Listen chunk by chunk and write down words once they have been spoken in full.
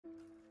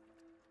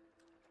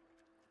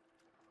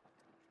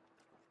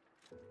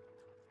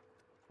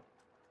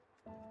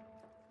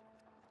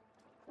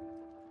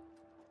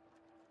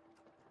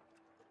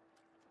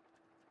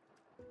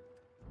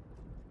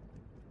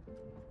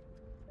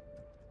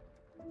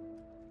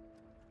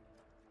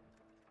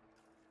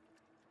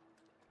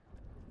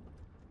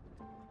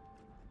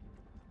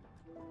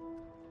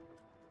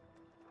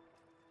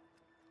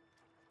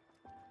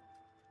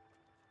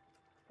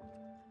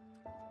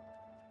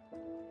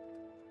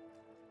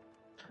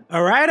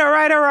All right, all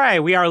right, all right.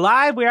 We are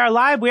live, we are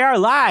live, we are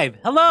live.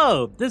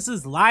 Hello, this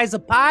is Liza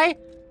Pie.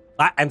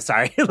 I'm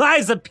sorry,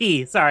 Liza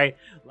P. Sorry,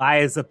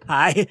 Liza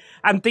Pie.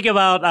 I'm thinking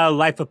about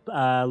Life of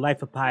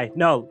Pi.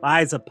 No,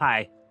 Liza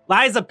Pie.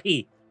 Liza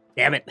P.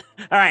 Damn it.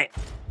 All right,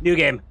 new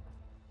game.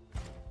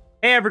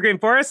 Hey, Evergreen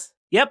Forest.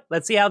 Yep,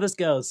 let's see how this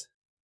goes.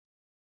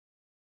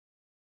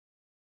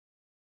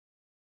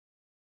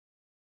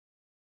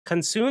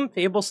 Consume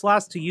Fable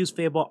slots to use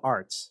Fable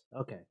arts.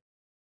 Okay.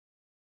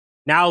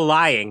 Now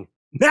lying.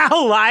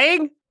 Now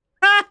lying?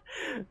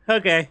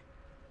 Okay.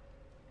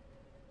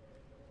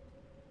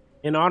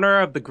 In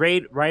honor of the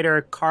great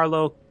writer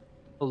Carlo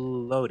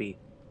Collodi.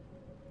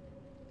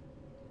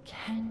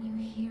 Can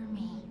you hear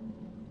me?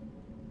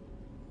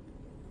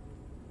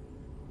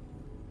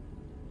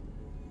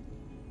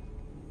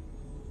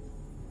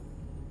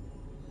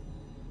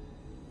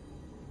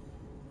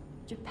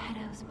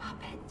 Geppetto's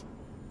puppet.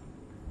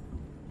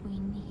 We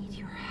need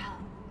your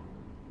help.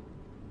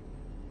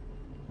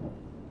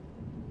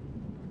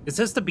 Is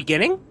this the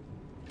beginning?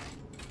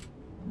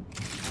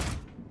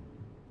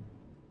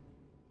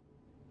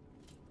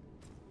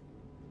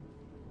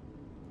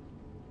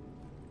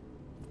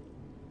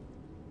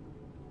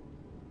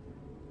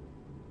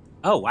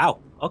 Oh, wow.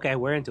 Okay,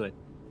 we're into it.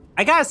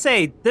 I gotta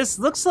say, this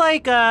looks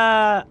like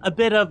a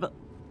bit of...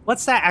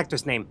 What's that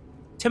actor's name?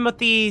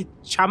 Timothy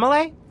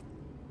Chalamet?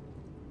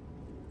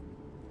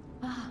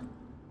 Ah,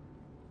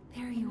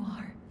 there you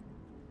are.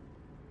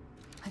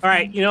 All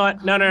right, you know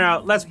what?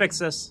 No. Let's fix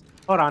this.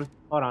 Hold on.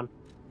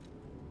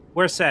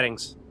 Where's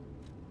settings?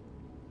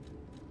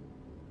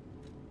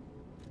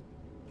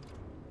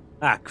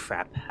 Ah,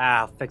 crap.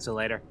 I'll fix it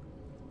later.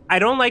 I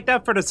don't like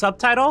that for the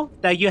subtitle,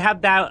 that you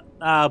have that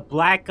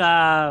black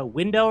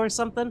window or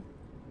something.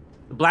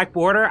 The black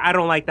border. I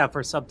don't like that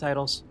for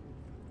subtitles.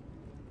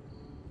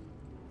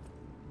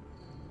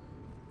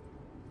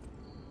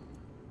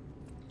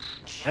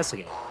 That's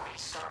again.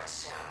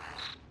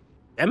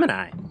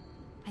 Gemini.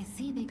 I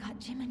see they got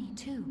Gemini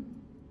too.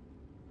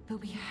 But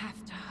we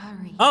have to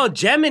hurry. Oh,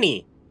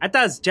 Gemini. I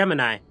thought it was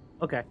Gemini.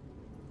 Okay.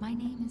 My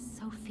name is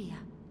Sophia.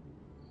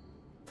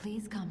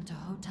 Please come to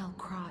Hotel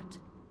Krat,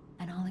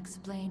 and I'll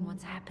explain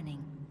what's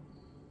happening.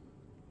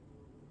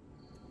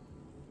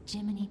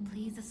 Gemini,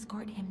 please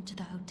escort him to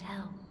the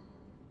hotel.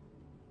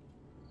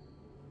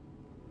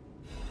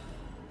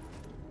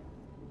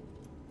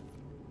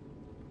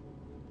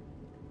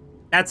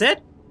 That's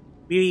it?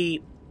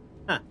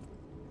 Huh.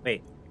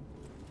 Wait.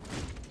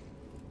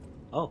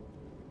 Oh.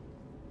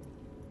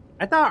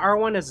 I thought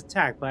R1 is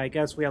attack, but I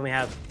guess we only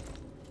have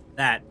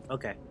that.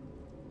 Okay.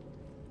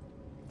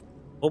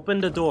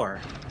 Open the door.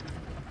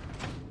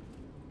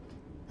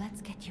 Let's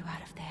get you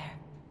out of there.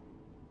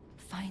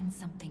 Find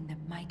something that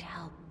might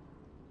help.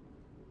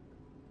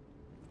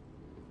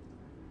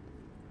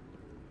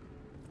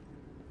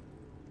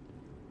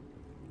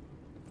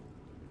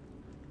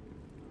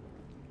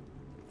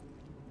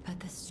 But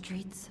the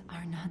streets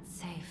are not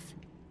safe.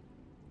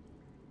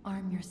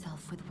 Arm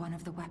yourself with one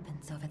of the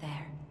weapons over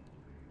there.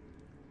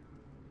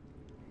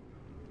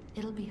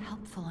 It'll be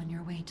helpful on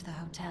your way to the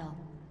hotel.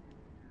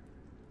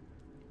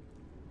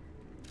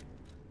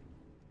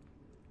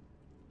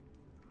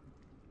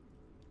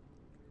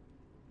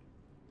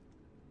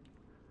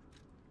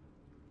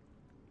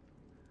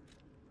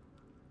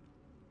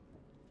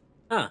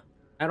 Huh.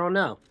 I don't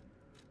know.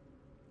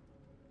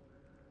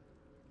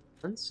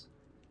 Once?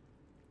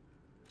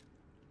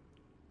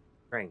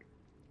 Strength.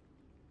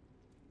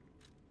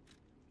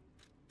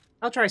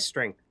 I'll try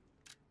strength.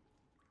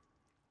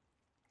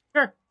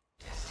 Sure.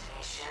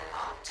 Destination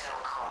Hotel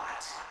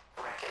Krat.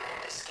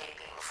 Recommend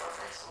escaping from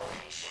this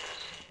location.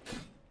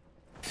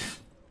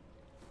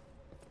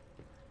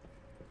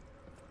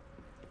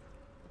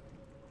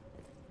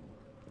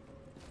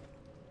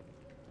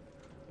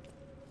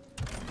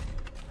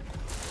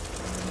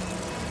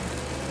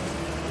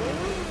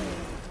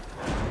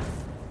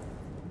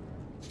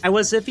 I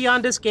was iffy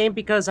on this game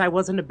because I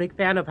wasn't a big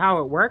fan of how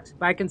it worked,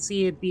 but I can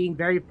see it being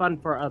very fun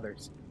for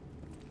others.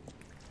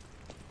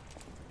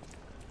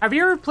 Have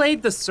you ever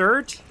played The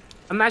Surge?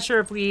 I'm not sure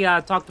if we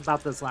talked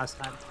about this last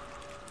time.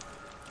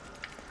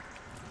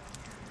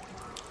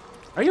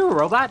 Are you a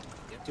robot?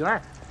 Yes, you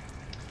are.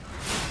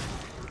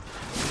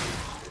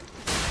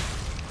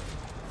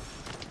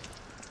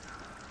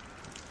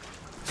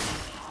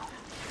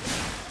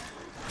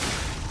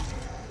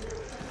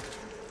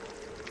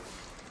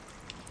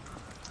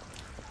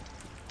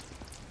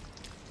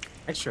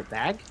 Extra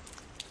bag?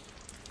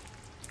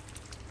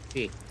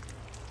 See.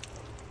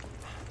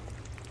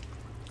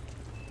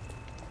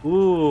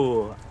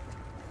 Ooh.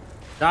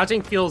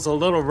 Dodging feels a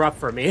little rough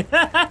for me.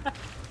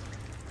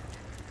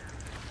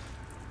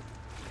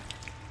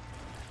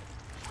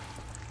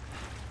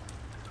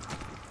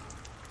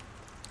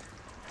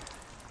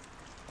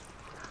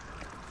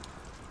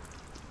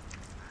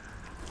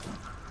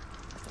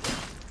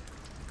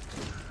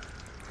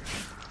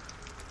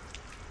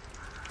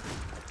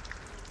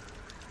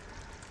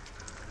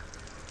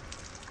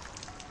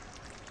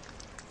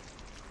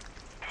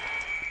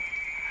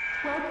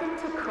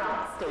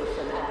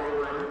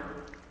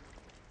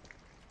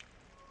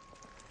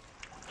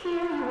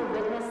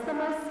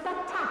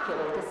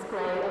 remarkable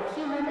display of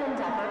human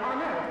endeavor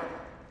on Earth.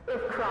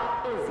 If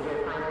Krat is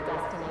your final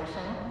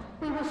destination,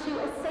 we wish you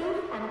a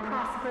safe and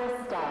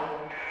prosperous day.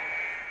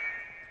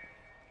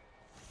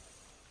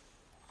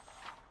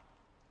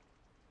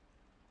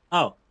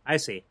 Oh, I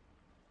see.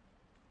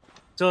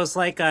 So it's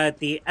like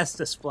the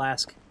Estus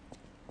flask.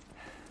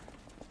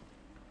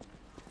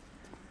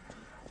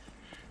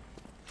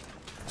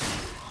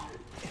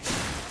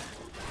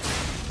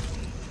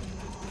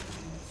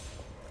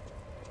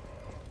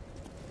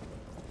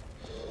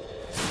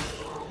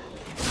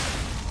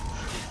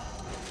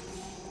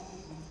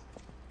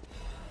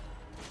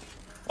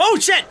 Oh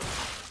shit!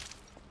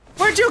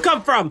 Where'd you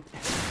come from?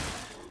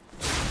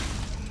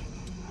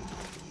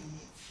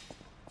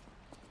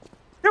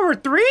 There were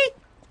 3?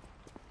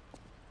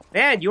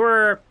 Man,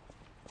 I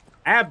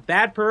have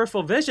bad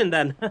peripheral vision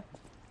then.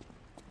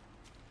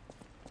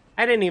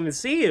 I didn't even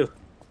see you.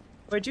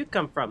 Where'd you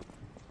come from?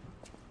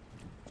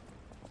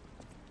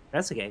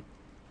 Investigate.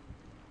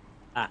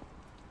 Ah.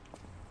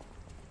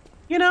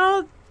 You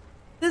know,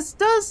 it's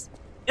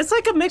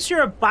like a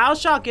mixture of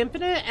BioShock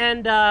Infinite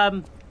and,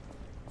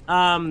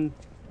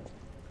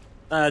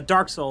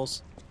 Dark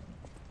Souls.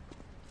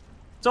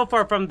 So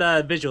far from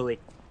the visually.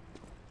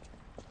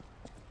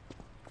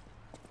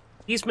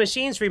 These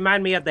machines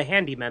remind me of the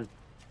handyman.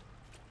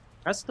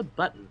 Press the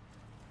button.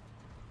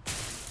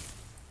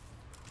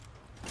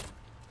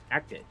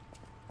 Active.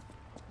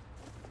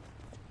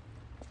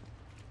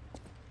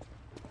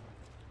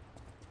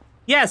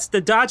 Yes,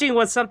 the dodging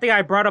was something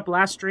I brought up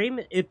last stream.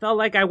 It felt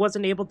like I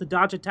wasn't able to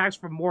dodge attacks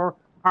from more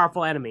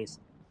powerful enemies.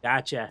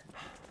 Gotcha.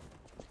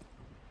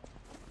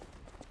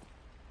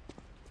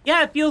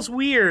 Yeah, it feels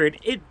weird.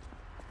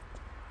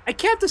 I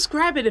can't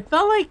describe it. It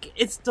felt like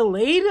it's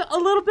delayed a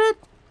little bit.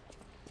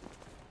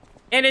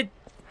 And I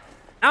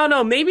don't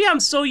know, maybe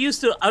I'm so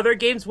used to other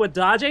games with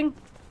dodging.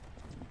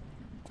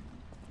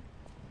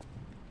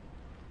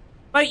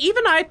 But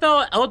even I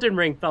felt Elden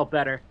Ring felt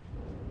better.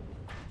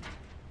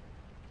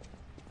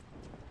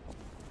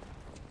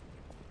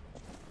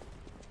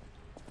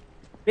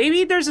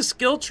 Maybe there's a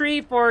skill tree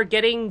for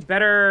getting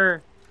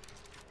better,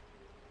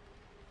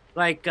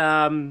 like,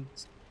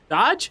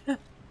 dodge?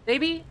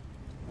 Maybe?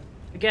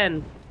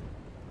 Again,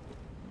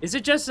 is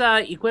it just,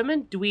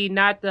 equipment? Do we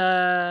not,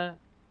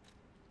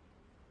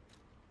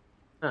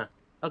 Huh,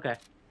 okay.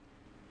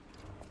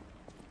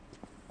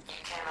 You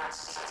cannot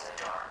see in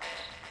the dark.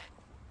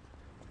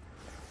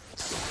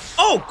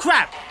 Oh,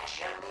 crap! And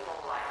gently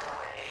will light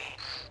away.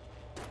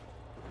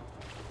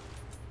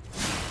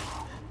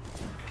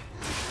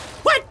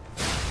 What?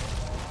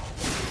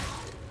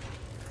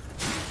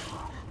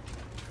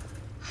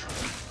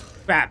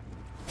 Crap.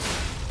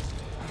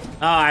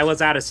 Oh, I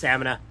was out of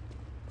stamina.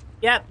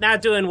 Yep,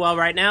 not doing well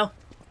right now.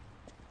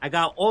 I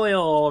got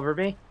oil all over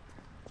me.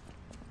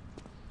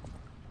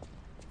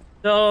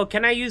 So,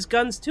 can I use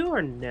guns too,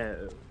 or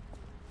no?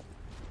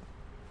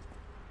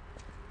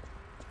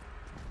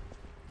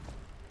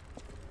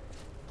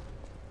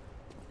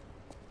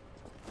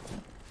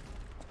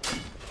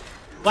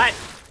 What?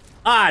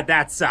 Ah,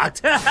 that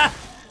sucked. Well,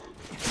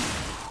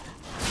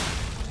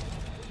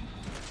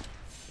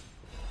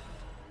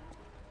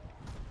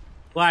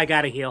 I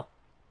gotta heal.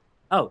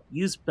 Oh,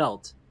 use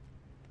belt.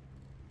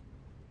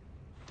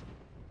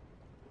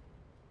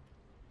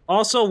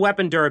 Also,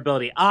 weapon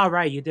durability. Ah,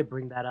 right, you did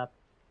bring that up.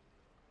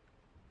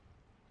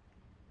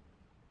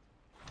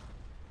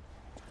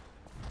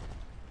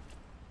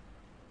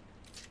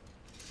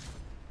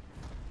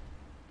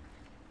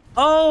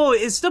 Oh,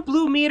 is the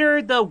blue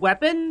meter the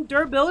weapon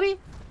durability?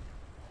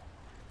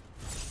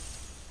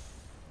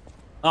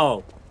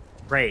 Oh,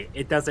 great.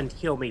 It doesn't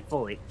heal me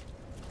fully.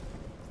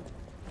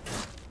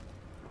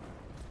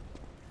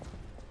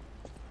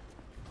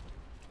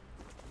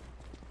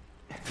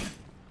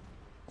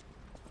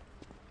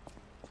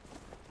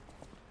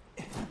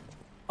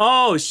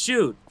 Oh,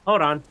 shoot.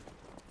 Hold on.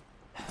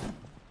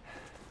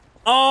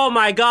 Oh,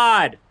 my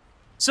God.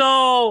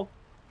 So,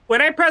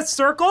 when I press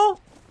circle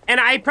and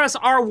I press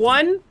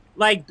R1,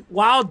 like,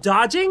 while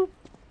dodging,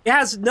 it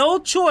has no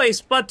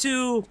choice but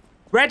to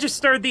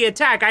register the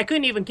attack. I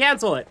couldn't even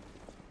cancel it.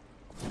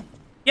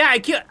 Yeah, I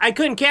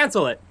couldn't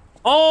cancel it.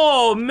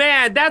 Oh,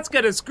 man, that's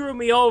gonna screw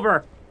me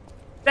over.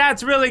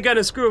 That's really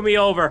gonna screw me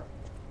over.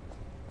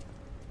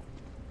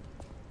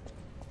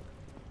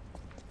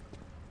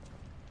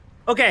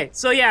 Okay,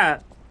 so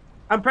yeah,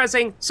 I'm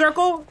pressing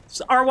circle,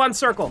 R1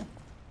 circle.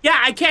 Yeah,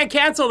 I can't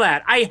cancel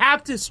that. I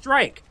have to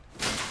strike.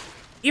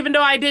 Even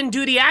though I didn't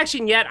do the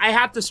action yet, I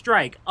have to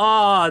strike.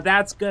 Oh,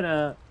 that's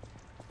gonna...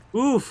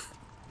 Oof.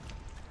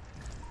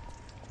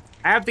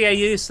 I have to get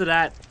used to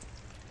that.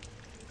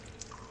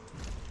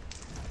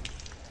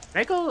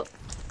 Can I go...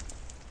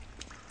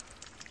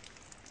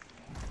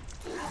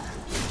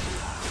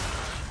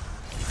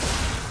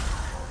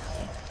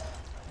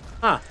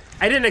 Huh.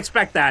 I didn't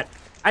expect that.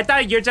 I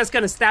thought you're just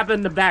gonna stab him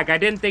in the back. I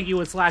didn't think you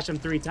would slash him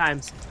 3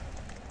 times.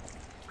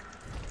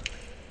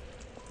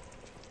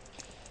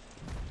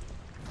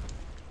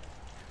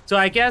 So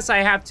I guess I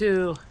have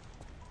to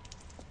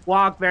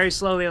walk very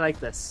slowly like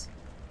this.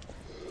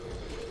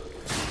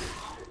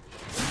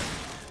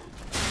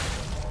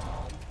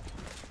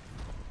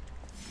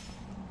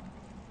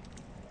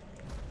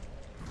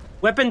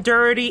 Weapon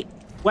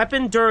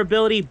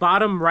durability,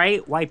 bottom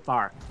right, white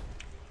bar.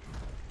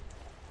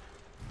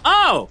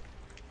 Oh!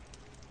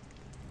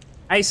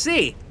 I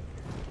see.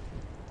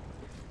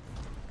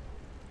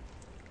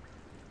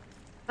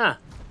 Huh.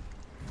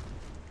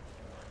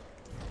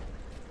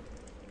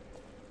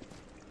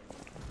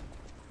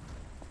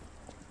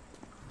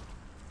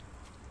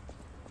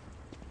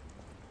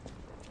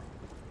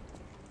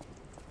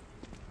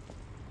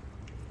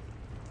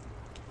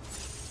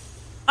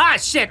 Ah,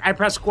 shit! I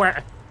pressed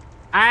square.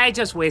 I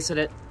just wasted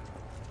it.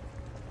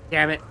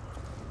 Damn it.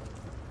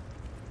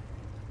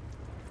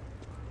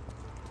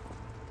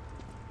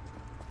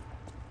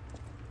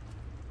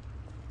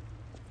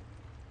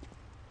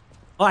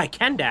 Oh, I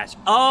can dash.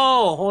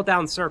 Oh, hold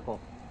down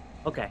circle.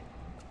 Okay.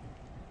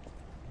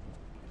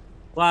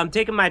 Well, I'm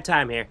taking my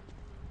time here.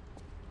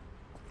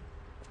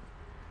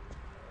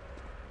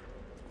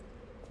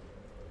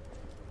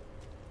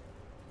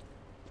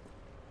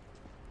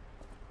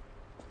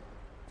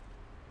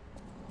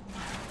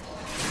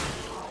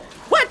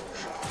 What?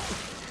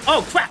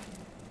 Oh, crap.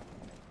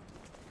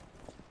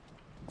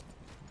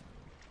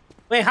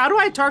 Wait, how do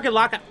I target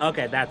lock?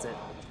 Okay, that's it.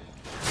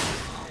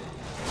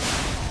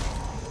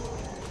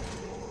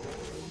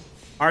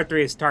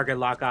 R3 is target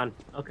lock on.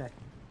 Okay.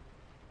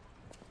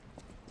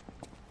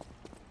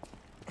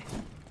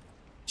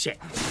 Shit.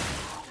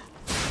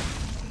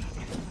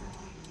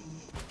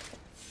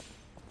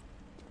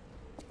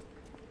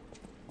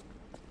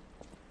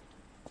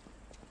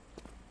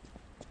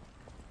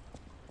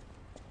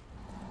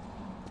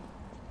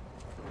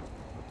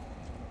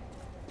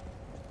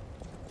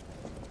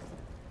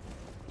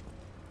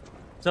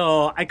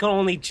 So I can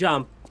only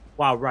jump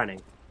while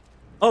running.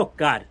 Oh,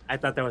 God. I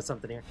thought there was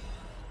something here.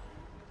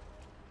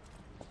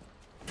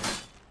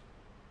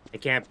 I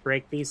can't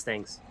break these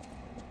things.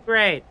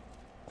 Great.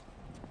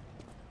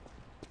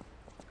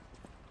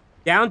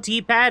 Down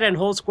T-pad and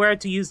hold square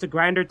to use the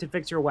grinder to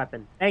fix your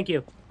weapon. Thank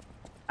you.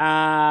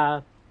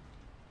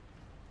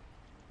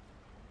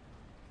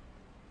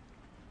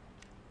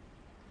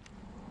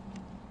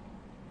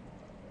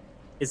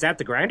 Is that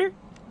the grinder?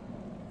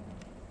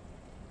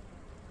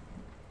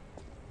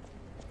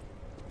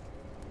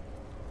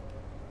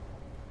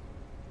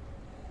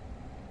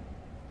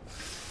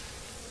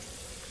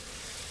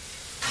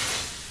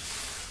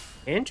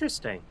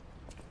 Interesting.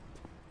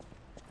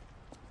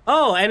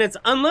 Oh, and it's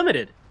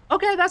unlimited.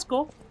 Okay, that's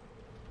cool.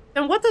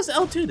 And what does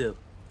L2 do?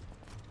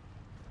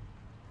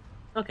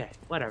 Okay,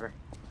 whatever.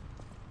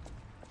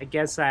 I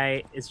guess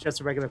it's just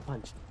a regular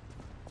punch.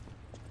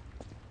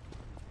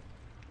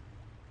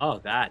 Oh,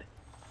 God.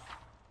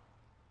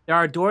 There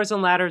are doors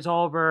and ladders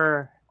all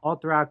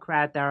throughout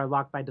Krat that are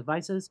locked by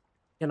devices.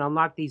 You can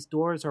unlock these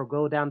doors or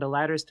go down the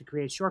ladders to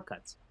create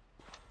shortcuts.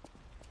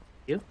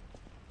 You?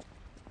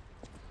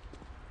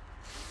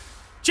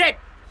 Shit!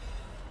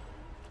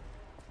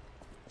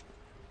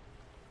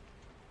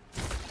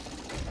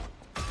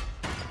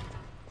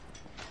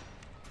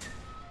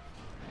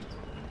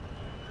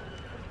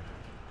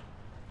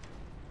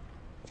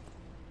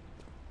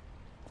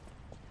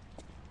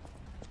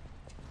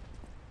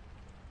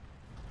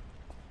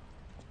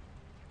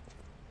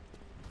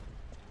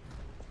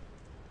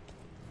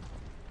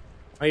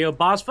 Are you a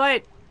boss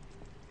fight?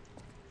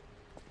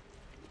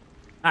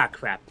 Ah,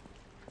 crap.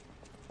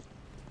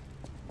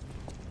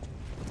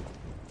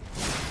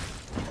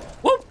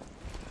 Whoop!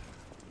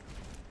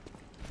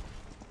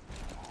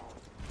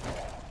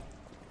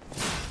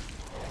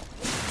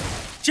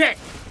 Shit!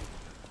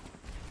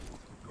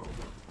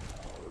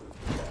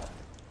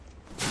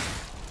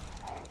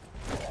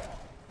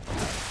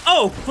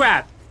 Oh,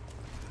 crap!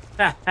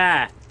 Ha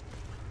ha!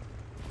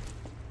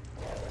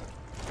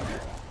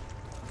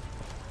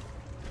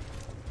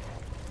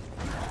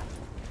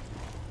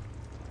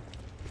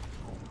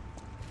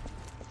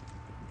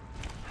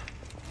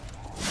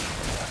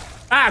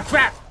 Ah,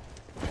 crap!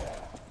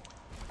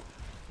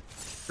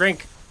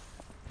 Drink.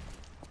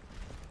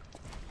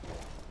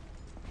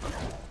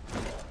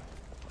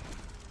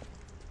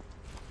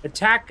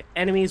 Attack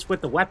enemies with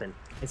the weapon.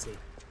 I see.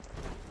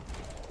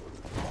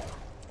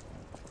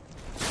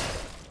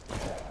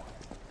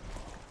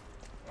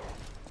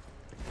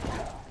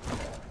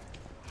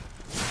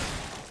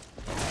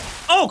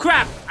 Oh,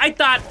 crap! I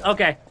thought...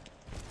 Okay.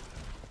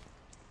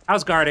 I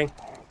was guarding.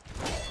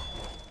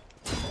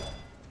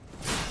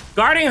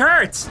 Guarding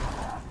hurts!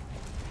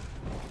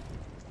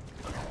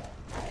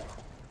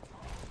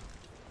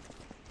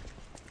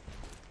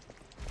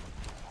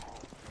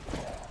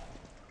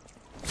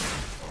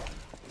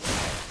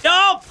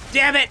 No!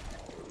 Damn it!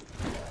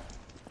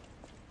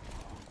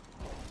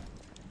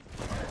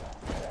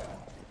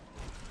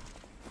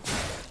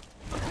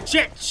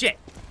 Shit, shit.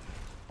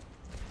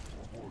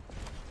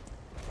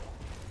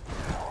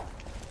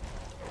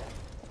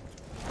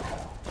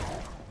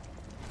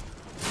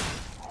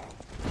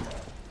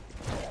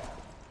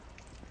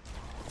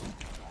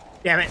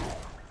 Damn it.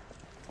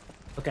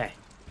 Okay.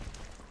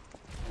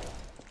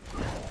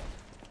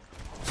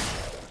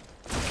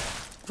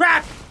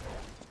 Crap!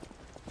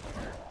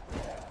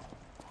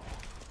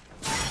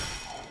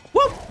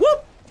 Whoop,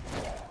 whoop!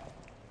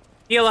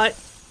 Feel it.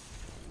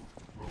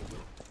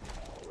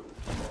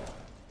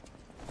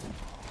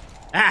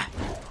 Ah.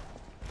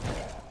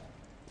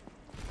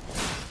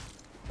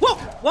 Whoa,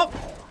 whoa.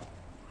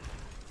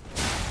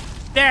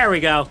 There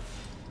we go.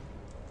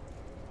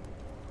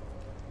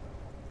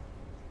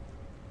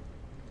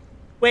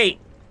 Wait,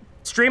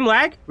 stream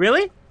lag?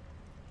 Really?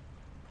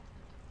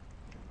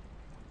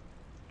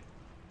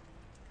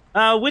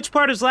 Which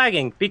part is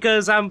lagging?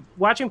 Because I'm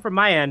watching from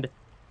my end.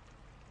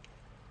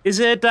 Is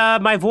it,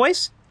 my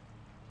voice?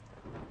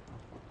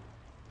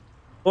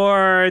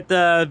 Or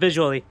the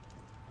visually?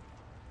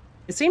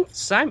 It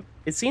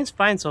seems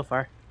fine so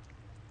far.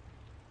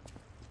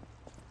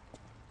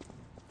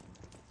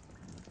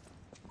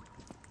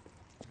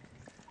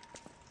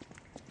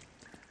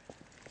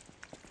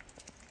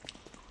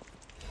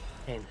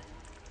 Pain.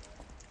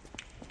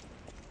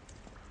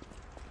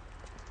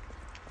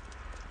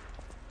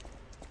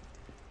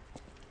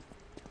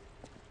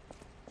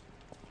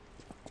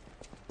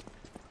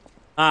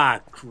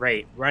 Ah,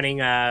 great. Running,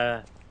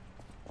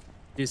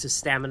 reduces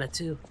stamina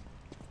too.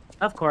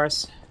 Of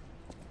course.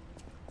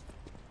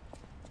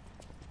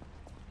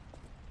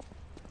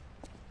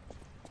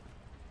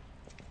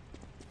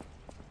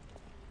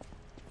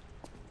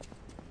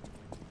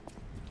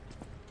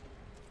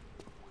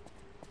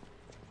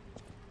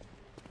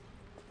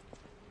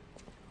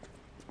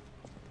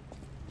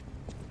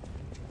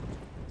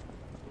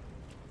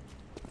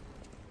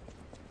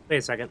 Wait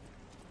a second.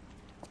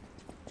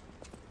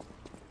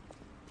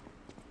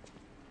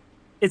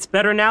 It's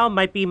better now?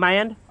 Might be my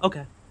end?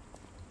 Okay.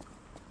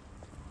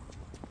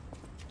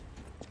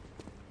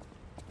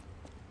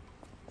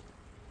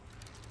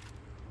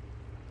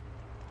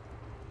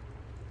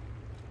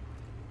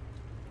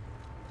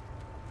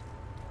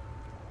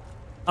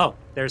 Oh,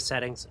 there's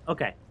settings.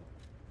 Okay.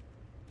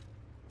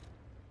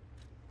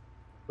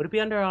 Would it be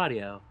under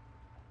audio?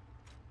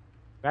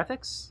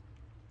 Graphics?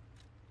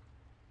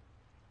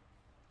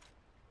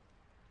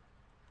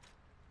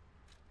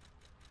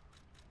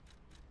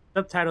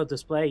 Subtitle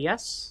display,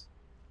 yes?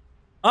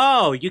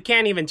 Oh, you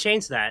can't even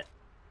change that.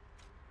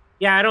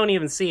 Yeah, I don't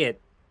even see it.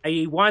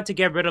 I want to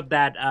get rid of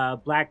that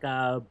black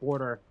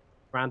border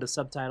around the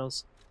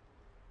subtitles.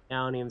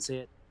 Yeah, I don't even see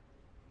it.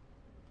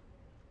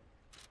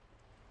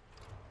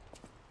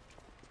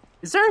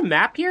 Is there a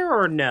map here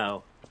or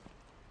no?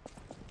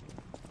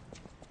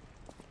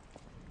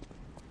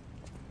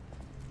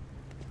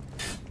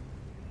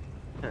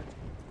 Huh.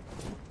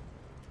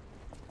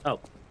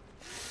 Oh.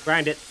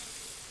 Grind it.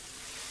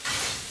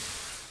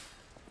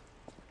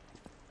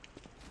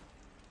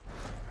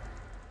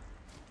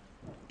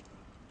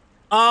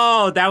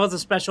 Oh, that was a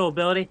special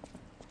ability?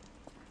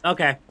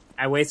 Okay,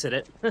 I wasted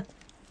it.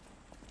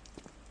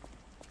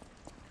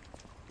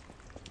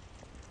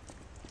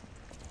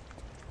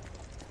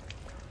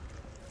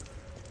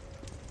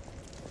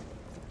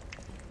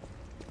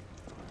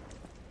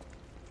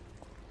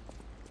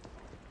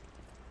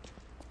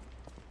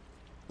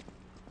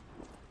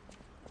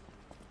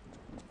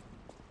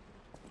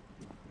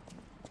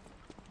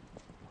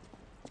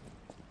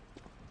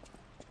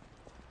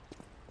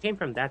 Came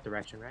from that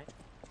direction, right?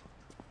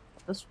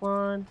 This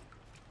one.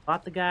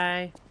 Fought the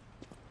guy.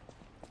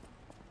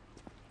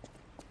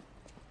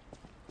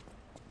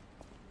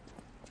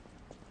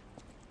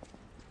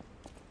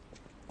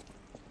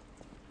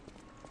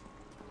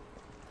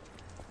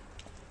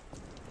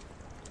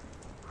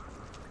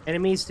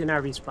 Enemies do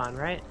not respawn,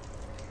 right?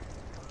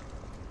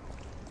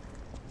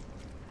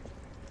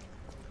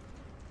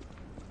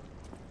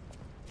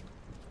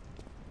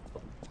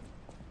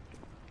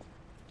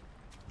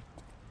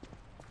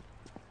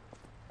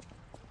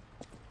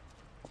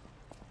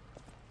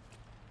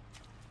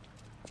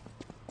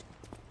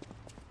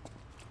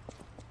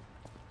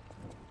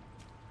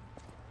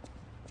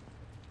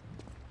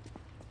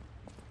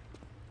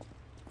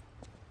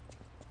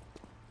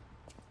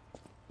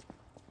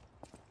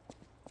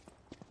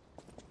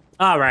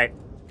 All right.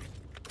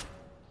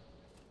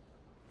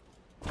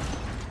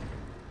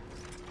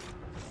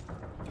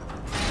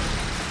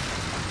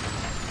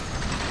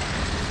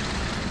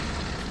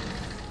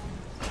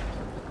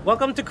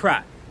 Welcome to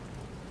Krat.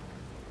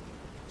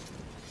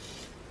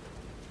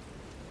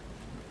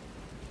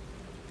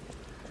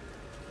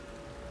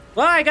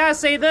 Well, I gotta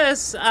say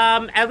this,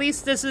 at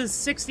least this is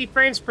 60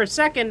 frames per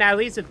second, at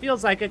least it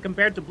feels like it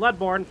compared to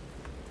Bloodborne.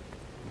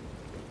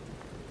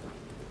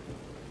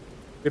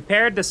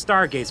 Repaired the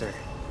Stargazer.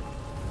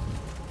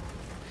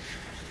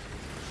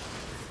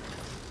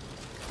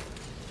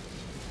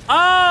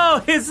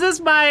 Oh, is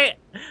this my...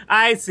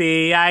 I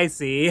see.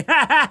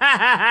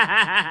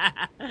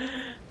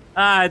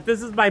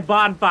 This is my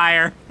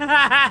bonfire.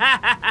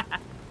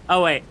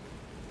 Oh, wait.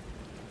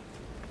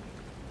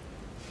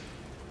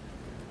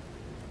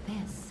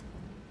 This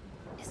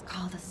is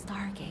called a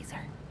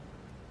Stargazer.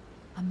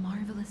 A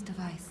marvelous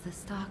device the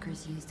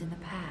Stalkers used in the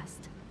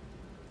past.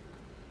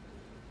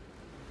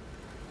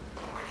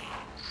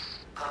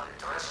 Public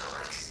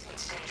Soulslike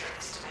exceeds danger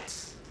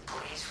estimates.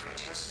 Please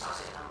reduce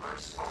positive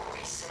numbers or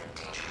reset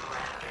danger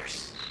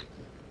parameters.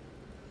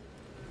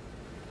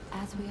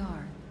 As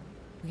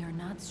we are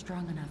not quite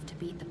strong enough to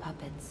beat the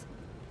puppets.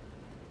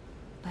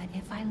 But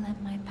if I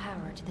lend my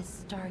power to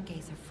this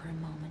stargazer for a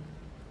moment...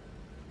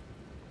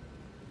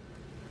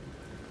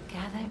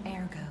 Gather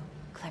ergo,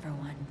 clever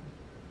one.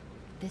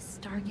 This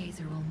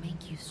stargazer will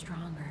make you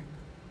stronger.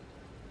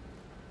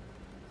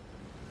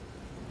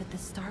 But the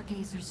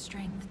stargazer's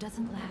strength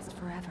doesn't last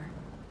forever,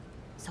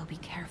 so be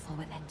careful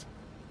with it.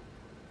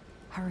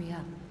 Hurry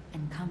up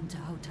and come to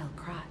Hotel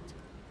Krat.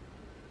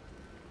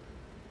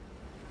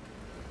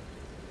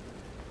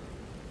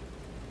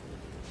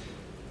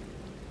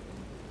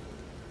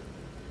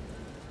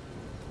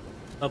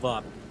 Level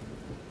up.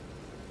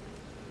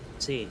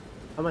 Let's see.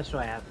 How much do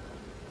I have?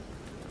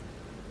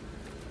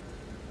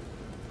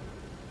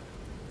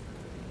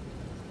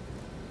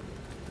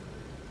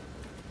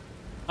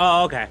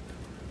 Oh, okay.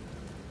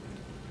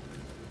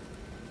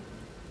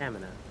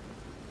 Stamina.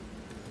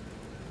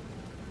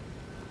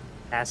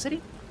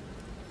 Capacity?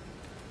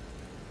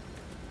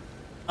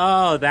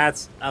 Oh,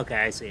 that's... Okay,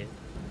 I see it.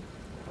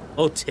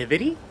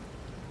 Motivity?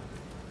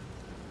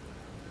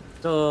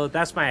 So,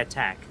 that's my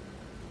attack.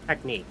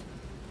 Technique.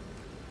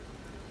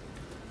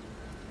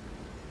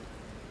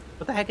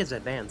 What the heck is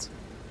advance?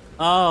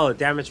 Oh,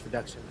 damage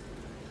reduction.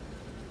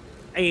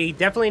 I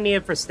definitely need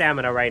it for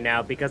stamina right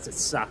now because it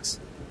sucks.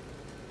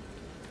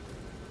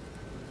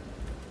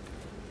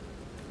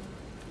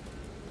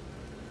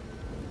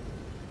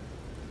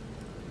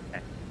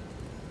 Okay.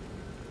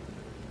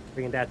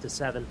 Bringing that to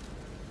 7.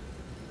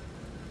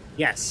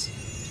 Yes.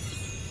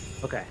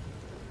 Okay.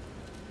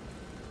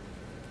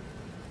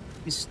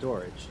 Use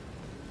storage.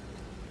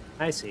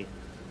 I see.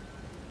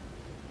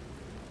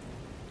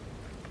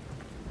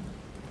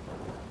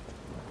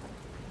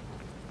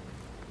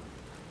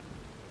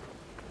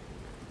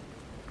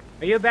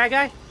 Are you a bad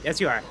guy? Yes,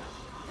 you are.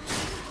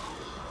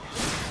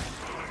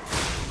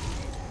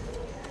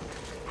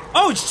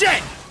 Oh,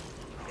 shit!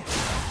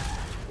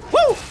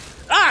 Woo!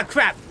 Ah,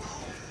 crap!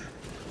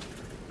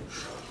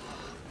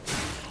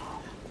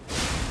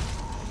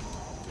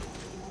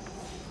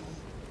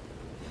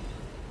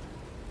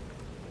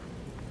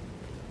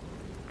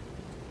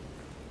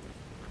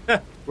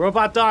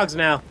 Robot dogs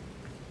now.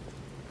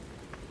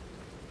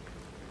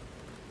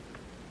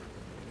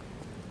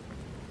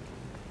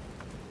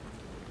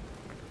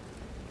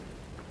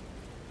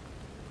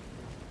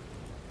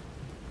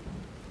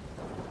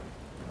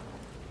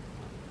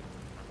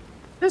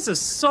 This is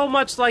so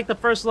much like the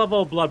first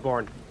level of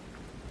Bloodborne.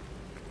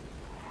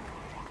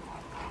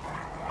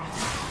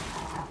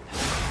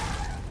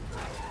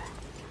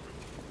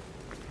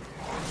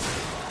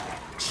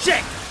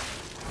 Shit!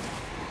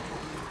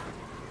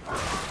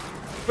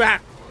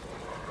 Crap!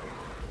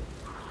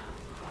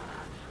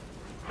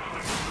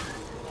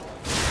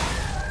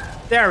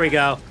 There we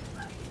go.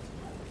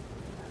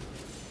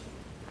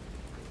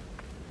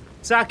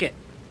 Suck it.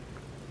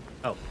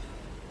 Oh.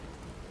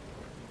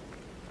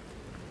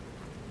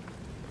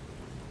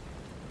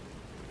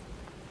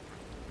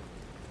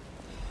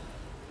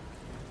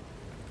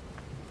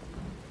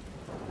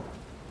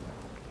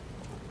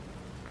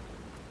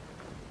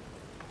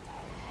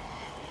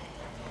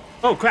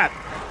 Oh, crap.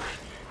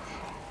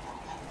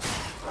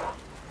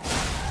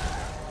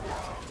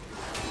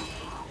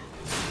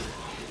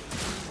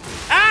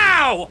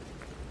 Ow!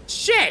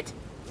 Shit!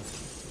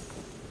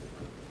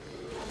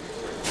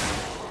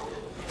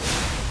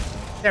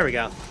 There we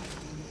go.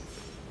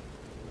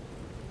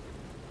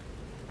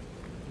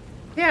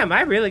 Damn,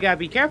 I really gotta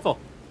be careful.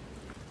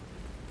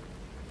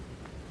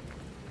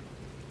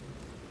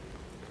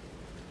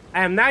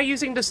 I am not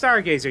using the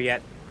Stargazer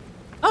yet.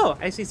 Oh,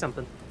 I see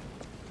something.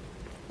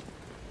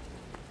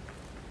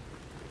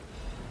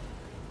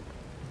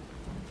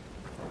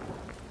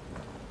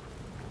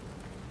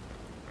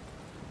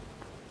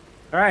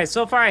 Alright,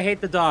 so far I hate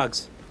the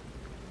dogs.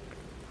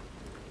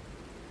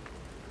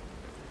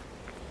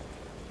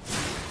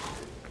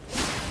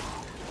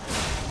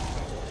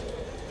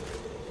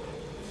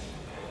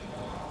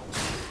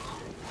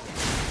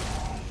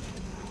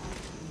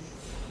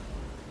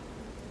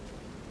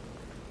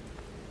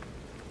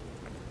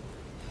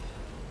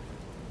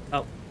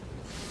 Oh.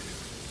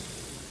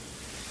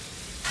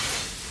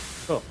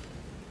 Cool.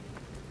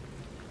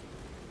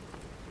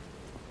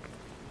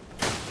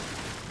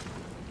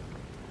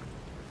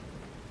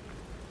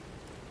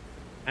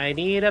 I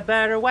need a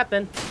better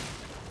weapon.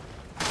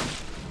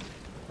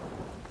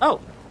 Oh,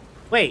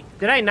 wait,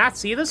 did I not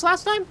see this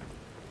last time?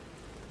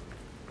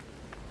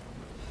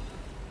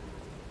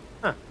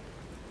 Huh.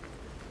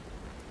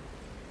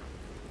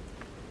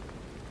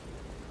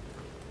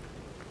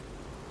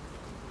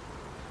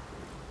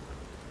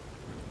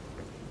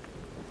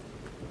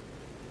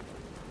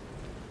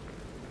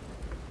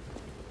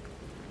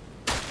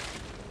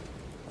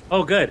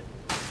 Oh, good.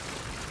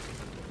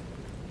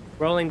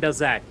 Rolling does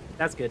that.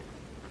 That's good.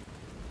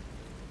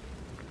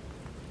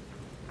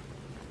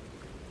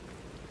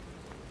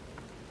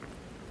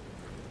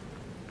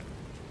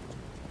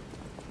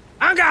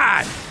 Oh,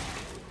 God!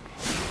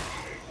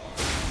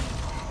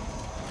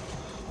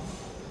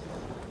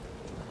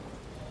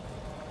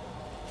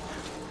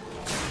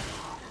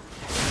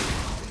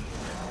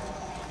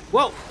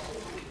 Whoa!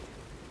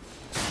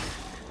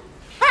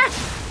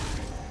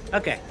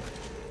 Okay.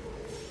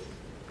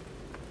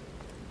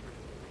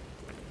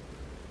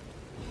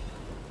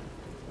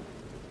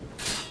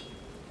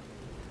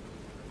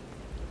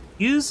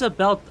 Use a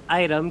belt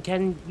item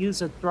can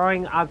use a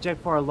throwing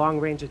object for a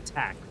long-range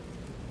attack.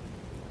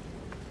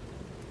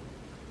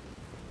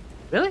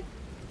 Really?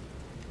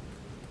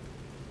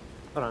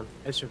 Hold on,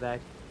 extra bag.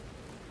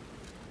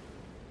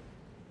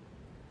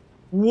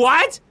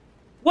 What?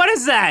 What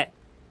is that?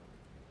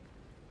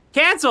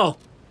 Cancel!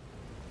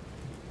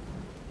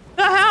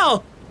 The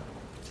hell?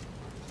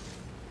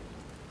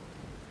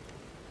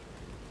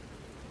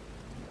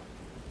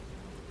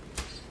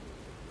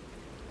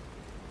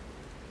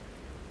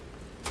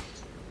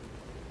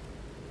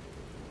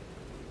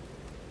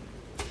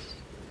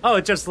 Oh,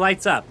 it just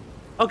lights up.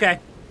 Okay.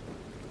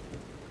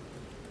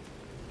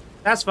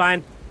 That's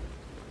fine.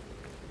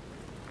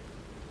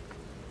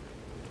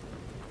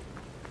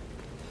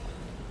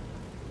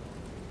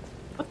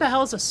 What the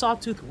hell is a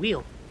sawtooth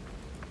wheel?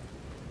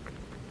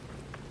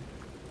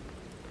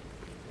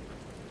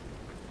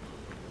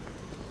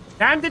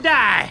 Time to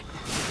die!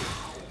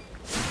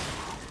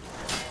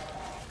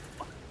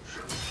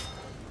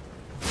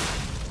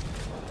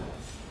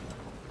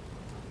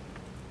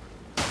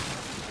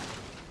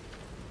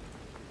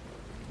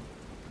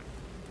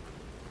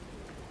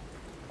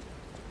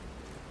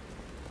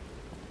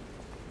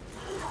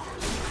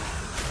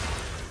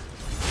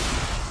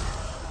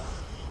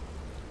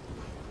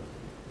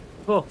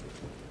 Cool.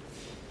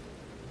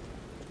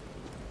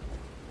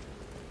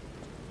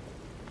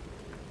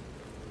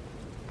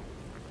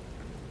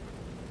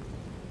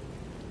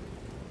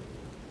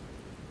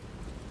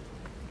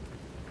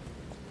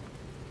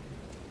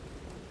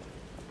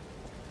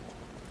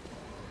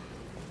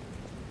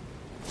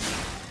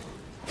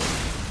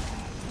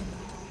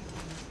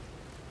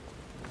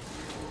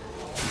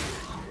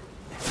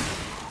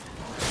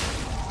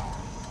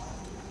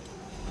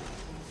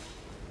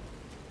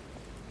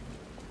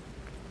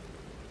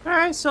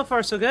 Alright, so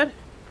far so good.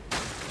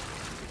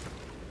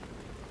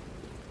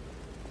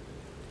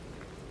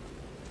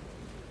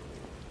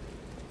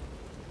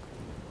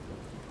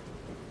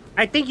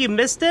 I think you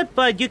missed it,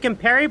 but you can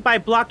parry by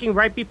blocking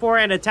right before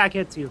an attack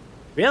hits you.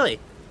 Really?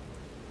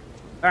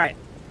 Alright.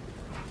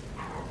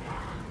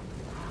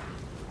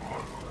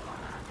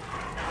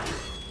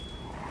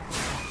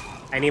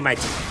 I need my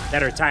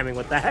better timing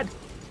with that.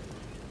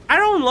 I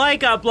don't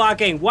like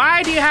blocking.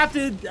 Why do you have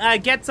to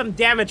get some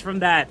damage from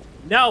that?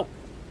 No.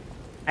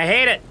 I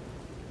hate it.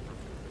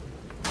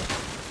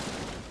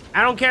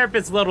 I don't care if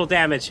it's little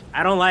damage.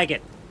 I don't like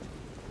it.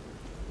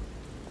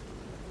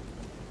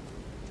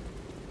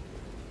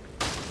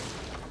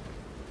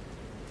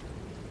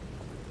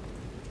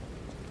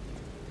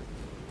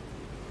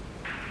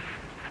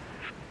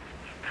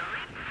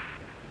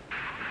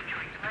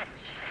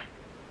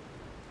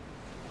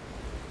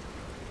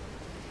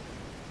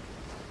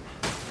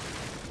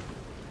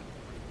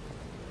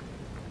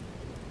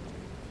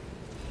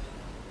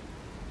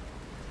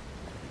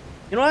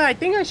 You know what? I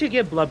think I should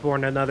give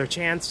Bloodborne another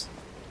chance.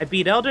 I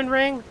beat Elden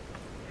Ring.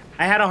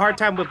 I had a hard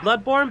time with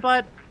Bloodborne,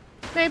 but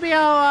maybe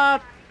I'll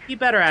be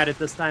better at it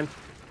this time.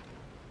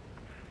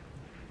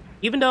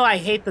 Even though I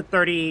hate the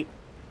 30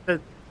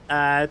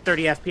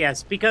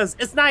 FPS because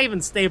it's not even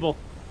stable.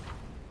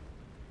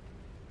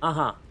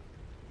 Uh-huh.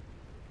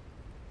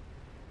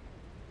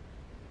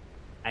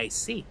 I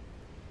see.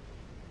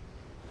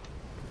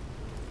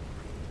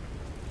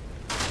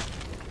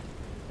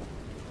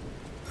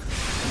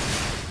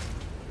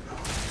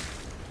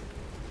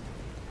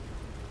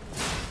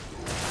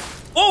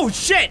 Oh,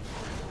 shit!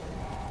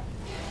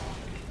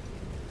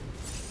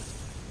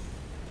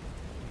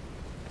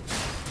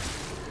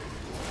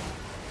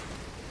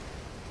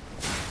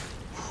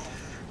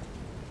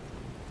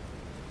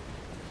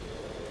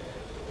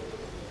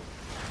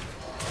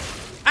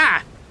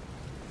 Ah!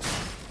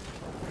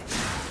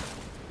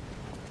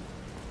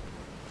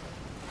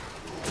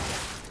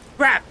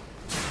 Crap!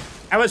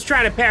 I was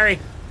trying to parry.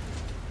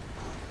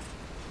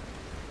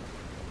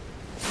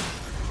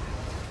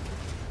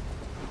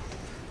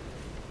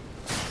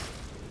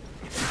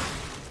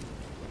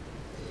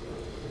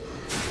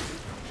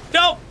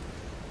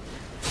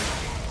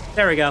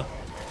 There we go.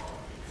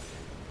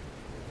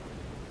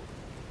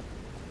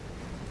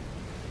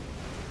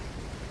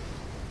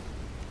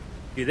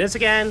 Do this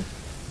again.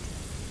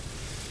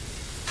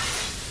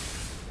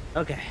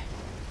 Okay.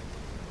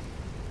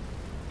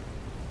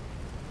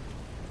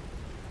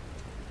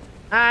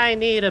 I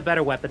need a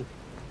better weapon.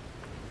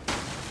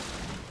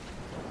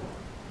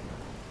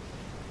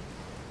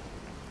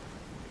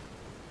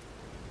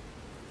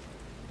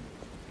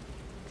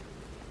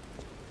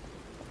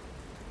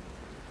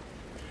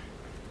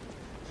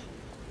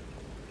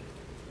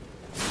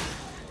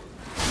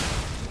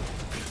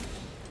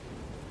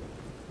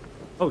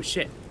 Oh,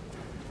 shit.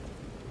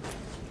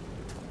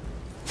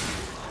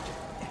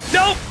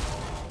 Nope!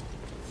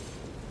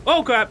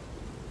 Oh, crap.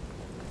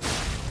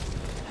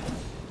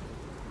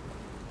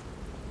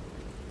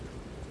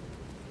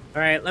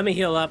 All right, let me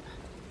heal up.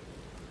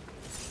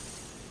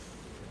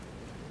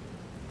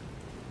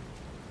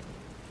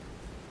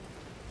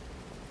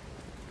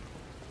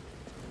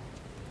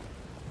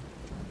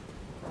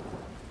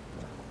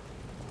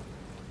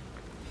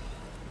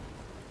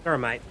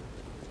 Thermite.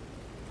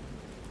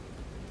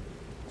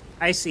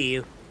 I see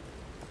you.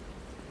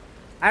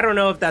 I don't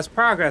know if that's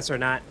progress or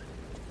not.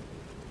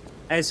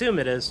 I assume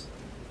it is.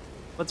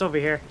 What's over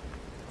here?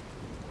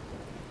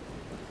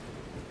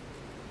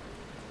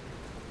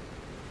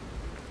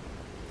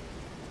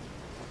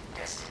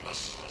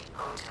 Destination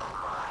Hotel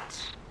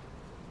Krat.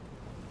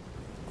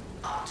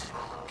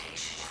 Optimal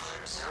location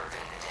for observing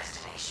the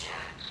destination.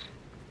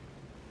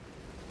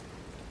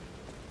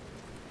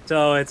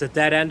 So it's a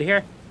dead end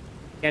here?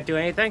 Can't do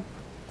anything?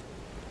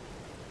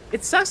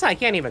 It sucks I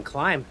can't even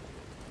climb.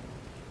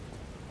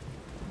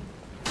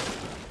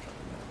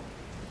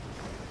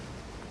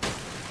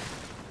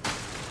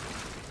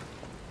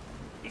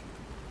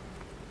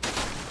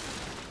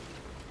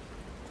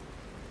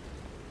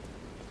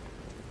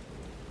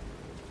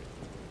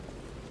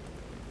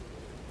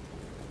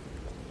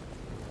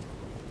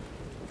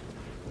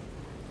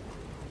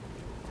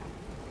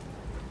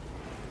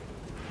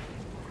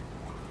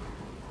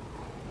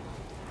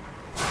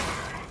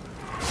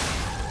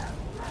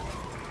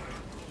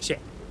 Shit.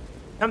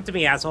 Come to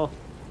me, asshole.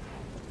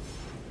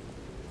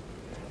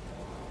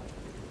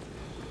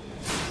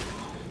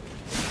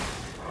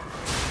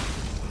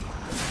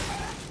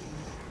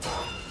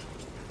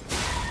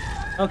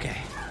 Okay.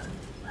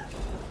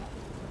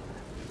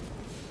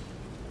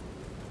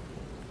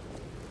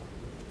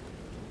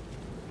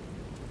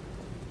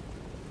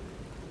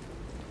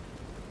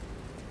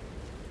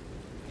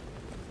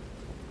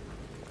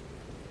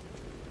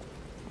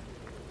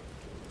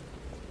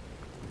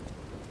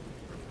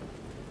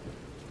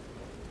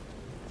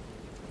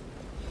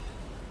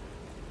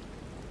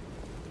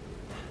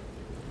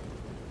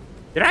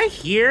 Did I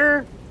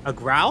hear a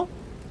growl?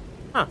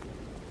 Huh.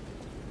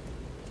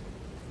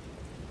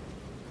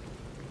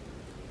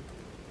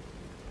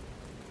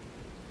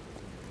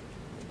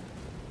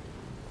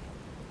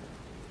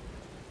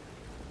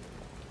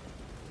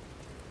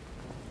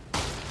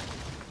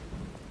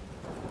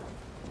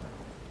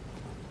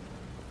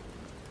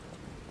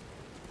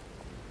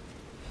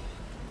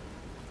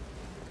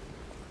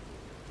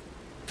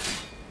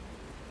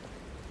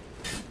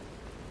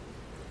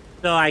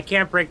 So I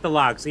can't break the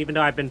locks, even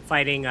though I've been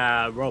fighting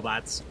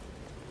robots.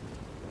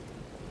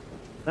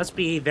 Must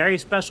be very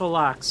special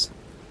locks.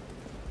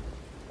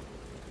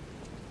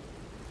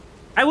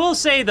 I will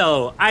say,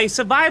 though, I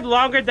survived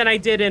longer than I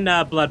did in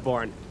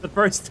Bloodborne the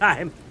first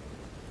time.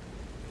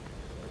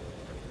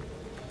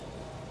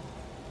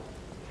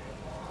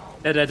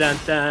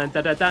 Da-da-dun-dun,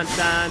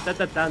 da-da-dun-dun,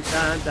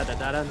 da-da-dun-dun,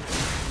 da-da-dun-dun.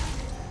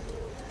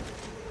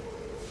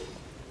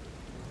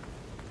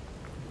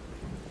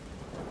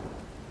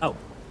 Oh.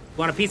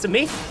 Want a piece of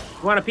me?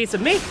 Want a piece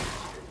of me?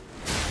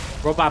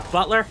 Robot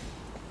butler?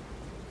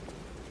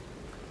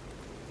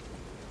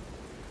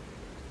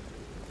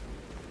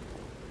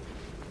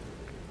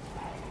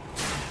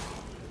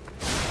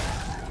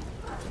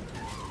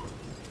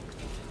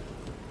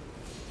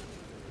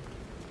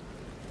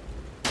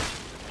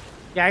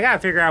 Yeah, I gotta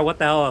figure out what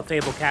the hell a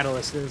Fable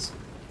Catalyst is.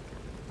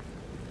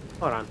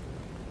 Hold on.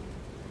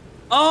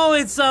 Oh,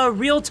 it's a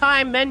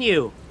real-time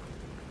menu.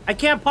 I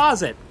can't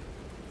pause it.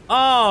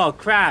 Oh,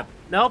 crap.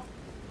 Nope.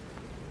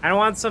 I don't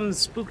want some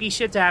spooky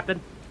shit to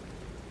happen.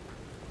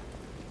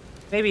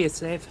 Maybe it's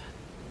safe.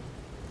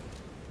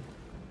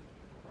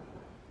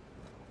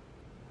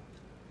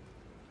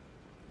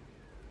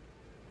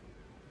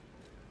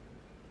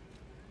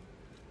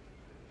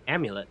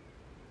 Amulet.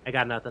 I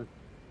got nothing.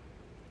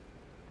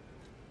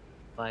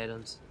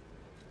 Items.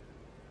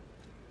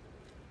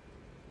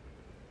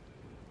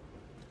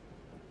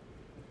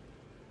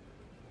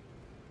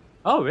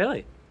 Oh,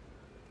 really?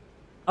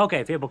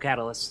 Okay, Fable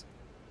Catalyst.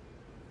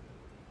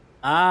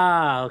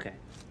 Ah, okay.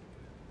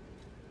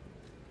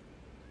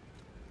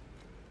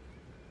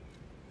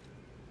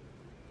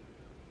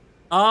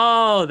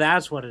 Oh,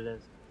 that's what it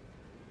is.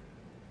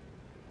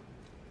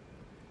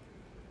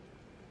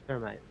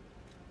 Thermite.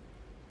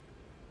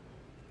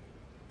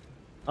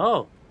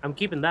 Oh, I'm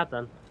keeping that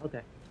then.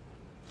 Okay.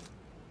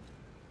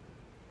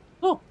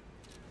 Cool.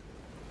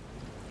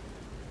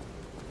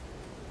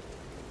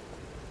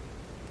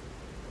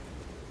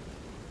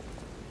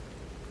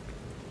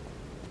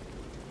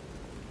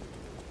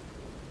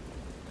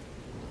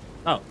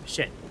 Oh,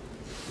 shit.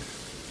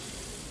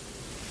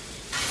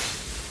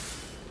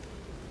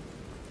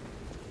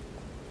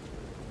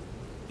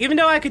 Even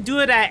though I could do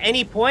it at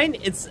any point,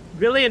 it's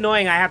really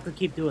annoying I have to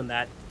keep doing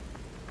that.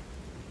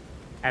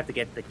 I have to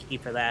get the key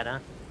for that, huh?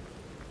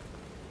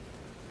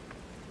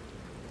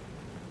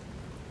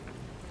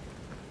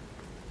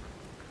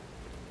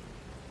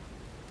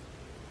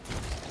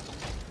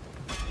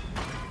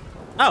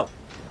 Oh.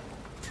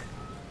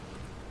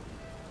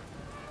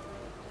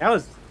 That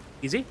was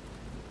easy.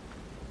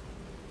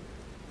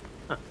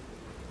 Huh.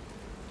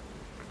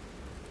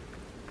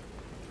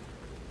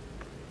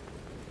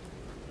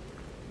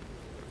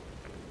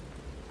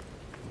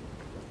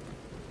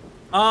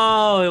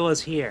 Oh, it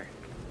was here.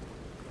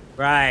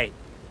 Right.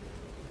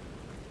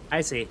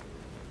 I see.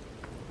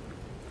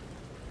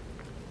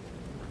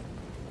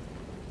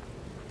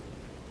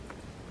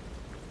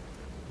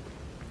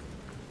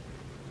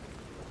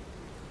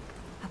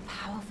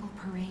 powerful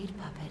parade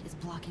puppet is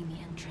blocking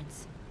the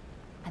entrance,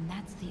 and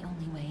that's the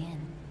only way in.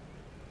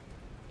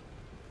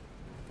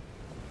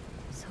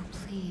 So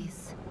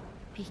please,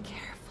 be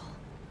careful.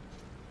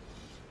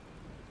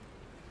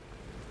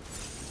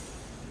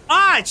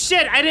 Ah,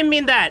 shit! I didn't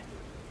mean that!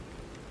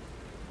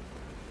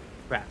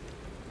 Crap.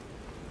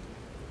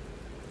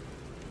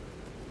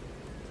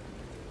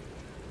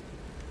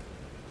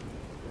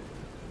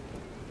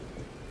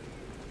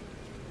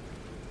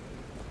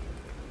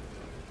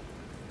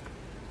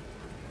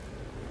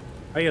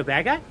 Are you a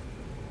bad guy?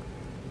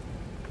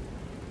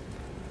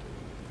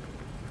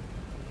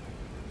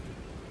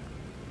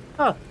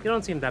 Oh, you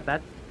don't seem that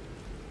bad.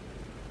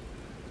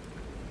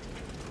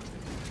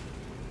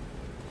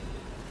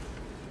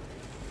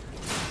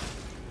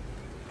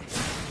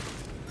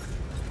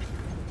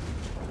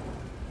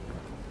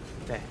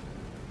 Okay.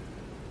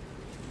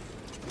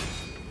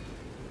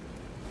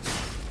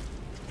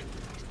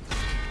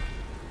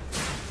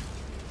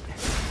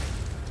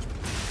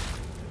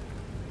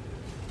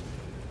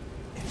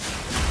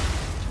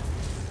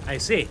 I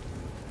see.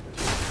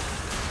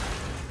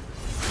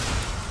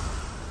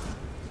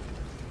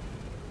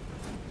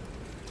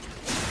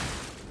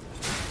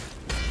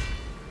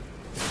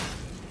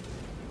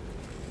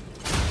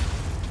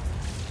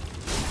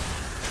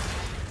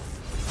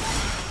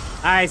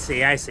 I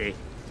see, I see.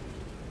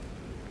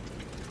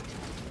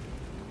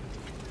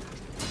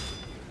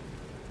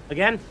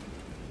 Again?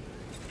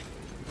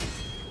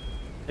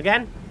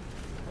 Again?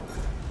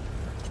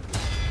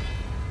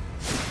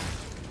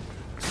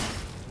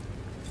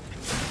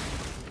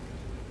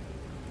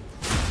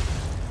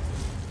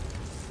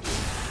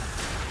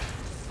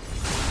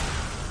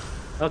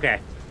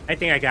 Okay, I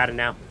think I got it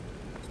now.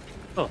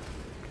 Oh.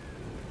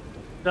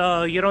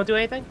 So, you don't do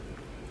anything?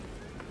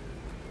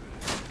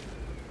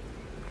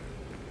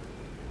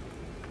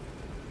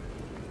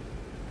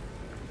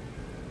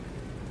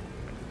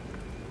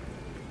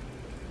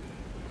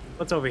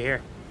 What's over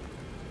here?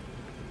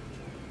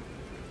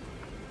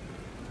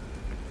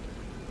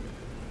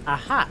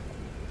 Aha!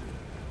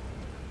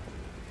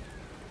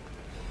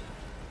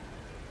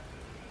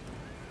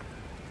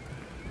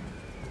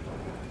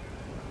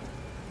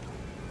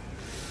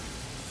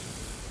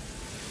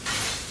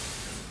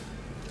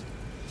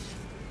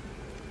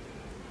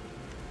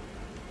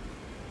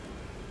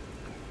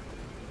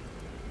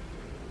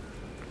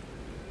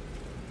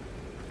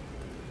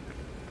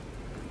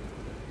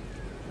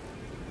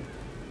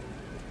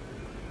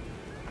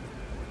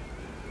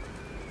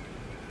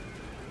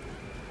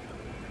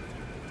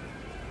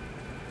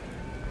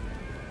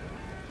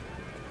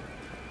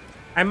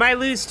 I might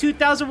lose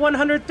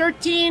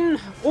 2,113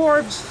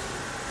 orbs.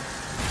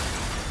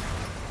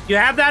 You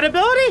have that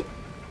ability?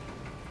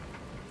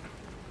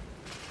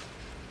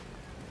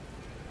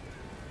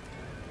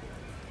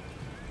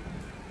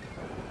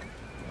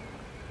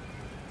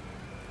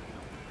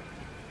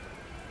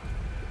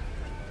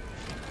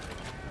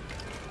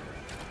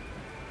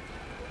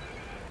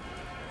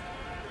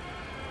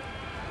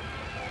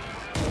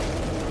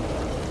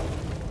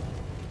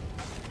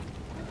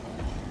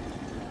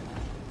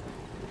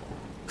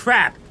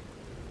 Crap.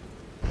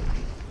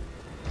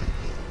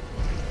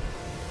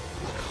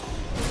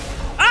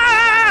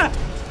 Ah!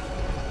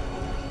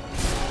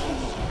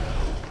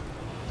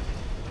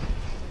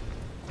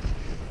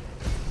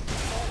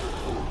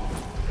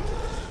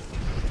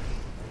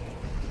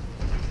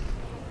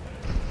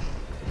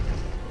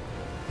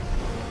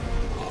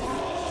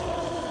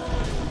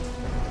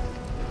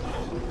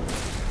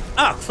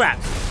 Oh, crap.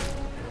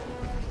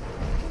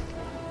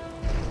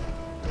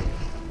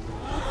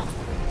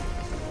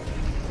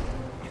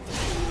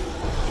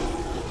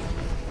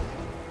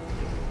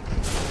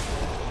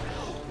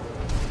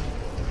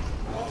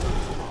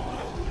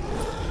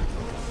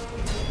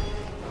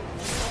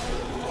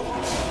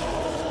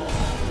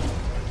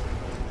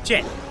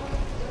 Shit.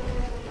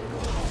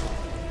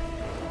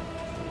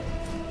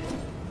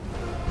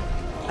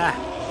 Ah.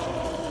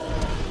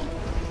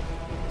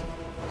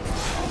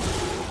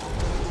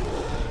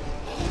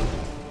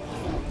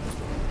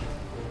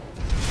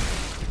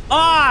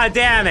 Ah,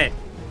 damn it.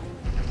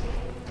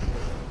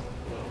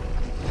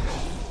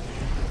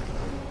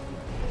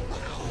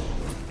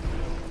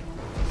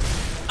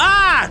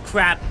 Ah,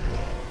 crap.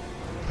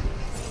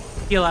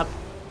 Heal up.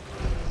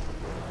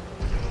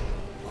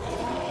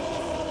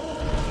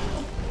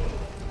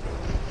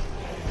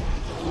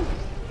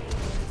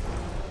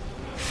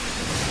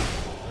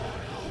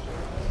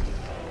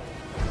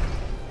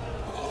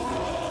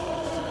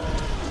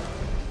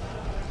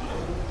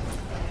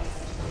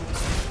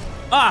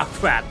 Ah,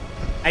 crap.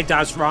 I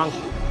dodged wrong.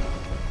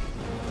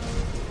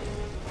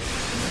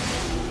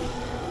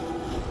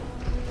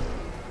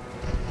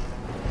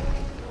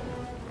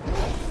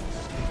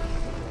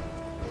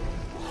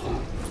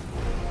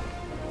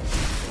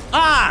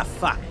 Ah,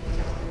 fuck.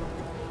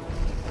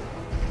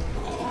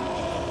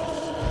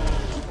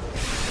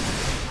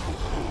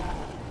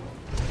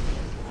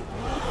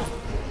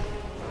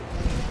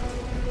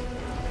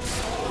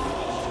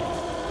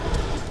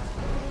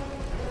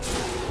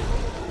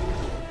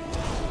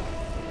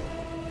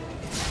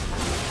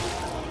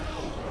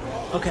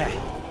 Okay.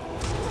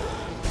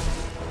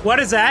 What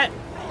is that?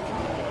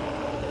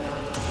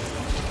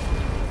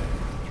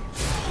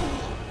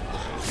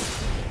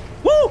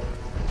 Woo!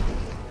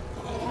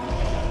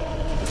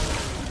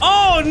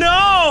 Oh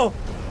no!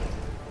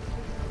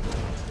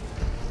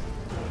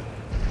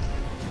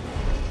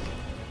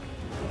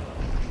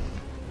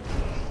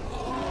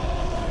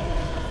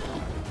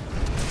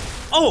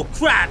 Oh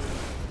crap!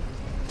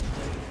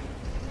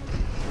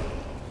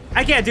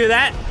 I can't do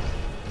that.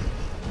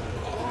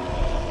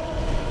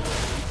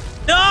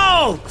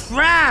 No!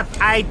 Crap!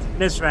 I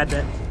misread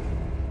it.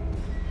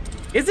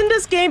 Isn't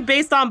this game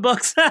based on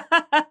books?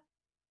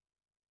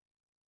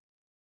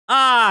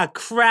 Ah,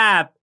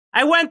 crap.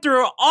 I went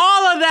through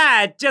all of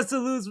that just to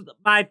lose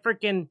my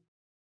freaking...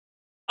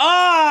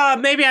 Oh,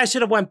 maybe I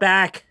should have went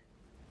back.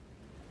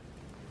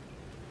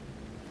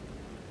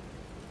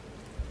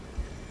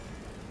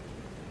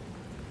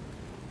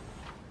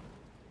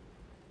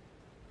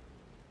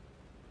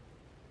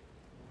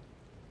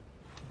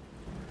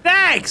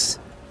 Thanks!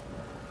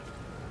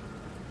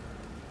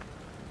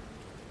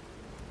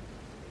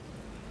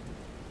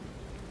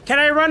 Can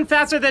I run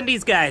faster than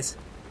these guys?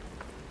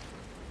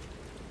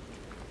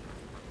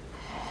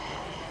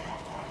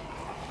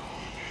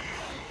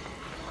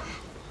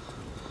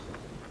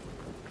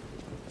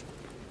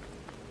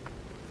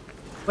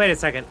 Wait a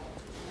second.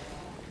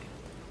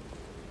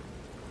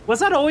 Was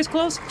that always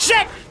close?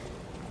 Shit!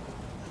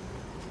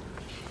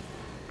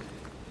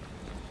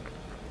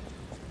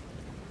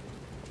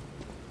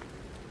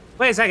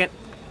 Wait a second.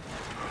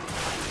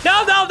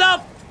 No, no,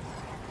 no!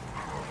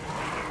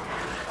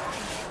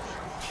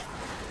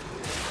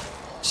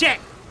 Shit!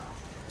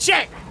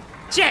 Shit!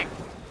 Shit!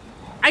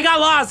 I got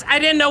lost. I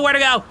didn't know where to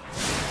go.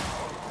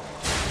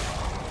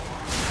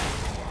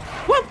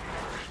 Whoop!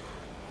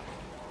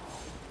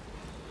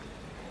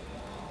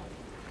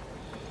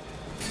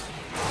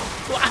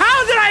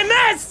 How did I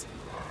miss?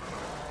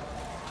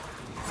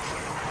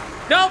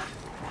 Nope.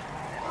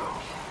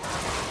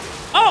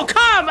 Oh,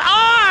 come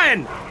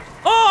on!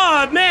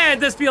 Oh, man,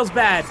 this feels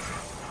bad.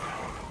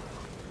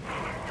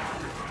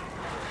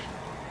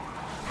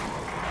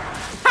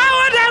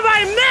 How did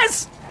I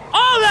miss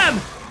all of them?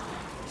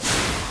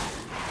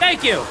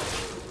 Thank you.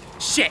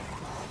 Shit.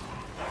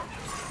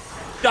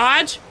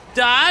 Dodge,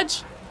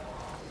 dodge.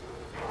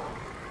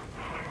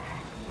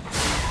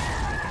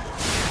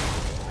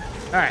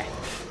 All right.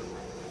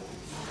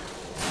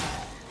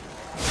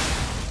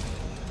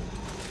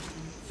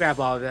 Grab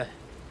all of it.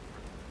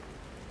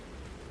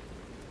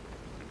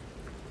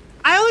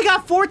 I only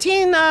got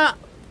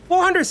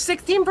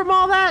 416 from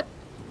all that?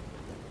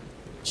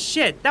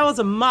 Shit, that was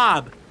a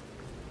mob.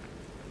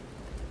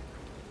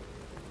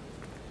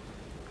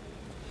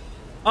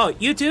 Oh,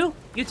 you too?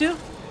 You too?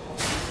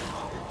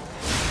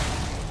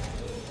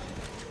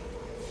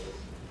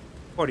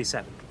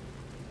 47.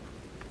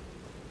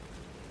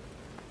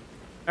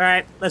 All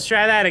right, let's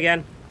try that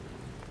again.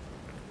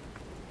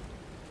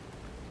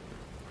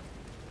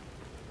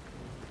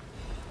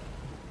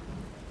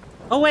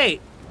 Oh,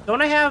 wait. Don't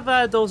I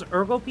have those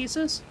ergo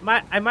pieces?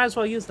 I might as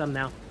well use them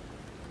now.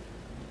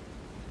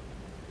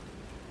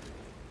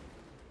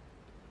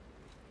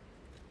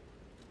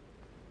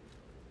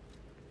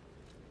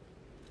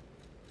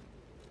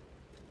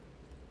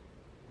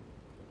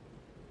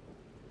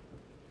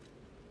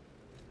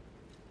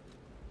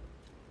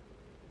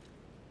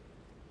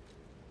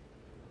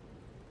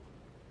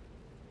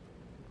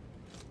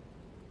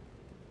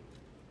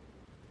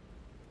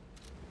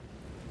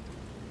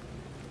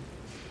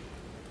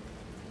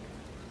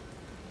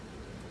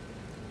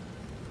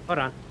 Hold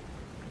on.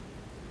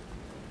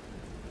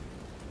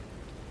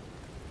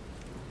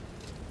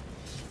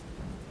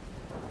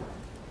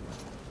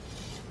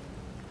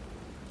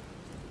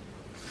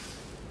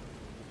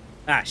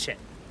 Ah, shit.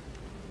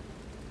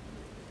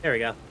 There we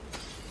go.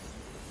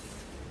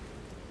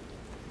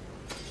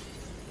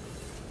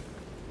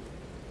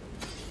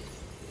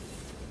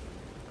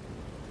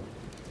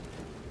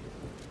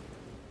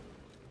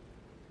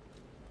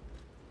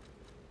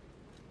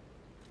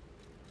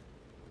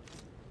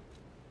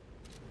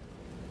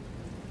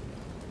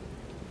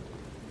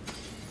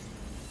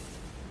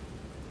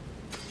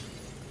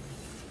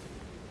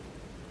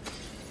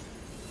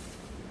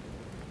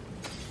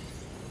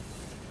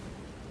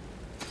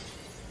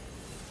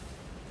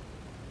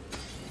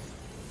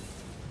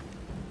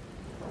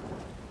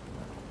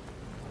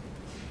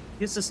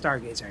 Use the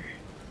Stargazer.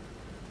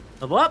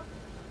 Level up.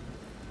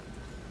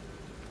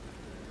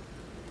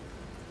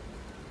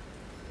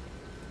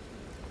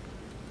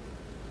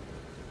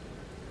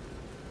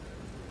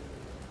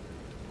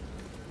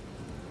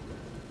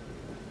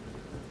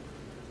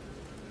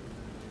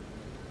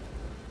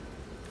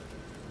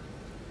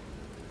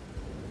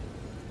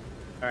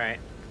 All right,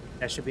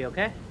 that should be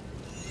okay.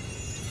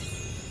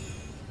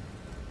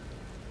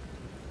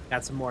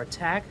 Got some more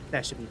attack.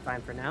 That should be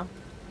fine for now.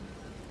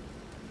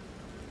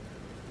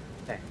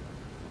 Okay.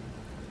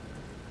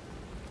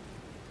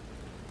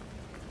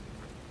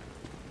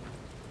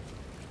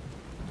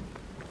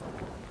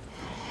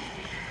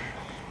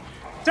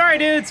 Sorry,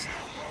 dudes.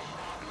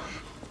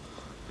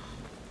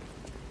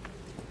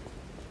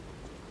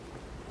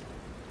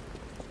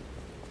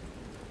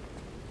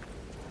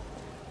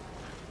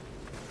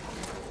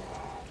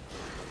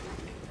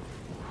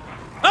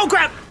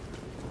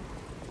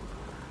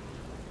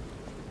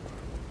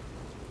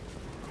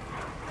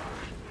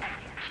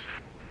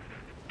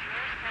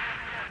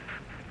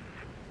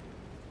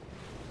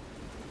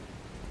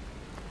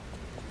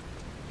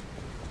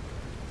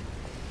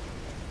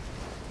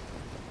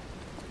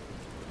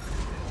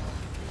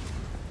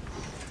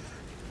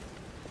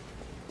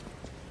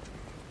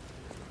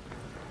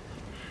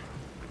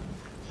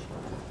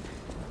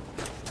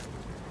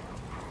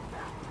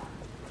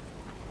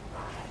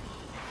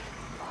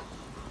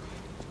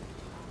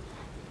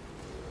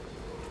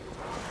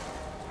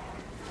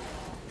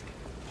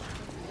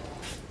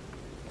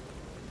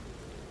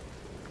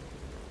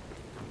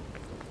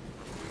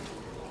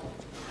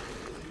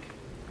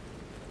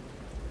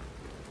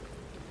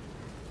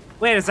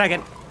 Wait a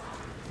second.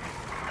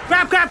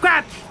 Crap, crap,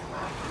 crap!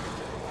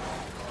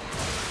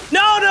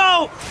 No,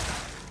 no!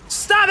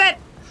 Stop it!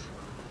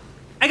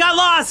 I got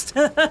lost!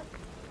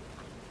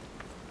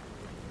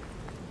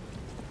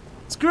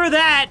 Screw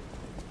that!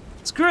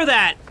 Screw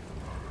that!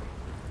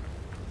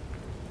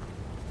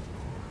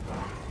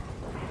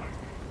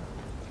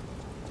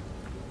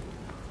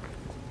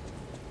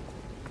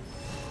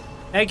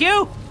 Thank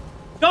you!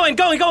 Going,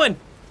 going, going!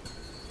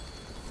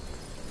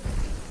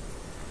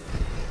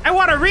 I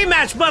want a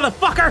rematch,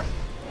 motherfucker!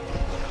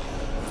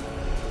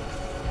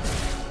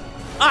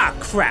 Ah,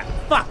 crap.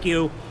 Fuck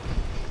you.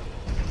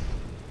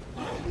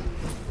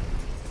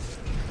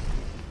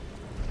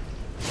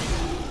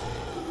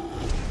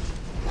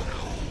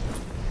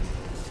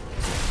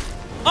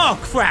 Oh,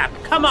 crap.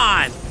 Come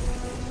on.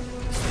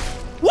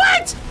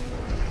 What?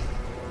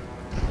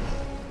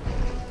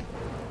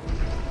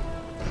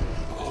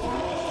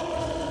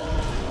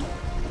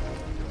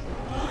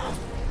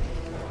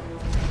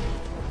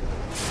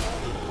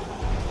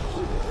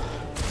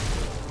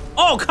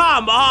 Oh,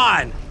 come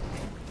on.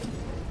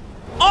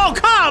 Oh,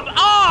 come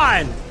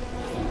on!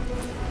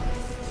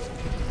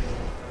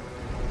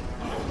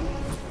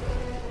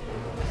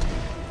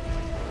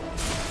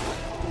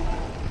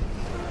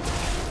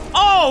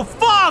 Oh,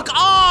 fuck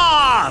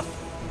off!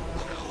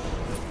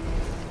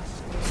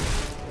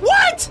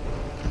 What?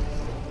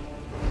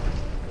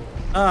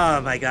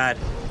 Oh, my God.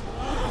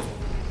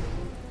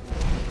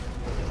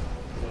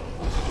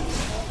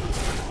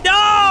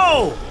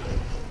 No!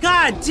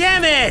 God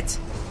damn it!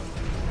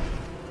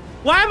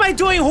 Why am I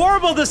doing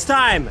horrible this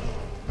time?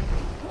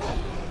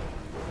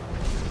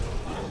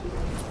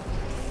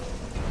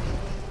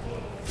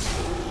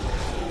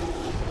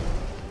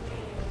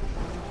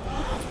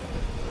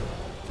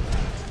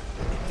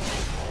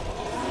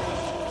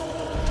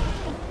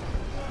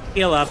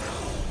 Heal up.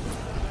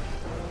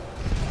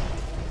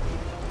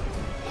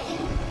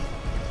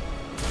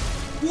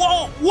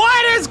 Whoa!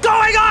 What is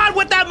going on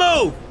with that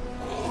move?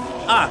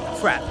 Ah,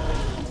 crap.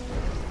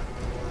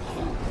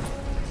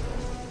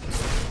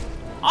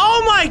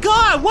 Oh my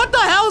God! What the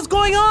hell is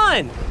going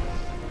on?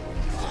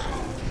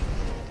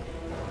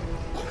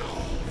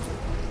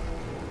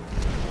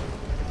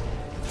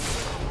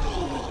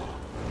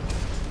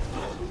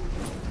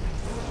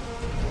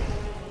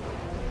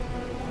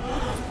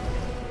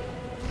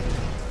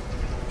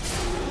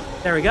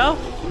 There we go.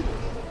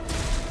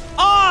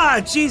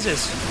 Oh,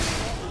 Jesus.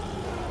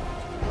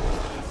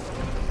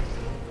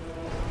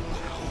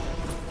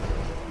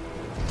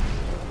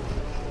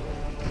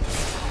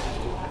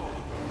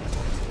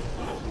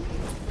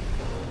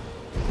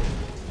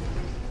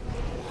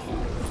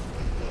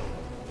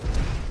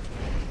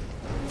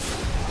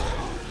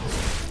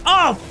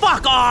 Oh,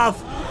 fuck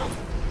off.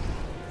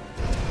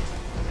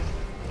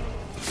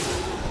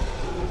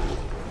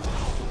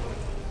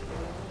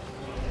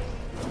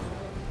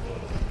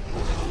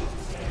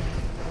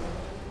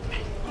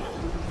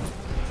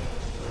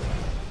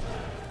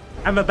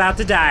 I'm about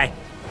to die.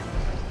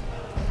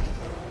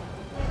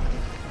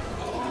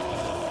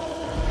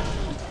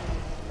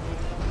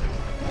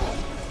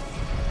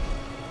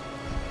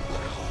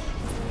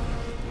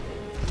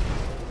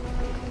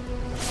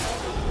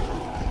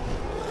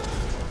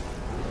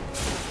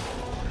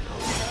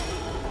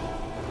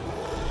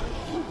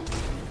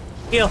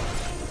 Heal.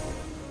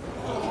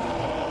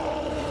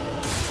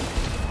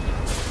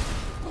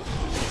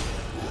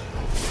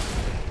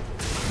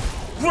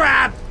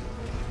 Crap!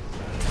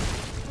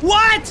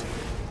 What?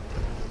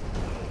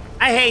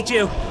 I hate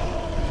you.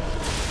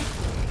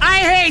 I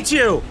hate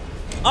you.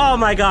 Oh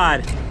my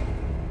God.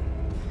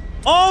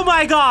 Oh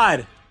my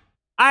God.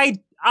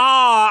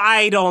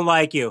 I don't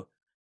like you.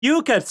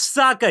 You could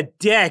suck a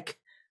dick.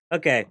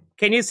 Okay.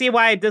 Can you see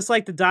why I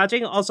dislike the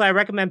dodging? Also, I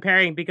recommend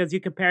parrying because you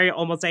can parry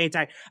almost any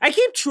time. I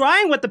keep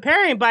trying with the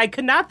parrying, but I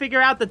could not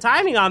figure out the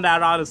timing on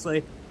that,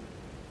 honestly.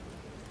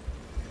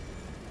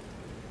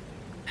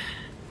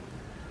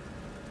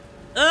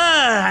 Ugh,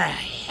 I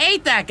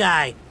hate that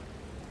guy.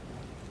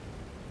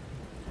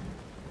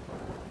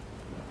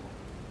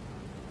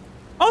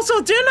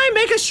 Also, didn't I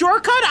make a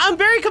shortcut? I'm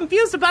very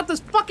confused about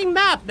this fucking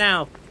map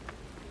now.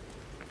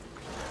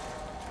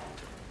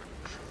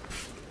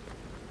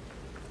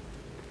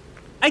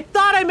 I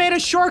thought I made a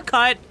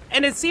shortcut,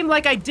 and it seemed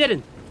like I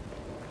didn't.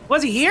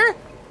 Was he here?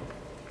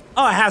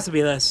 Oh, it has to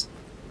be this.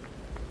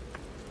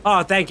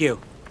 Oh, thank you.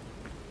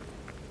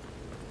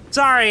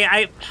 Sorry,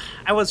 I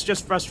was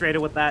just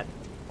frustrated with that.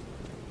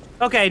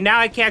 Okay, now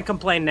I can't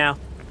complain now.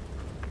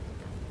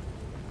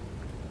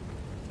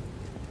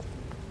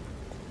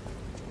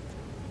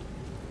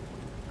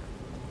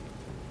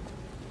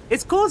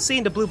 It's cool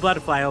seeing the blue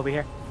butterfly over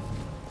here.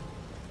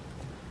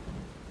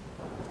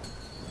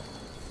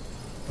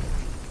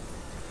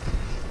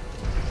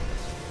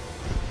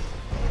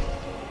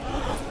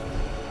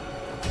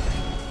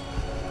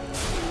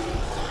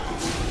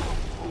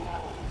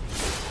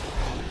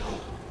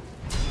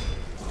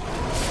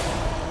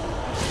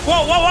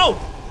 Whoa, whoa,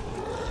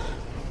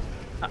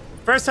 whoa!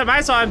 First time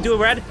I saw him do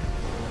red.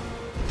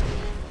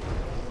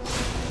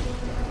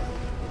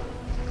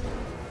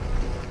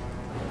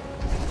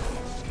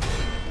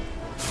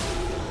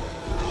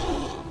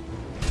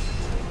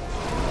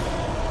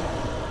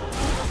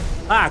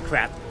 Ah,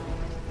 crap.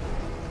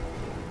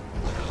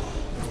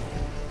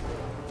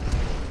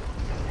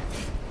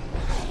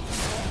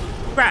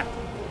 Crap.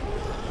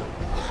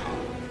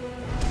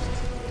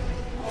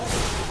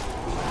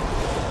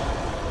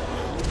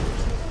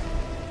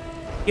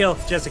 Heal,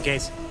 just in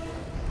case.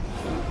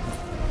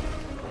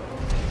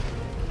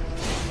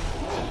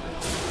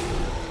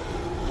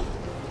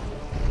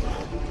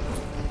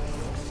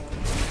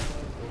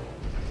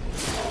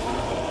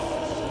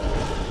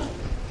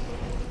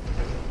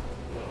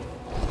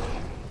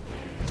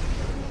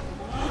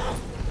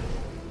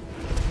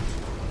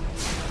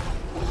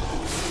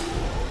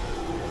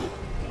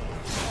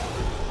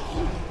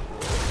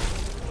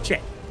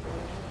 Shit.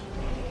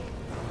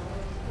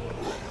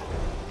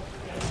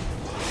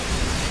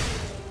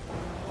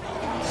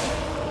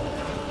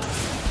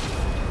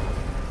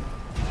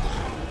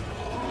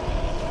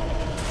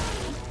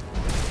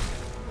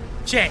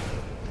 Shit.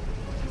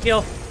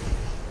 Heal.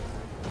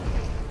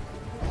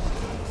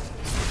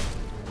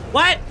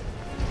 What?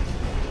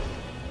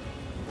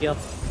 Heal.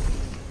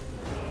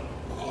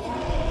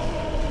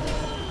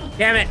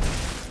 Damn it.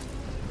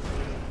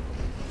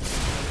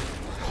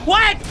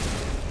 What?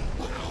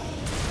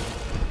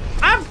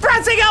 I'm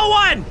pressing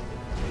L1!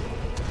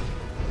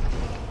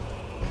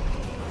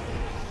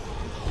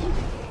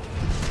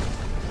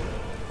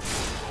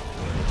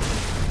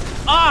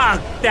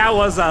 Ah, that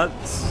was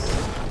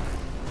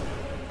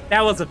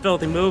a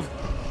filthy move.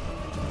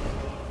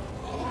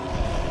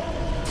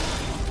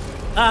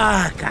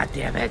 Ah, god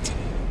damn it.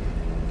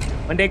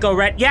 When they go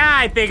red, yeah,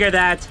 I figured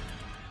that.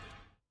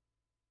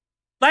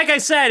 Like I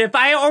said, if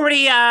I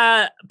already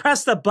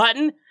pressed the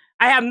button,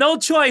 I have no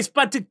choice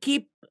but to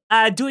keep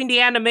doing the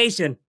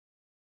animation.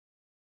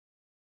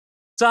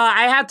 So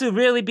I have to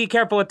really be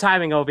careful with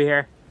timing over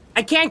here.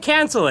 I can't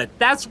cancel it.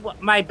 That's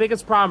my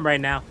biggest problem right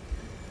now.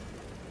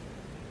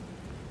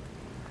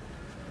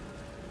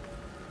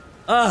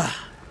 Ugh,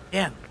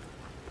 damn.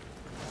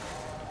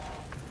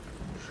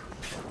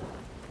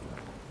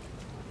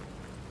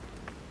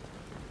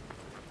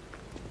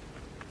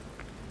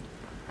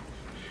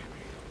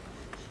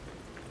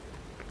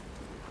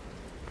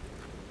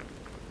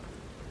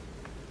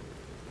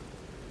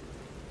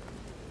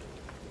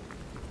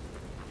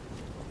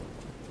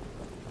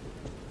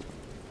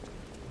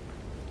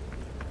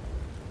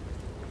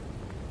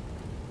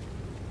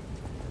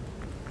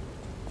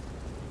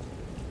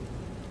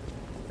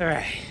 All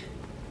right.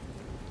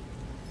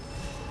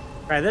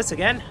 Try this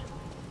again.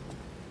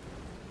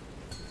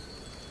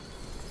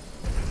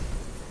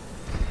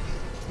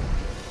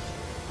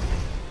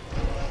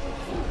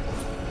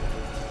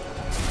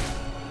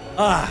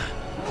 Ah.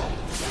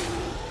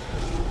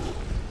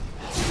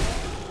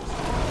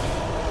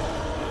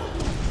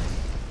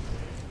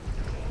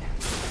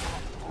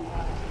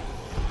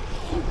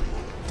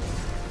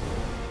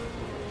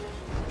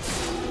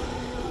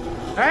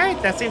 All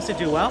right, that seems to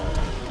do well.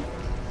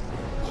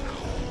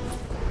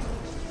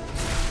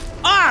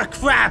 Ah,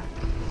 crap!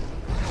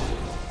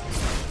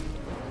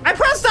 I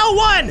pressed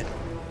L1!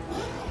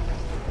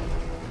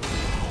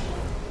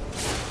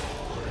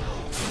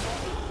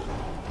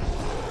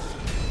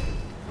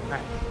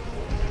 Alright.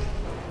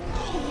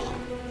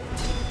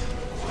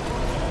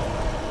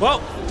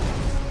 Whoa!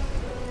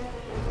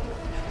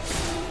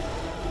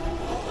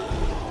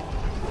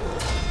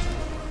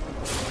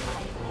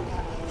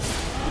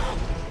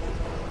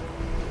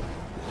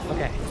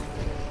 Okay.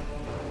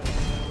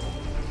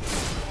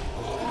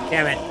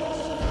 Damn it.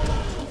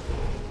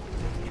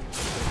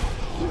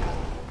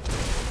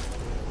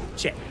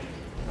 Shit.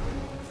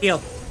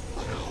 Heal.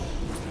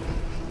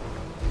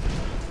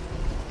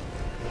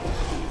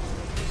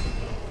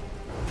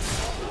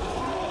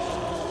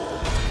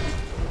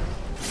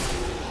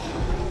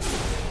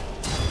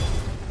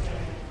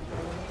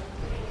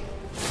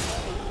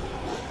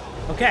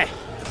 Okay.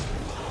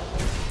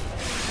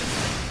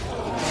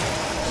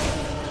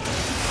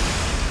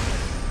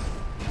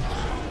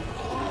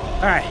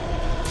 All right.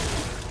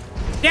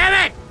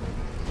 Damn it!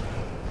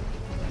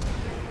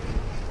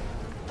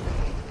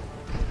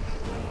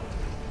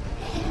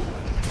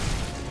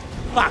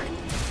 Fuck.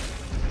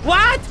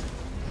 What?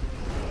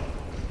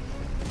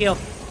 Heal.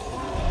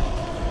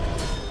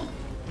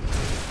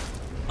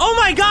 Oh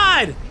my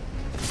god!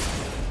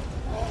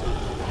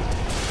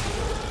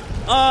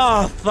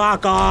 Oh,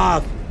 fuck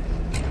off.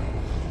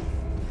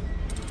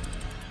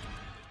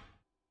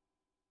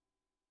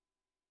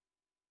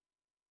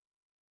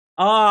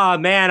 Oh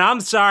man, I'm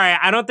sorry.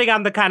 I don't think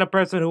I'm the kind of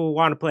person who will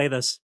want to play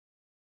this.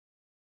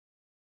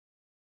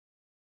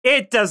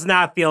 It does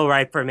not feel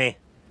right for me.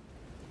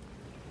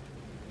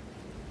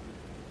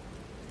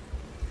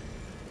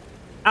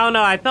 I don't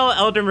know, I felt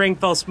Elden Ring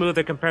felt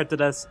smoother compared to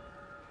this.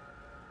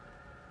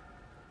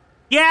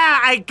 Yeah,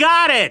 I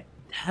got it!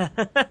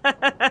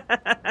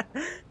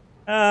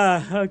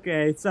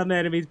 Okay, some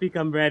enemies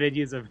become red and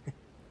use them.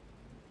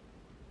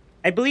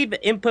 I believe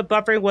input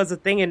buffering was a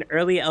thing in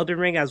early Elden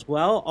Ring as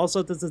well.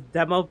 Also, this is a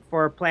demo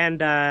for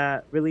planned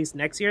release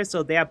next year,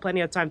 so they have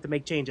plenty of time to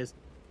make changes.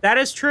 That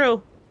is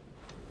true.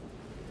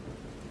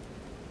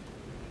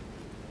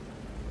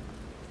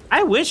 I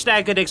I wish that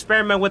I could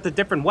experiment with a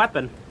different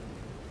weapon.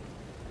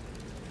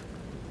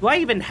 Do I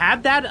even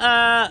have that?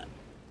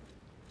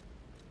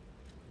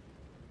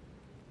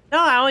 No,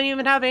 I don't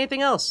even have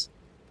anything else.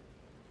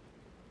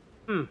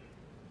 You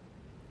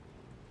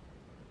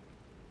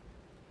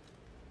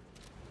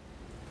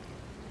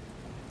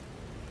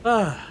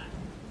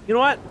know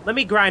what? Let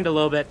me grind a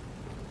little bit.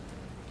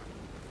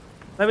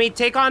 Let me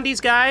take on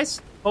these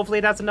guys. Hopefully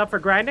that's enough for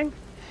grinding.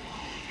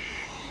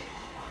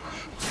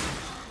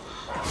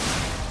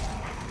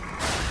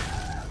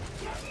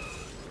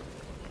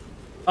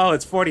 Oh,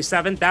 it's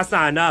 47? That's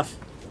not enough.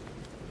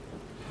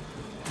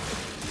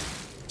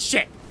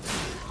 Shit.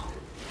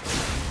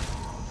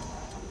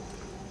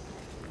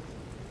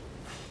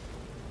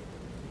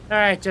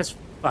 Alright, just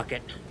fuck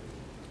it.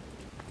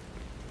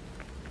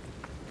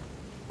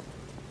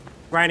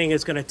 Grinding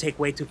is gonna take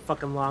way too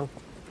fucking long.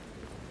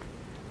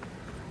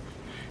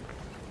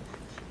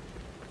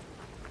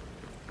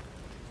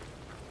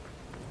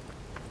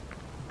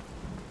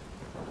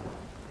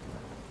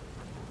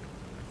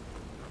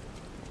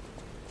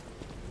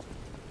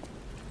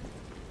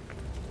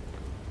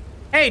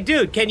 Hey,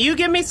 dude, can you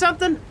give me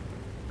something?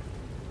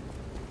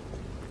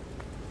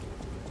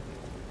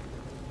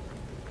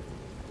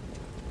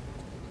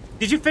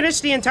 Did you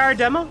finish the entire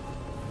demo?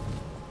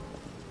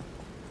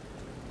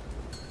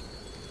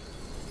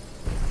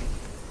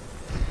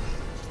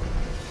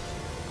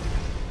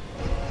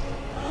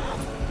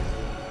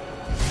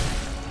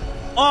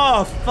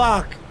 Oh,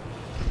 fuck.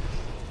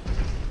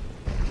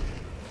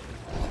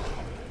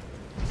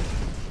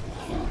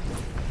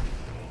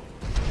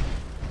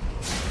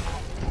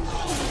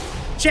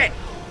 Shit.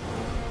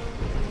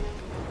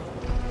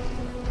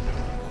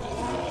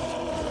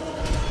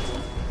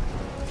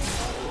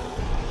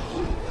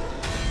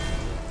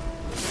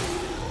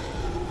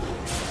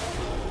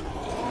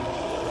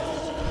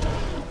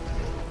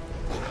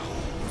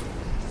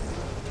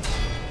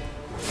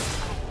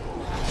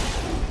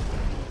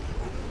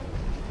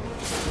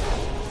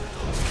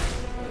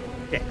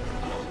 Shit.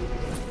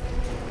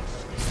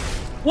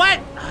 What?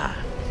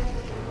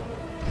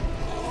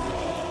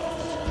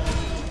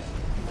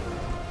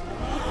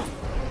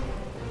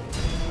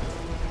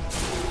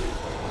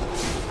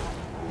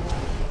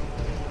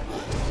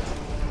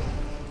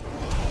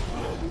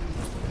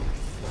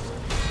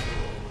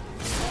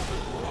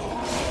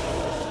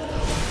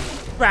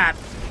 Crap.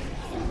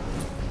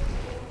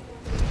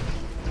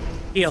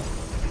 Heal.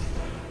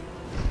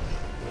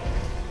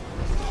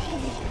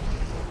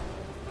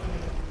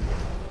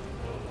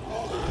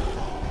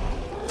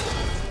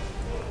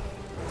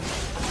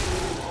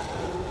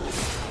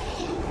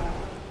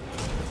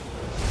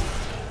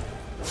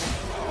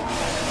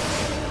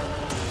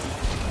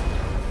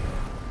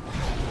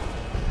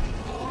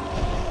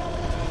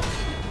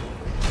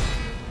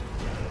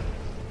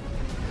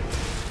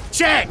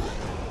 Shit!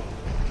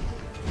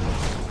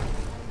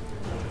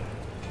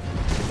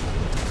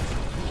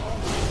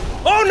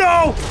 Oh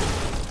no!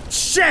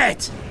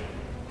 Shit!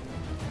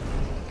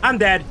 I'm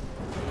dead.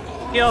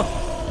 Heal.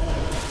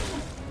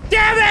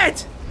 Damn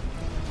it!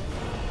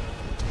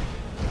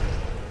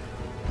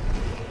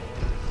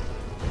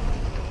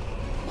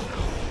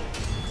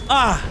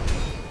 Ah!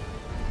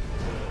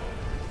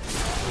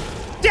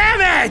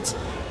 Damn it!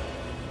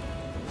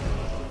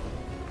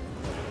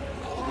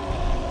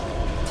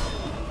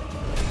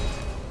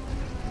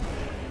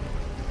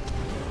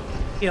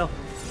 Heal.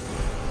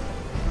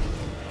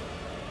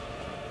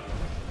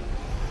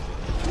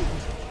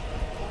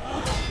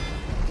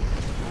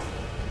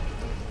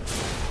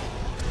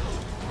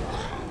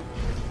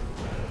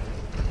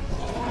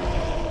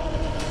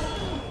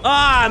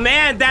 Ah,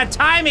 man, that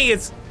timing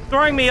is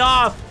throwing me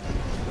off.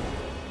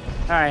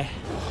 All right.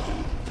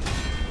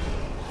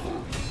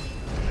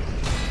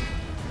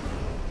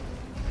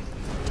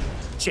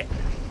 Shit.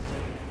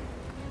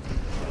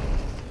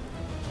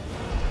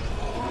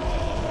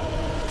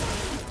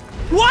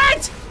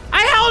 What?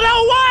 I held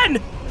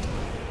L1!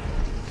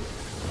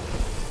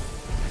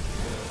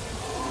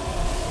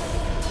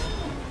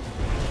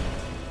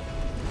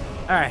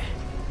 All right.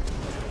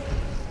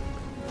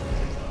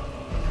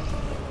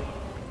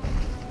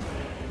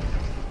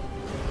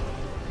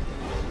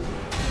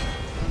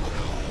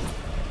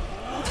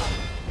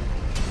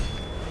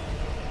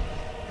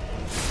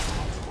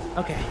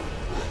 Okay.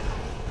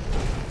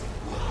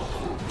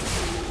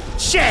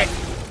 Shit!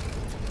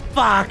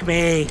 Fuck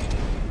me!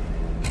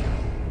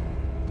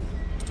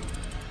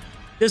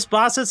 This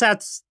boss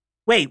has...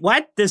 Wait,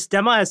 what? This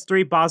demo has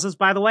 3 bosses,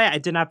 by the way? I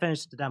did not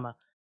finish the demo.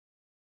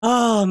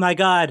 Oh my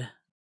god.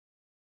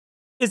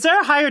 Is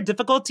there higher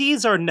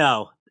difficulties or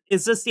no?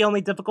 Is this the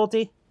only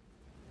difficulty?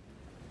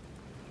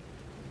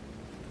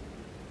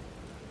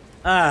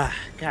 God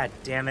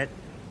damn it.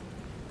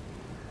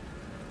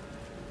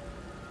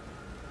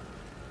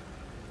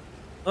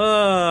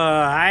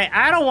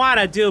 I don't want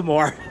to do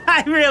more.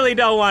 I really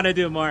don't want to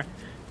do more.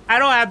 I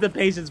don't have the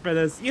patience for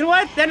this. You know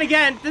what? Then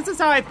again, this is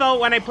how I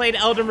felt when I played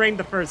Elden Ring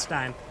the first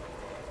time.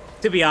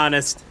 To be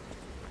honest.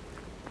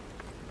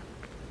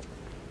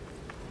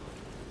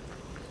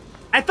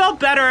 I felt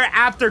better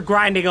after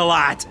grinding a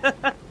lot.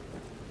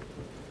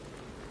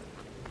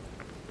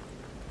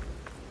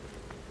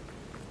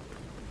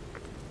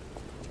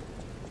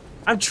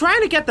 I'm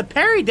trying to get the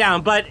parry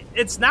down, but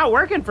it's not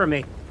working for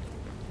me.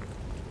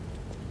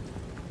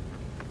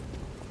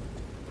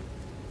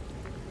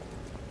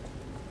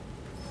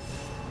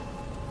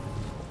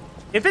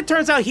 If it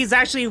turns out he's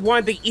actually one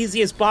of the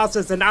easiest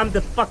bosses and I'm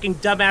the fucking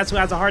dumbass who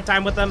has a hard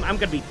time with him, I'm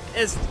gonna be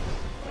pissed.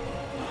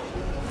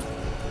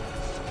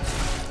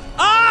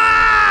 Ah!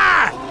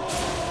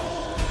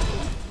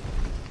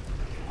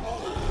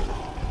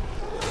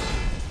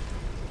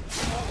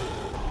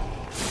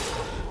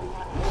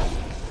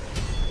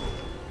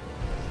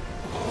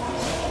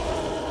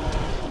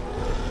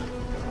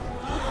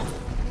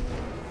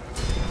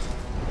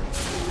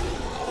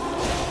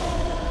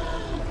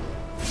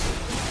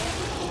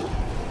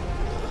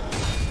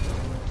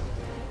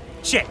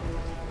 Shit.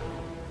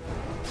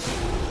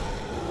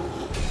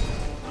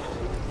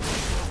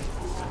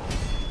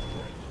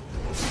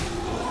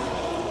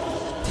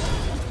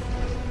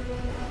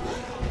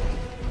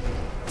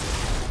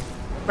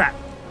 Crap.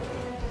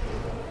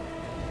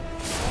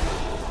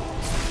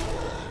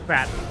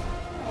 Crap.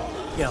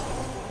 Kill.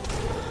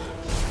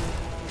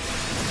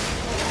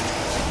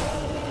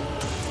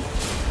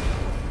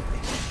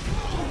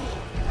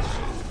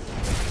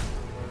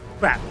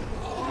 Crap.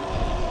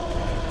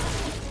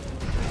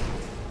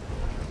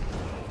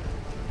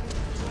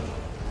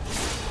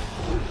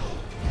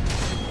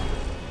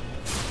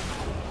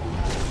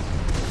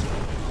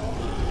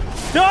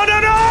 No,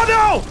 no, no,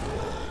 no!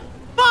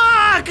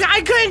 Fuck!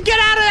 I couldn't get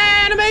out of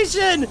that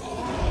animation!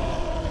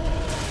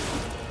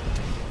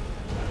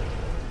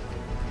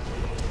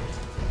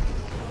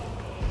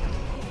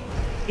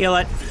 Heal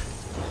it.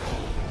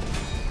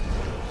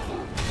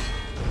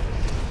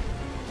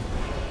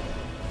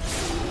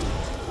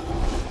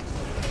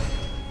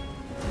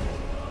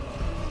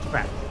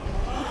 Crap.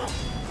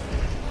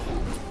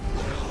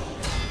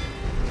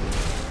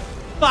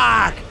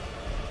 Fuck!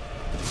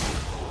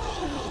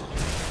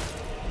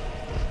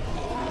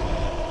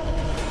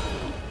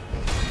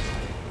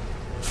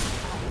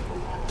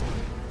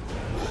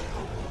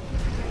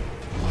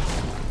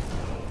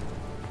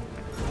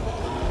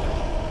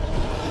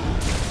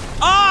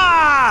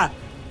 Ah!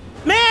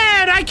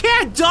 Man, I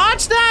can't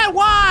dodge that?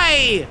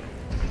 Why?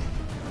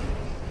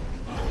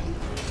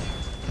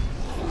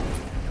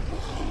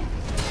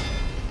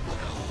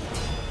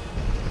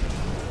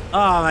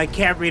 Oh, I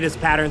can't read his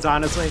patterns,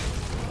 honestly.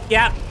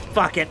 Yeah,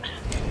 fuck it.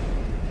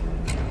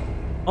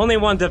 Only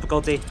one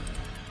difficulty.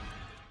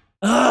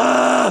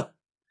 Ugh!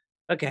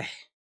 Okay.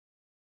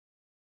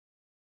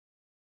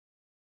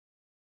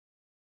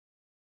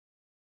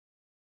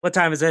 What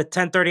time is it?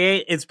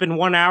 10:38? It's been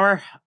 1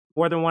 hour?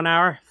 More than 1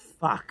 hour?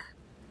 Fuck.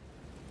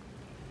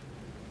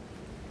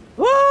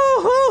 Woo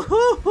hoo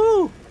hoo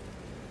hoo!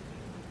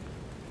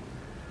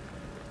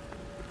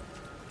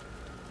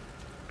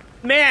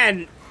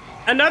 Man,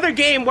 another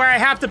game where I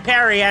have to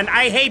parry, and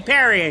I hate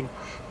parrying.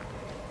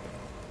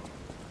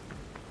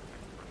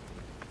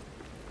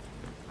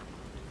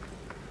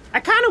 I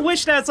kind of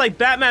wish that's like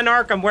Batman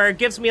Arkham, where it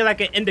gives me like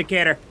an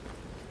indicator.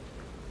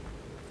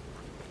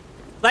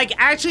 Like,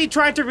 actually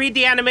trying to read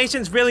the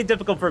animation is really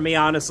difficult for me,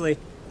 honestly.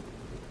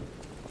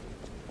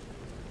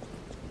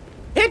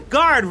 Hit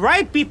guard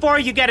right before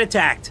you get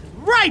attacked.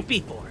 Right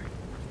before.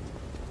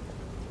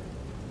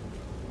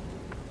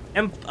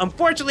 And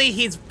unfortunately,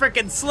 he's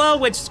freaking slow,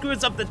 which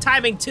screws up the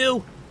timing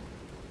too.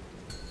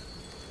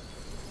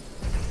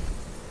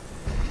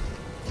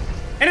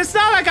 And it's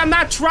not like I'm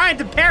not trying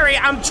to parry,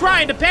 I'm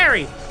trying to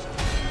parry.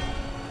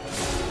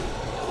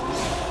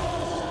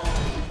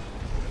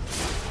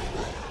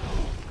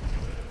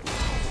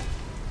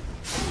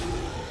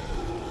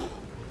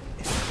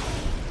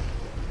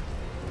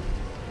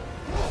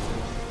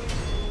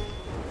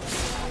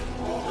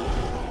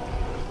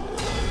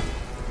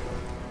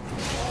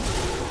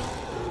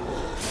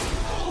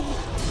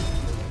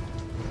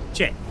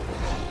 Shit.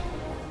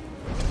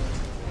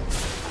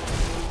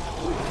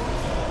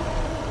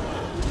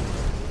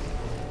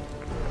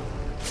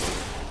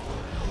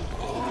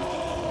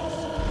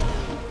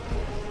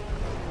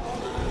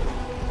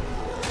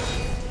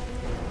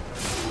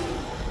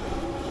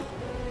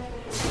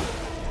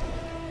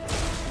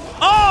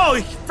 Oh,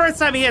 first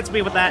time he hits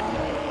me with that.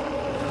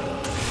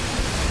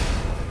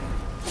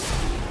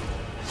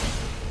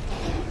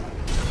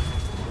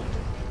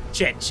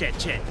 Shit, shit,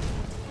 shit.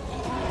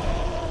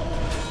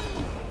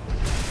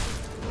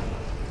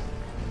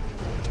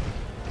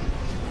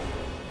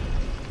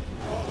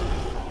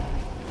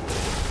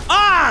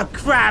 Oh,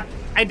 crap!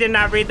 I did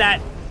not read that.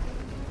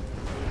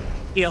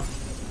 Heal.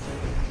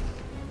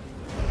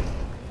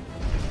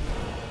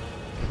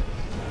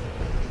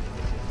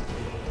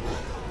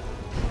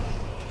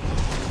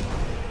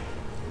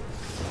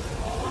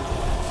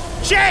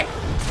 Shit!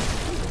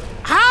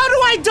 How do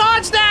I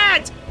dodge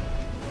that?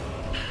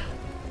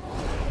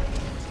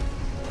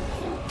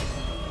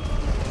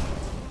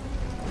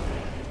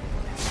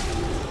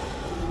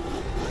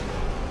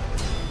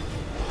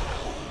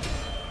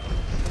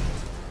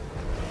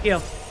 Heal.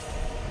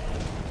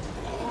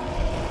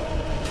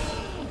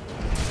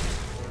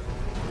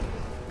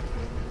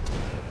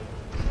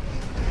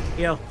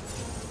 Heal.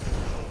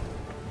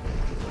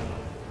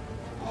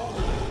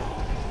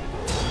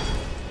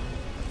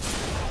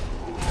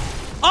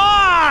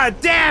 Ah,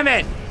 damn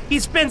it! He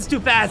spins too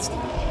fast.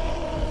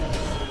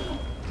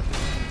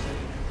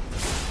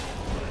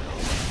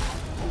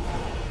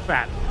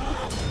 Crap.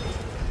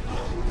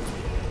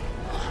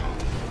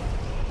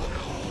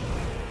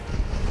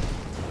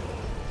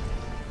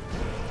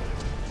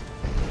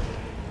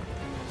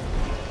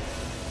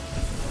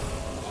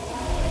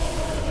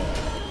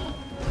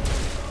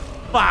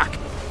 Fuck.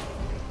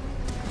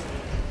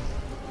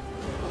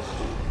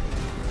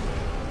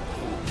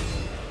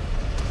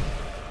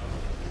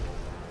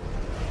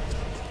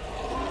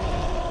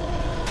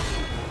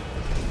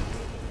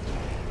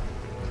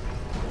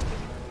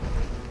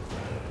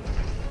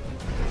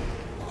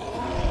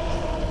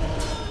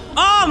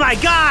 Oh my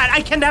god,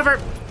 I can never...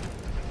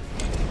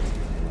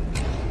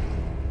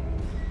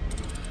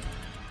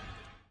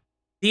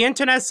 The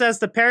internet says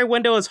the parry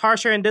window is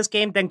harsher in this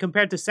game than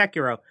compared to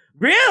Sekiro.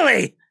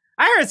 Really?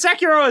 I heard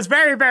Sekiro is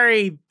very,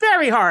 very,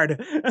 very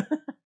hard.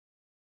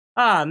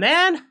 Aw,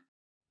 man.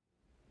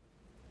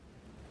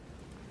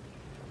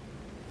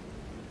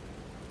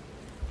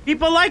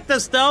 People like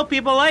this, though.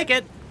 People like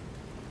it.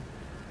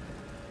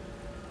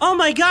 Oh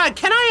my god,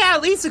 can I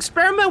at least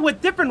experiment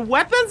with different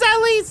weapons,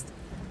 at least?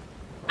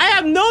 I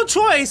have no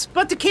choice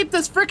but to keep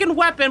this freaking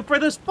weapon for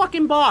this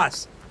fucking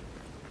boss.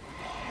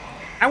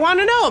 I want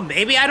to know.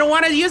 Maybe I don't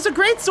want to use a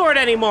greatsword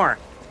anymore.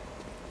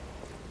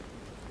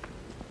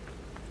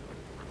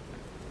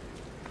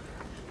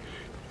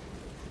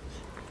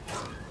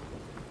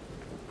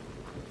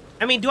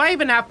 I mean, do I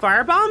even have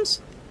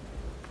firebombs?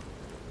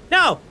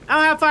 No, I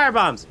don't have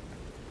firebombs.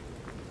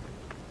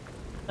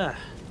 Ugh.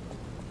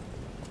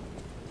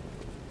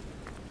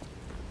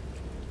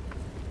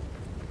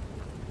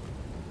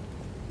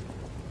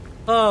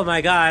 Oh my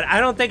god, I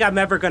don't think I'm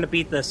ever gonna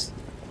beat this.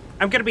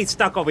 I'm gonna be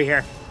stuck over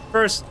here.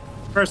 First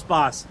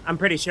boss, I'm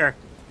pretty sure.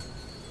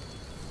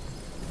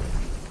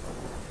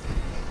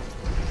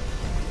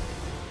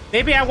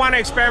 Maybe I want to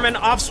experiment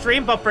off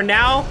stream, but for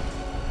now,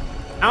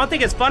 I don't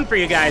think it's fun for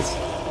you guys.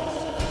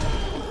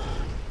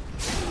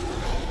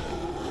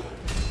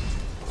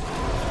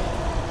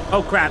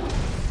 Oh crap.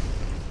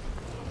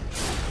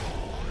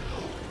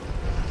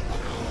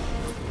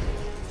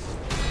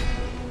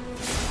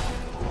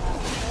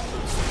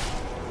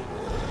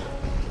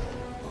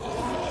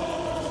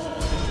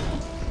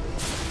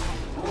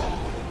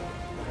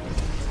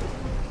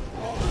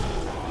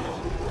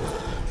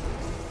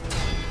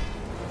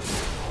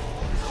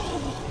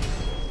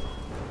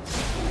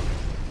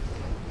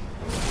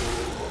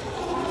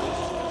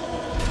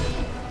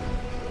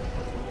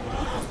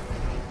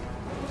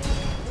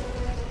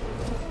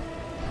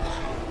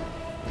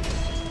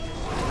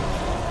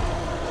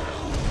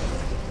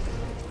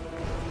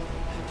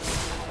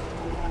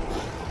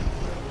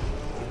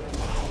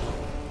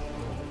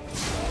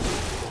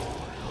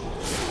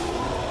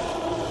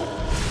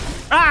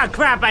 Ah,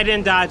 crap, I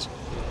didn't dodge.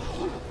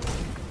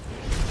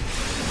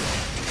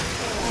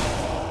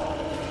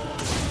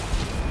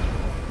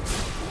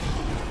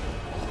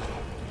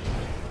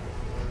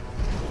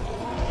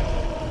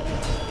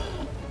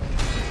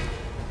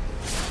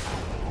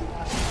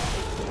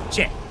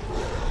 Shit.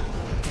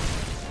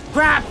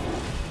 Crap!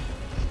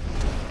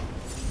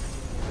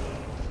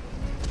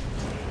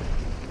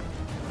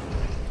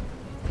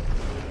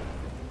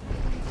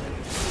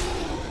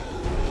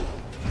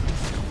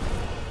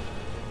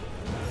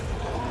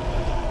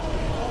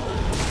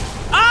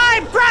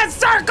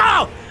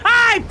 Circle!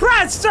 I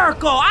pressed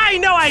circle! I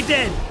know I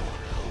did!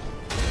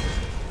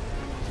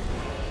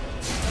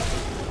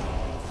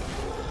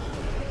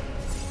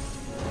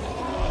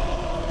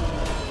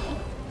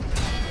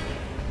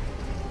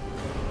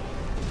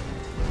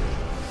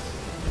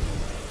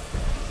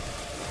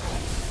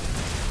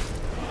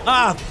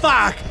 Oh,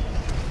 fuck!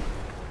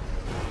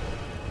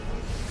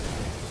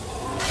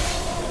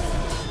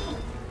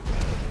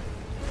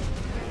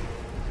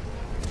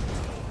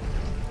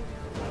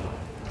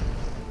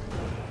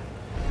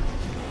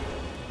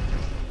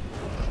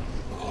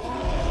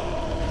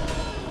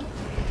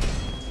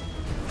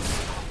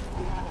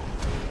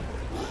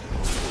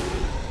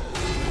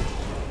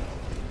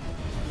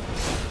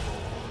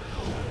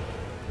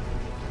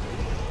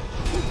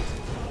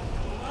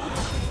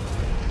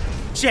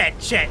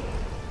 Shit.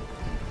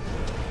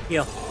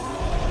 Heal.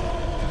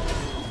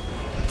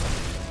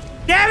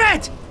 Damn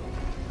it!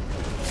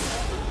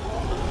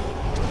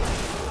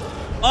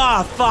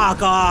 Oh,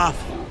 fuck off.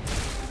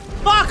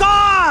 Fuck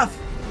off!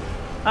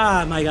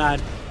 Oh, my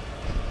God.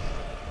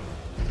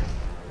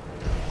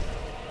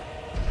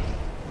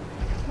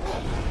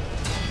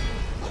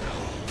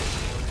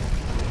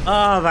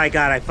 Oh, my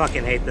God, I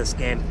fucking hate this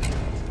game.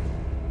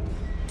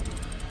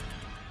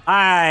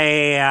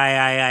 Ay.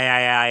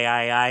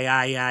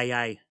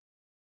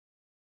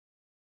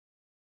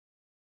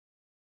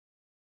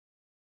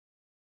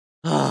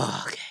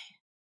 Oh, okay.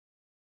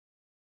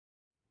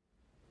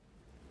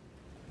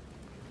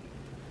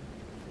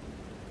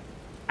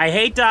 I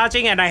hate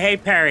dodging and I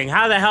hate parrying.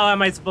 How the hell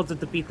am I supposed to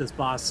defeat this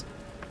boss?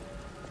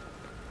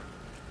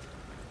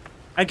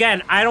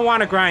 Again, I don't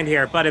want to grind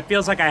here, but it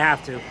feels like I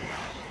have to.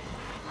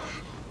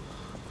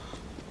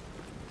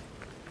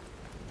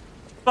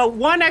 But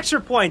 1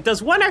 extra point.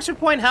 Does 1 extra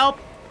point help?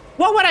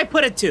 What would I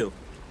put it to?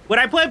 Would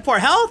I put it for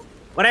health?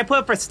 Would I put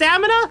it for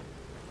stamina?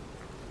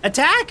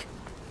 Attack?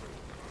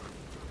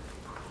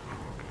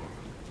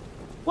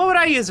 What would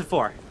I use it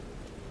for?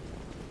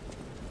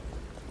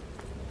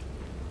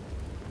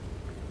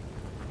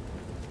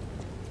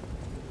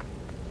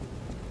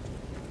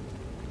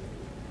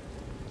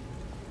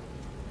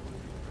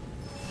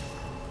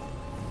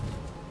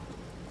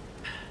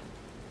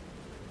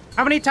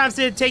 How many times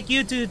did it take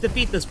you to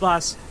defeat this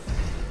boss?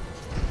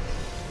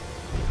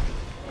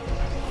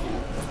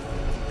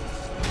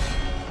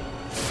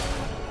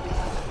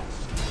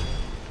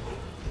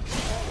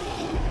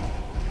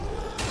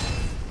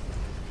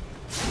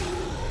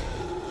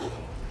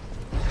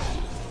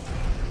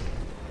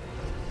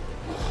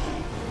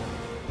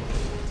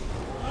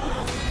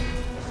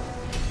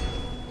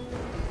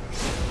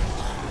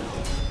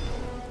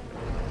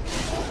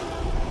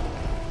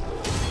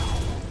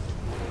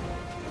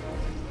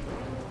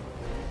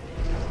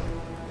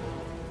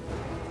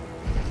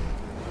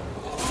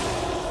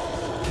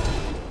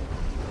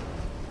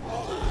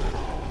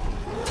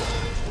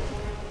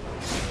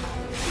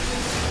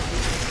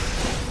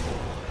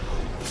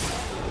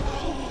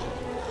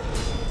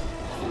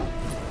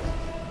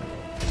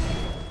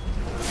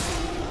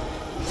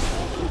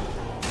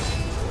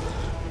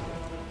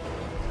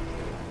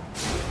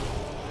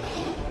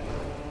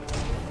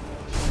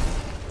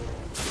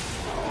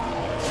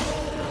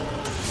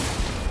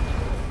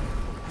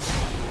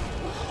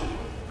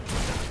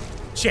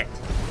 Shit.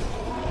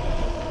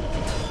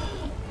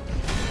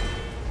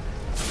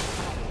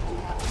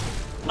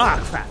 Ah,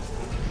 crap.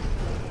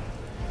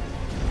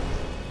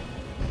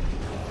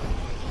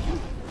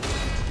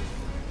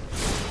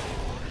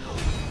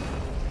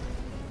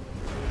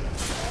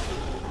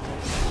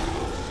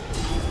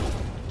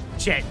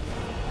 Shit.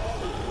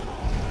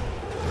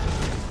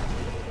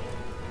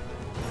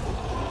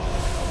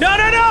 No,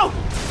 no, no!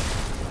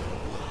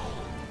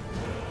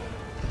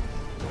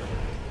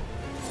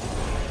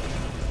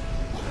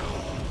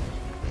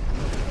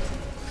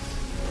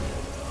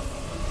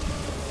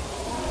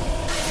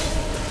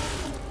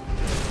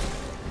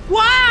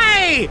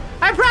 Why?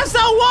 I pressed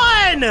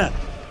L1!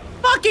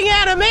 Fucking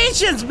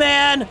animations,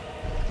 man!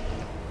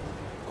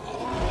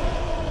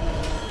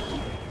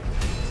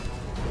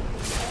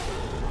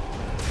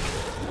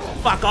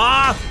 Fuck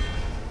off!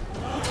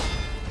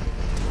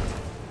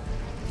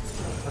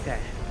 Okay.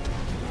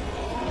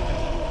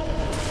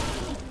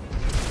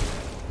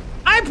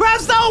 I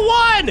pressed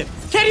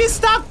L1! Can you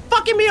stop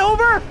fucking me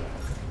over?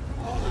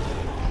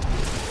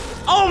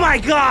 Oh my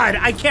god!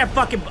 I can't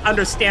fucking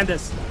understand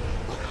this.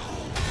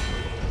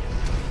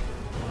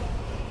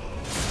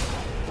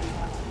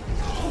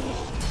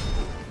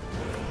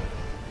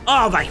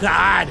 Oh my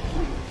god!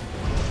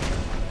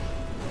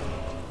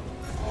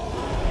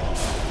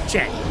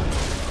 Shit.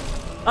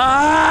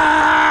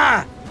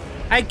 Ah!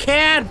 I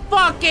can't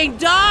fucking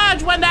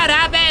dodge when that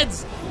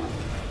happens!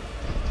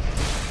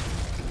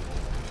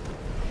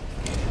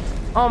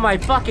 Oh my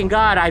fucking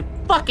god, I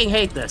fucking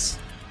hate this.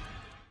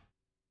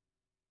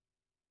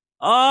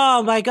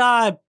 Oh my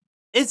god.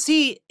 Is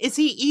he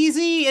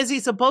easy? Is he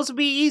supposed to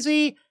be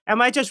easy?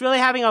 Am I just really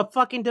having a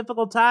fucking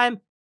difficult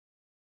time?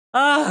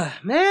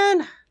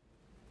 Man.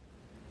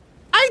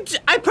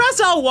 I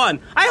press L1,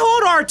 I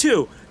hold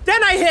R2,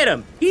 then I hit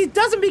him. He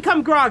doesn't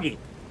become groggy.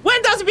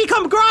 When does it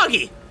become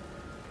groggy?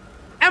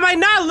 Am I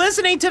not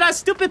listening to that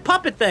stupid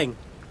puppet thing?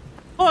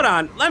 Hold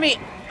on, let me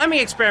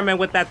experiment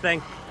with that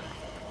thing.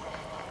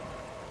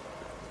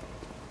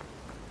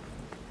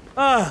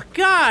 Oh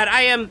god,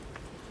 I'm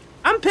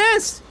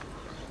pissed.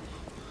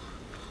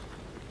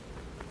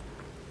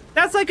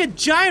 That's like a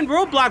giant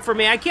roadblock for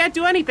me. I can't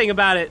do anything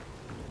about it.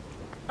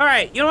 All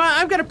right, you know what?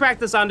 I'm gonna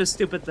practice on this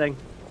stupid thing.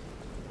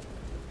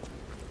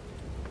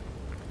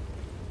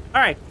 All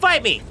right,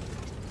 fight me.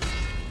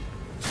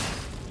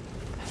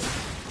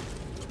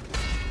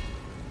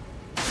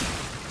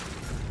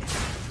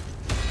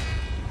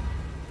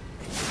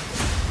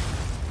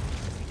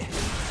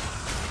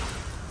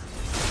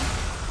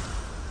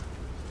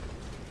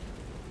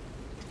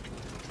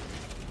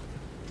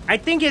 I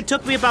think it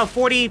took me about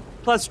 40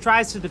 plus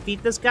tries to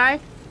defeat this guy.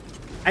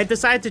 I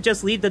decided to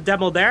just leave the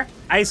demo there.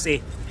 I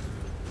see.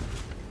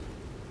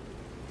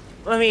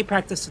 Let me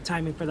practice the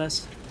timing for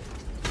this.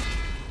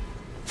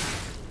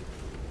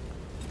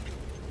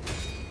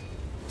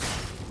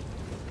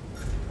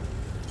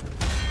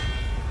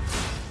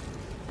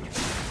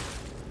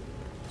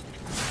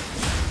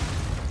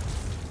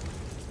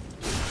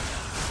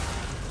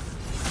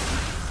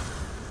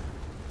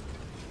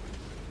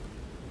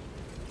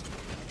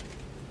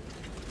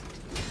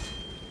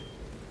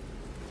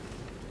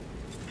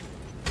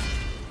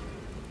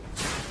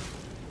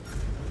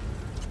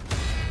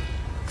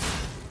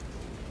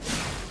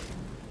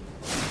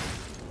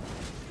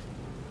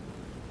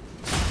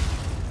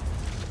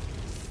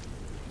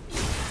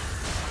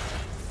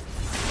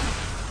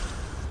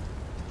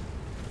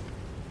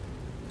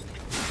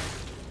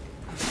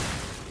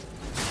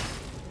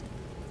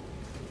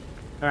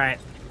 All right.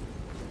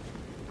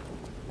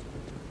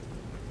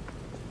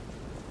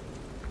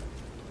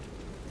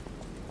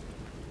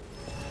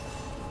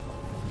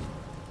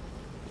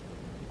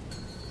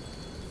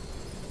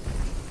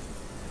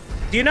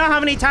 Do you know how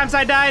many times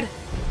I died?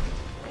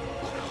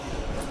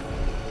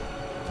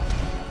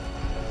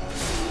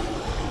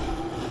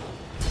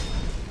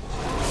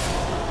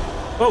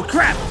 Oh,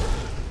 crap!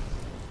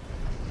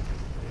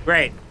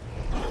 Great.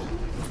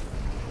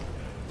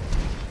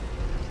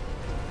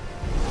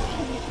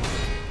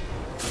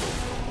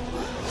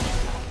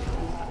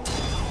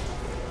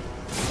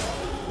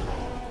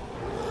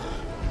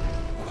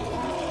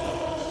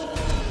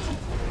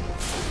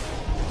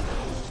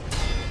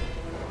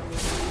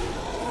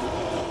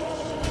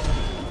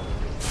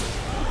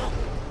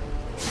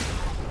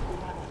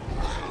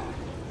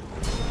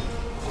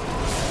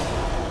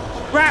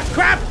 Crap,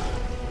 crap!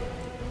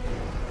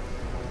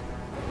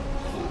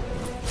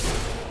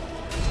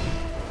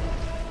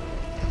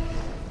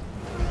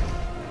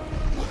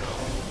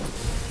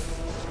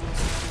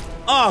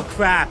 Oh,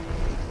 crap.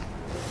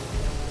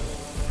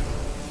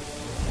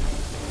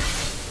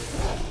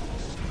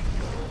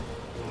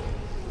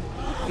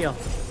 Heal.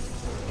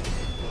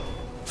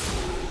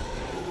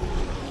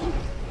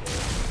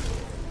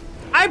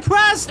 I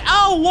pressed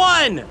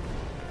L1!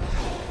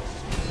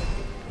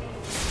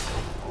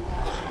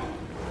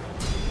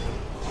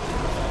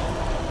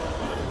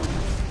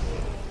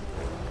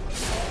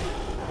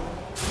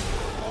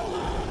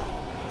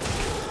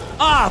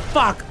 Ah,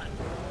 fuck!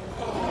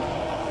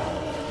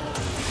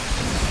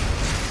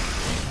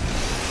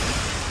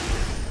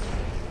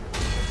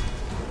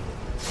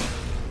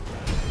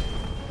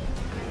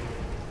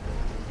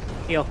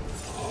 Heal.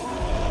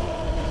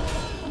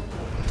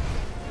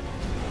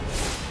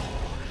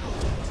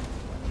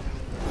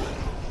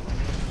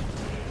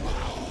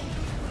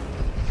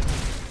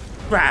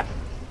 Crap.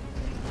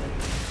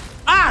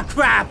 Ah,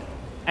 crap!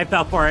 I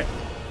fell for it.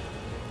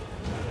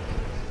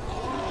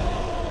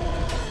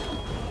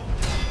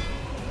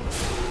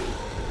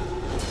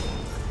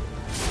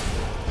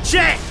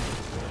 Shit!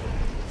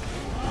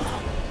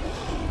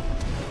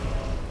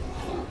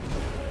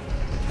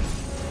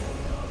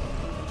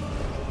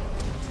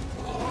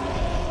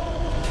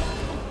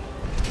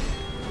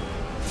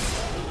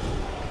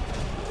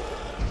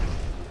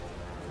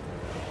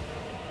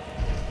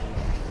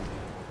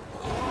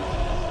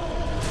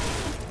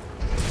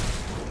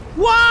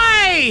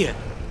 Why?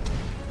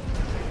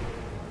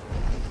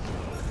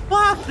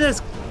 Fuck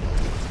this.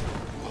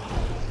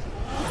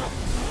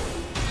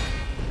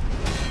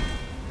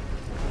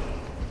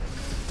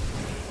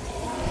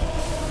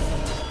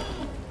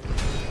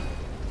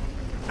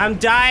 I'm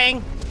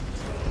dying.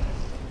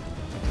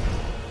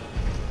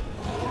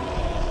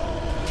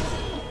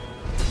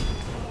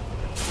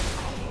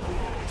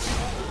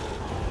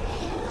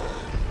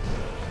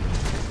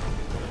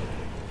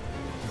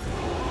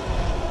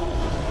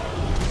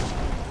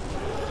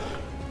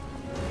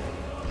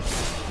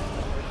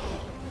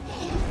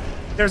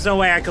 There's no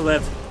way I could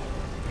live.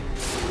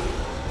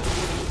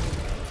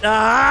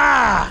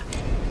 Ah!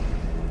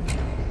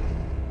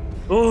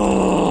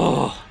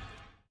 Oh!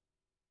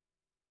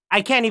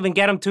 I can't even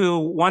get him to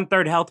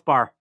 1/3 health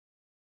bar.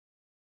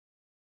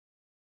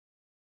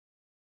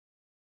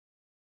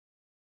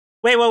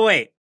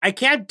 Wait. I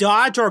can't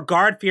dodge or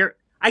guard fear.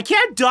 I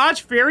can't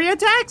dodge fury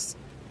attacks?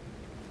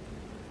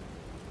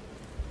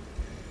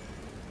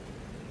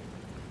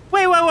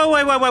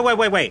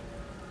 Wait.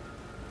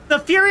 The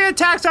fury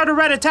attacks are the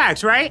red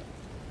attacks, right?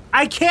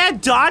 I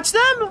can't dodge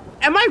them?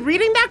 Am I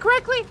reading that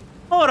correctly?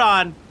 Hold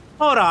on.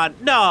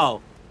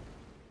 No.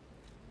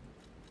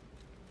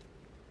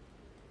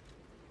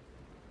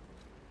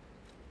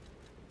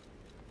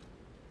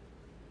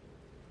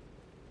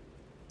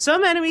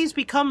 Some enemies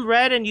become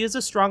red and use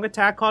a strong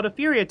attack called a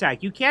fury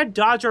attack. You can't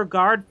dodge or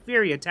guard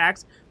fury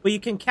attacks, but you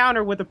can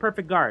counter with a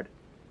perfect guard.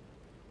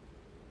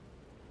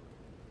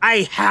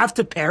 I have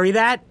to parry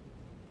that?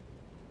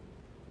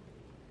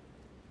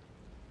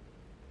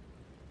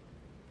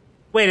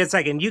 Wait a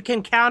second, you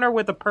can counter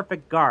with a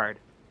perfect guard.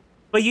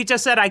 But you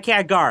just said I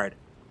can't guard.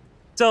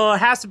 So it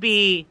has to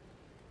be...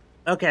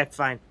 Okay,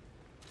 fine.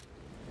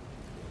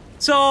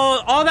 So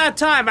all that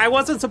time, I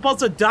wasn't supposed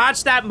to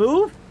dodge that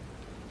move?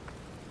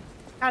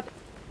 God.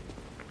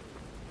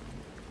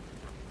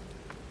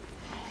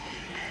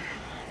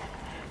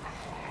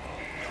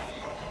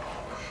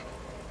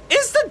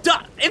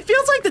 It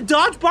feels like the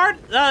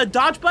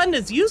dodge button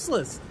is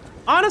useless.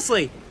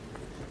 Honestly.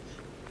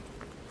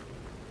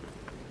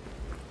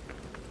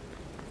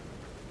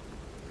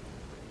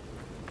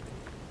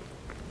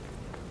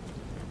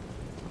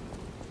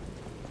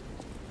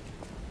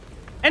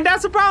 And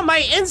that's the problem,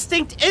 my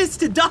instinct is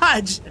to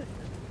dodge.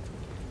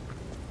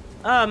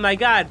 Oh my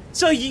god.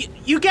 So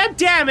you get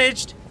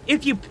damaged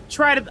if you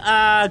try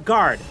to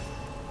guard.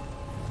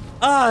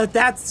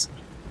 That's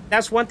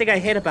one thing I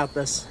hate about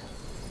this.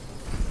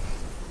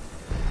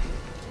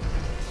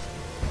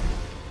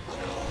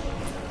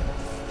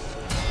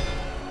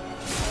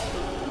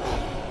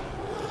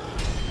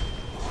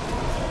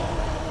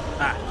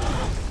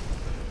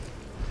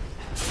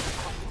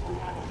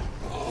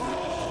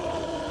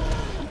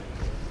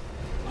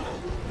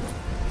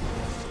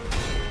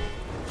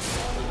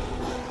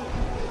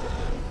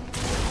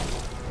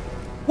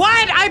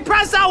 What? I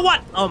pressed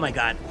L1! Oh my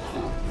god.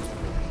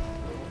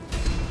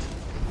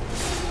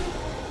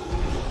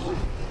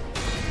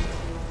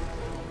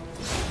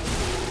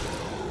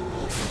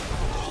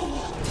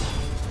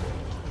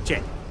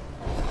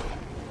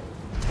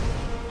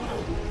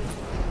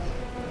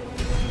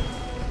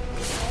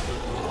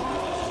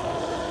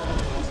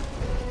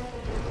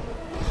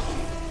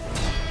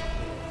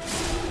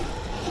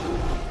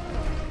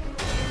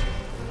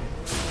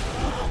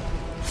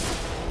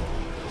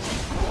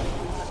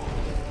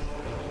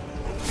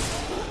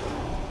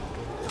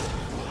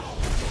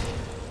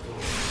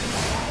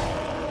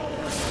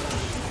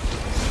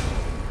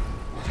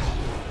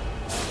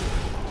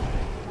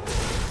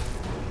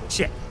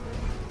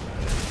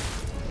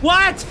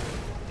 What?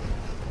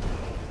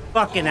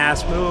 Fucking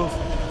ass move.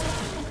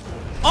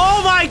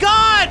 Oh my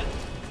god!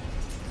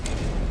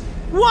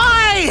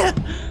 Why?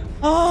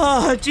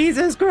 Oh,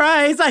 Jesus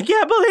Christ. I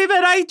can't believe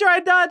it. I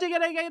tried dodging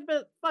it. I get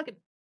fucking...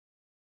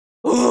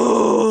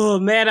 Oh,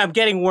 man, I'm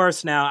getting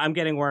worse now. I'm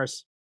getting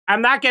worse.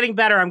 I'm not getting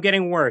better. I'm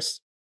getting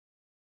worse.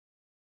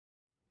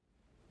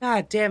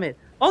 God damn it.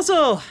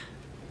 Also...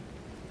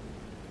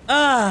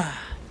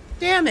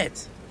 damn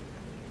it.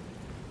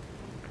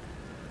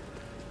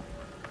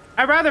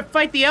 I'd rather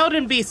fight the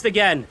Elden Beast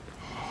again.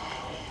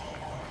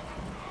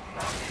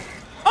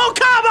 Oh,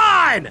 come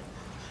on!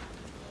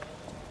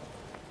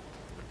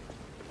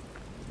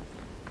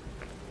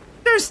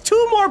 There's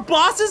 2 more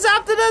bosses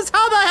after this?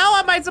 How the hell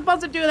am I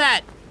supposed to do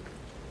that?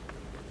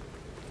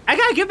 I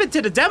gotta give it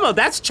to the demo.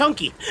 That's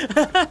chunky.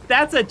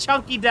 That's a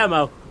chunky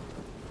demo.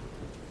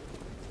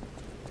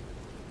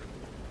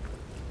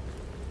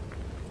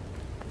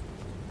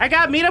 I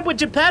gotta meet up with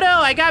Geppetto.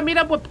 I gotta meet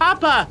up with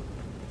Papa.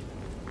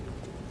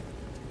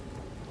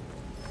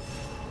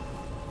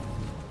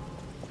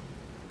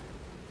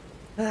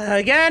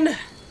 Again,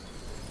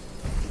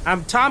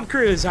 I'm Tom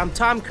Cruise. I'm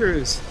Tom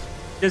Cruise.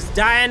 Just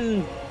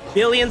dying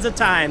billions of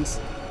times.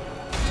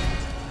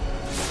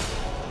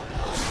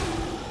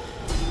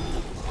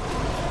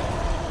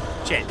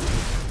 Shit.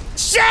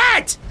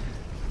 Shit!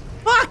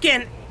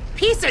 Fucking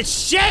piece of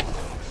shit!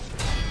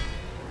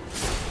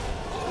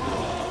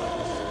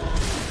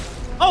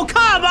 Oh,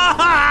 come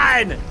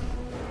on!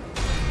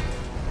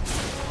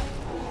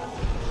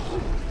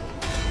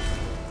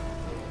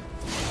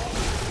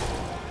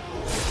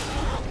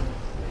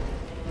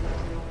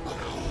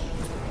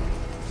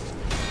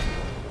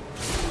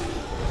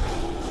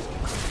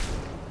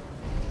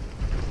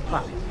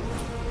 Fuck.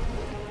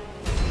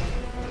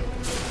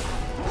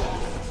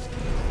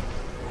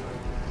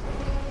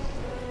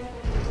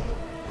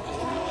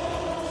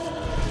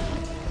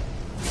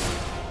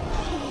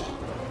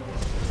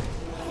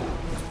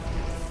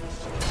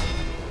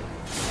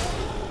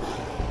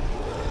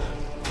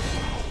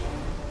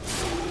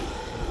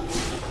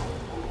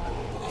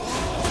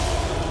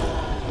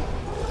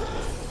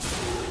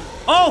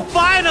 Oh,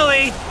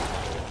 finally!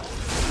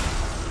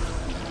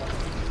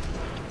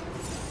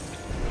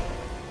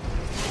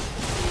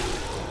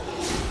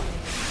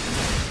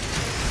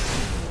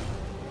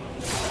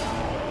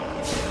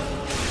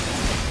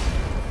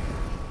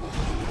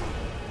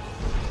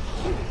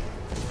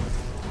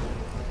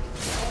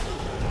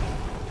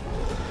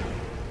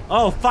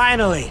 Oh,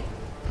 finally!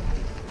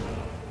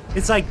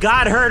 It's like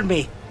God heard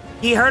me.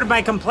 He heard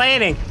my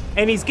complaining,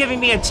 and he's giving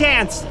me a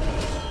chance.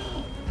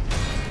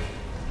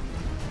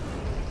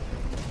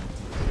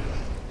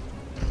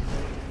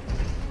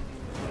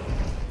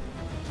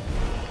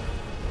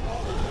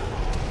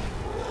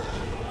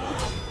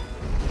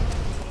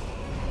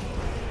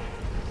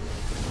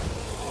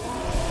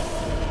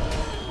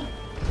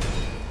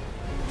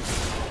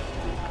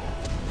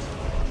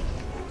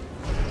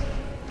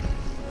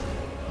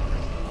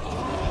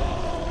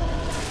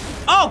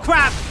 Oh,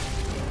 crap!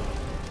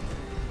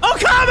 Oh,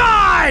 come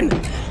on!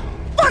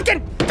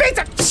 Fucking piece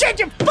of shit,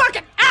 you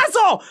fucking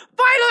asshole! Finally,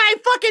 I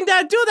fucking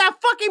do that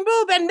fucking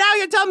move, and now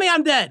you're telling me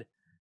I'm dead.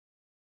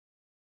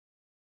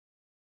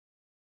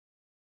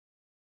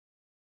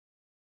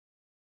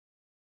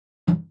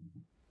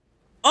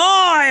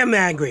 Oh, I am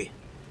angry.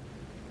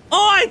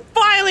 Oh, I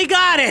finally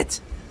got it!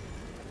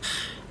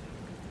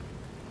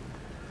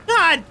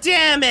 God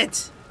damn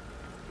it!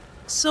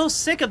 So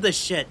sick of this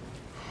shit.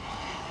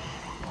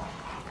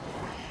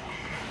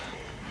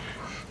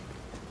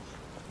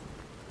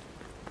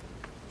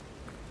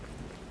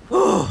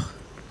 Oh.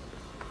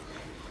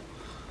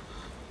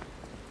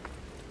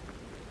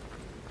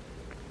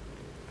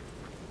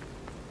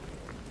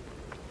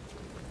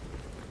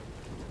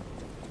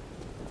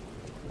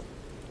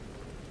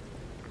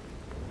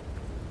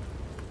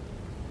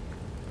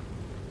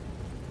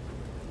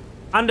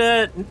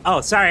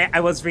 Sorry, I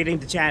was reading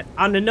the chat.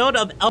 On the note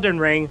of Elden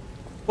Ring,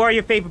 who are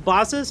your favorite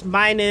bosses?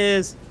 Mine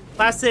is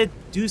Placid,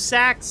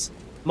 Dusax,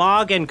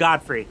 Mog, and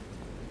Godfrey.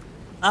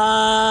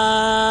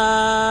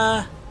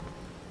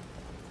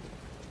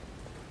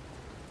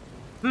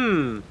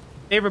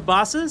 Favorite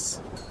bosses?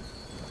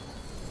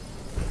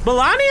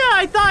 Melania,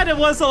 I thought it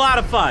was a lot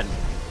of fun.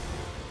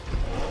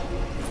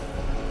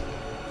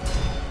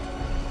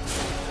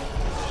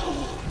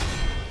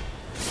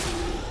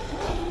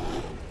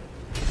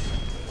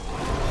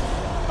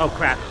 Oh,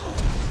 crap.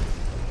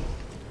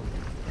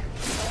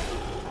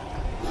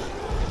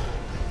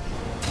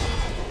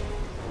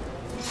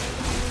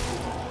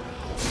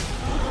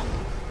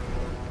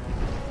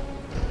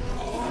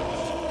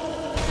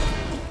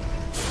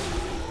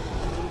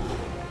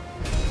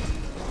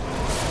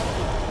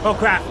 Oh,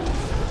 crap.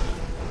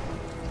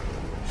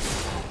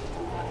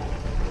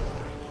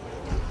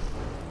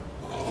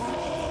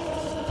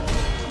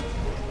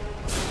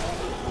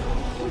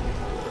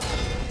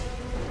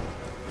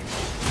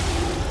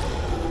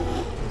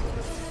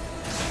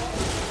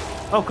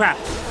 Oh, crap.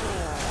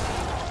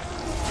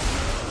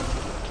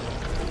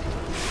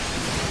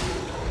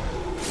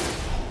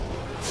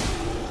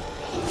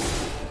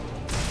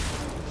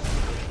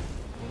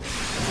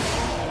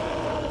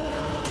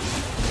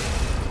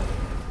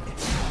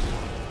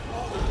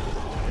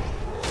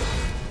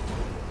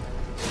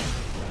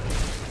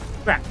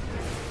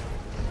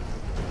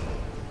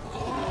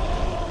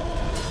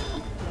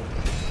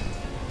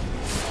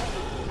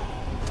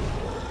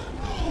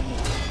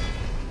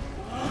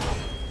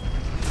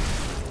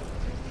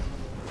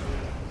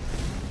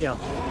 Heal.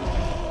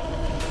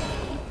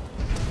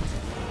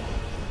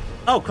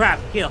 Oh, crap.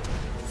 Heal.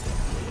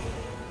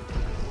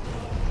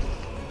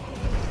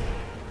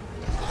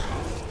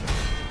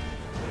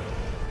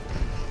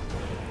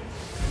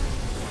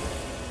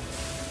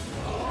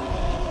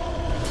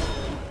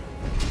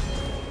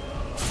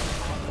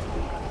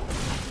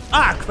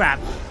 Ah, crap.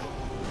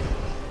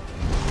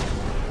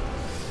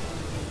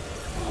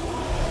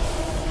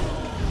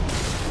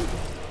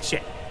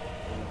 Shit.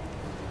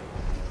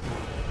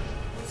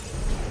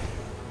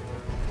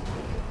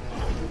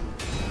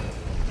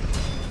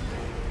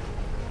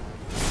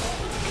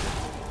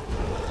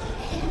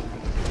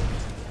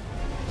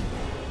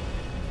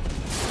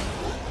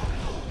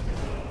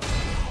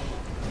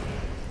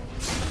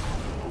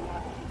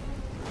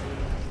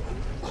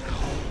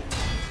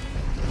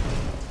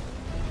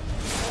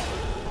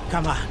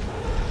 Come on.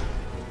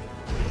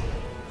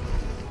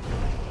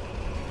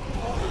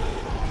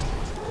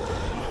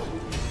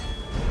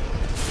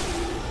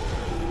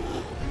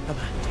 Come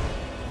on.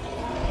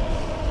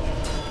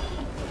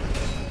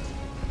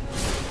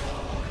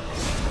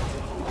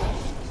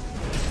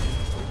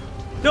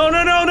 No,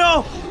 no, no,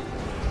 no!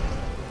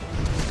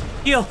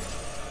 Heal.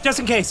 Just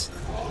in case.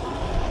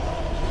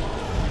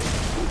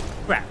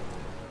 Crap.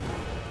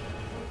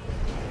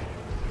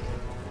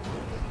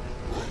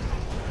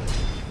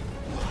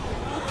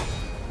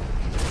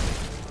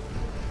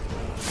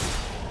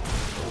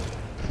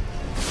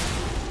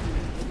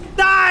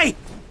 Die!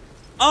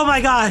 Oh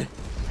my god.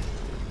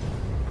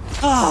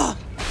 Oh.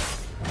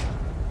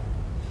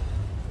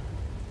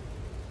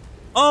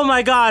 Oh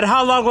my god,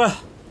 how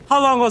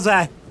long was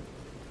that?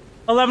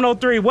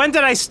 11:03. When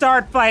did I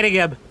start fighting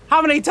him?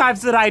 How many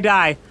times did I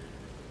die?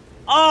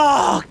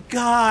 Oh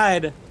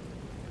god.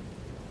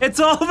 It's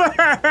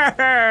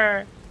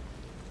over.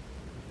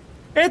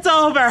 It's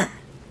over.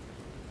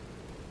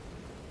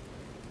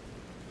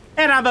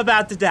 And I'm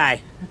about to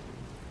die.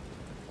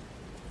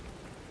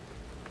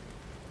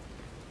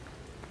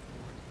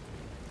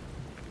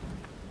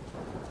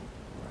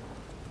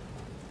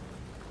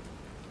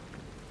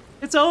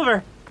 It's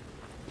over.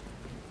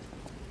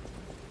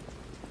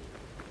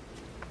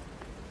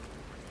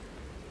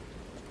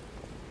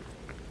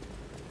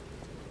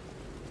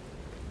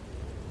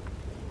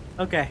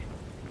 Okay.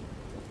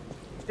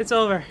 It's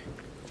over.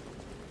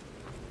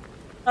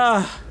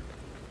 Ah.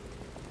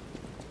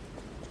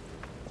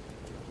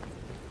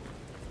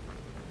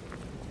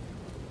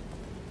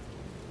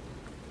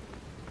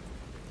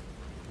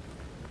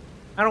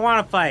 I don't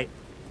want to fight.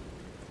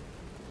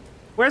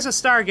 Where's the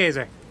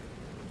Stargazer?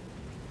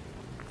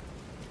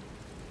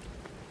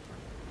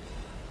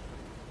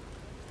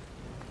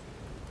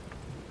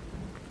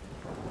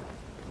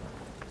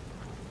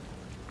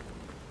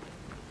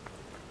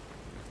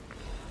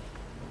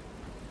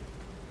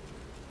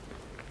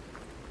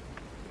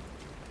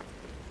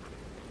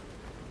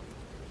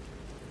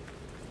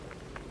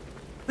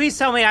 Please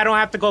tell me I don't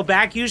have to go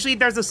back. Usually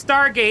there's a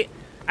Stargate...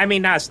 I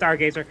mean, not a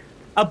Stargazer.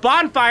 A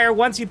bonfire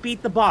once you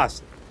beat the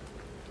boss.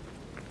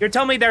 You're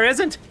telling me there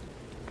isn't?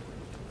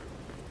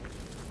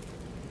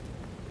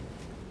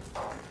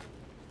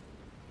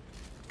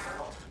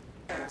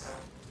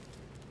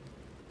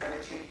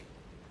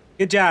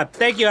 Good job.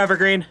 Thank you,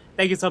 Evergreen.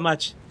 Thank you so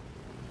much.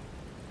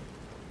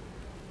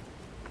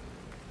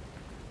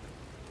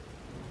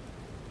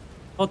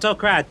 Hotel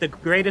Krat, the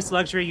greatest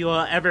luxury you will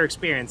ever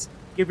experience.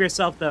 Give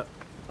yourself the...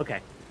 Okay.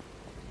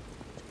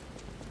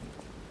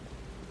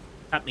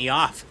 Cut me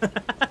off.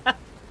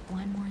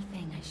 One more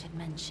thing I should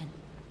mention.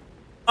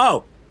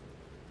 Oh.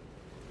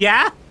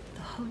 Yeah?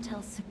 The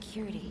hotel's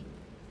security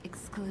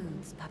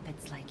excludes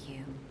puppets like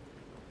you.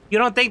 You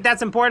don't think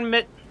that's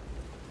important,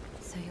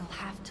 So you'll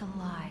have to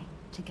lie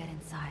to get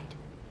inside.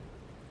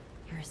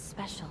 You're a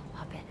special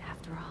puppet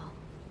after all.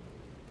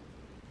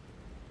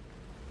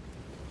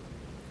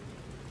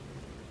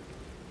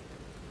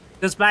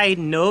 Does my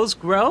nose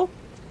grow?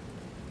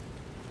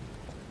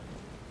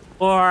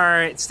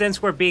 Or,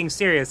 since we're being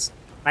serious,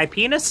 my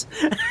penis?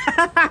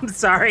 I'm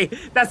sorry.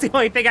 That's the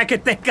only thing I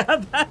could think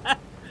of.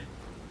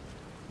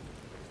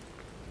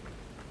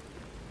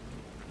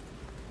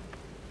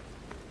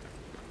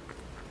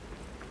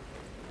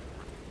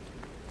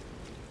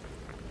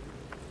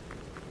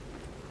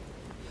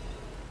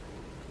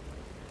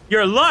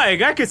 You're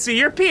lying. I could see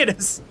your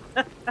penis.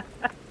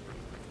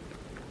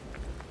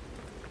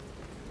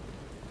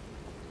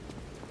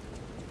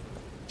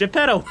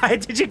 Geppetto, why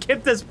did you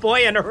give this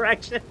boy an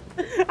erection?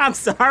 I'm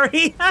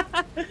sorry.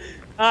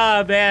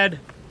 Oh, man.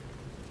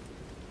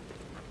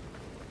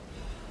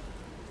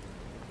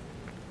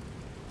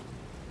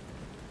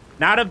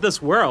 Not of this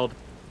world.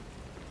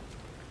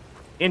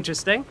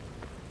 Interesting.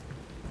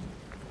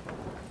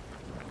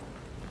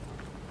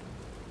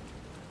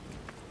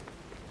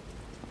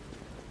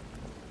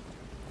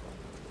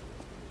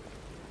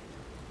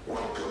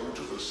 Welcome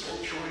to the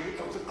sanctuary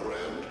of the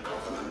Grand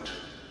Covenant.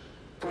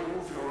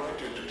 Prove your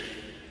identity.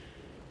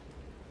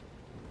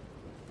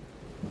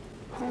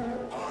 Who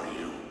are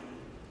you?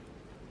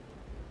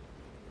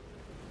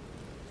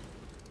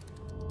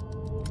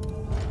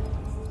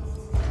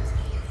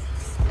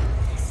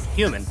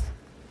 Human.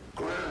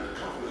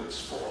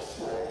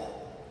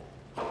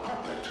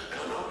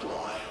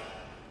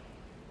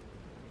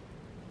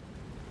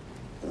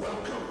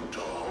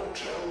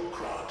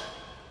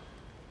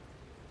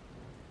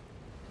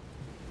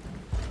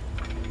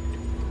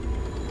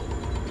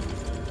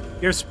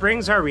 Your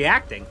springs are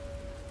reacting.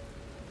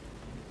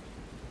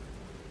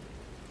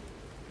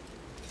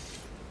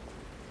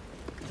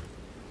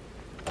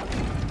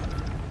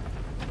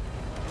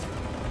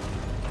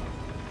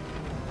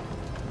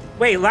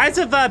 Wait, Lies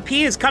of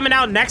P is coming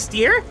out next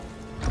year?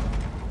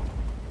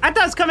 I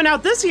thought it's coming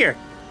out this year.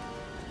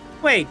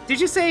 Wait, did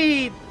you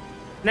say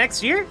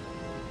next year?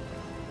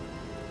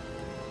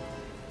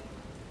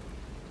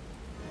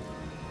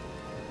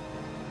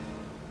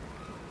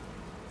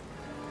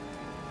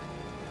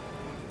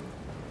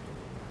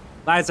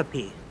 Lies of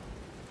P.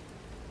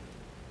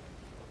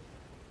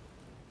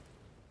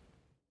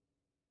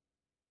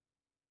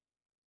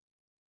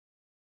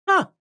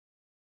 Huh.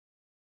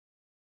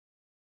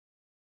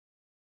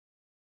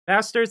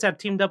 Bastards have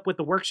teamed up with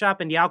the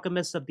Workshop and the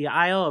Alchemists of the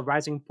Isle of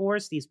Rising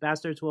Force. These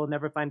bastards will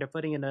never find their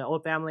footing in the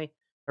old family.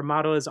 Their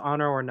motto is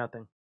honor or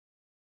nothing.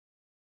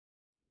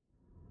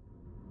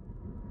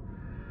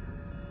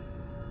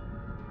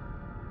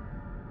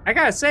 I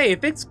gotta say,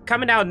 if it's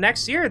coming out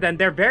next year, then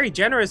they're very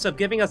generous of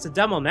giving us a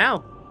demo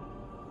now.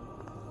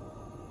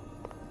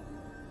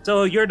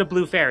 So you're the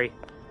Blue Fairy.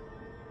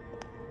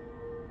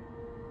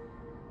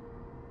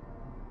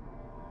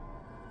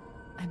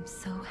 I'm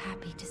so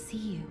happy to see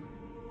you.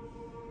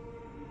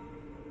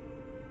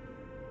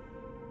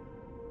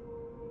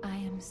 I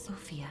am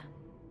Sophia.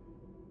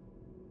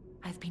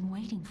 I've been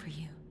waiting for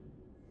you.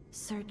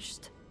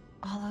 Searched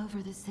all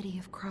over the city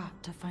of Krat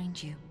to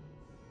find you.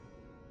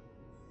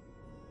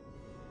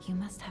 You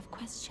must have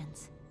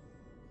questions.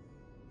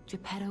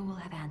 Geppetto will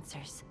have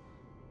answers,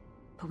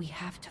 but we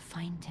have to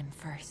find him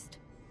first.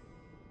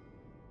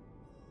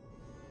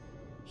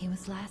 He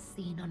was last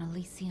seen on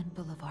Elysian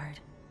Boulevard.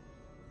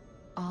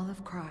 All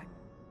of Krat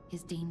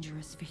is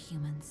dangerous for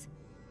humans,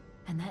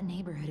 and that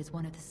neighborhood is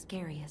one of the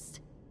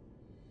scariest.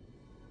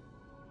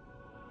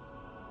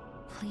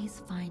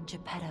 Please find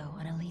Geppetto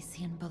on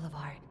Elysian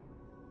Boulevard.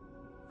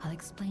 I'll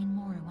explain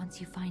more once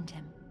you find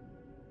him.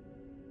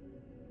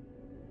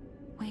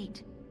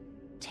 Wait,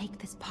 take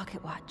this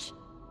pocket watch.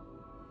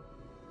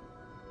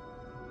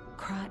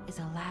 Krat is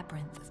a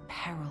labyrinth of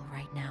peril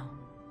right now.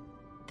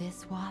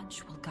 This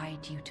watch will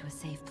guide you to a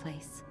safe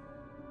place.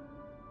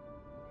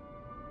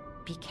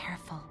 Be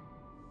careful,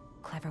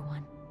 clever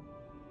one.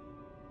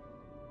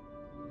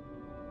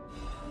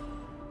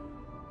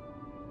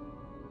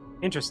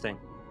 Interesting.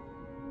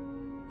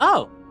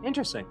 Oh,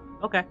 interesting.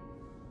 Okay.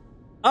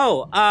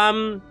 Oh,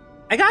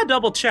 I gotta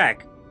double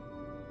check.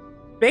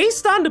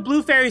 Based on the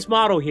Blue Fairy's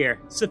model here,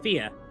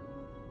 Sophia,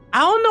 I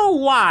don't know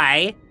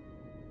why,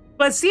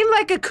 but it seemed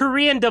like a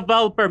Korean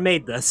developer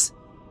made this.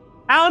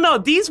 I don't know,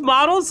 these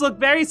models look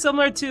very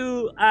similar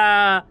to,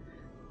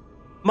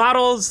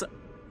 models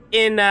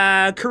in,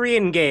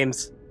 Korean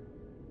games.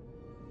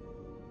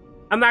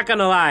 I'm not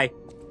gonna lie.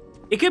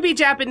 It could be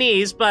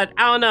Japanese, but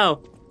I don't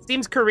know.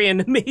 Seems Korean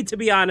to me, to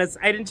be honest.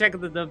 I didn't check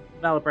with the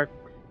developer.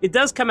 It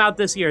does come out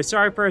this year.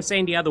 Sorry for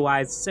saying the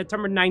otherwise.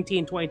 September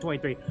 19,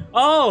 2023.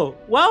 Oh,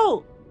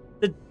 well,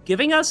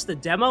 giving us the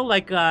demo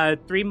like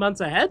 3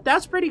 months ahead?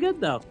 That's pretty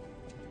good, though.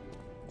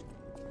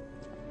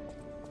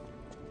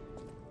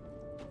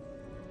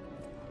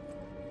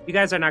 You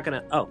guys are not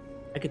gonna... Oh,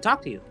 I could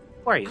talk to you.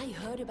 Who are you? I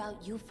heard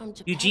about you from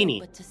Japan, Eugenie.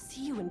 but to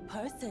see you in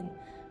person,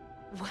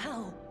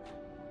 wow.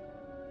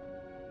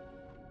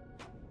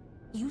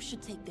 You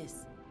should take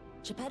this.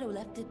 Geppetto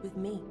left it with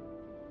me.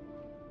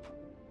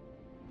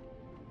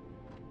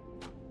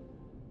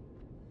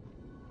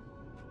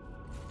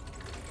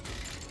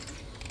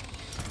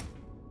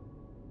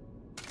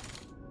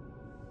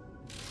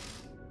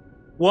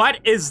 What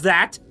is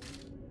that?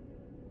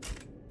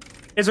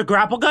 Is a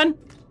grapple gun?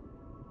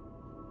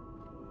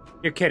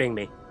 You're kidding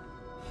me.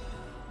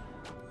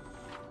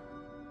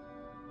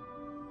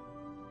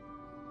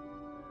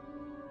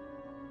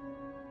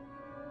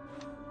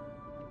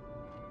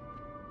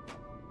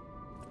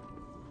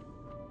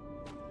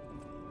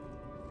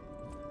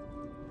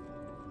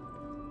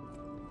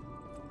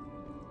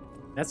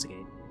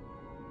 Investigate.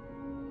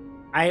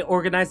 I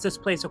organized this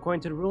place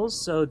according to the rules,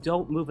 so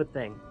don't move a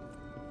thing.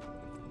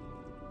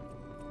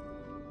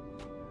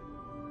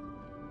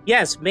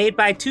 Yes, made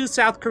by 2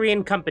 South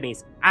Korean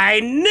companies.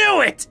 I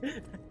knew it!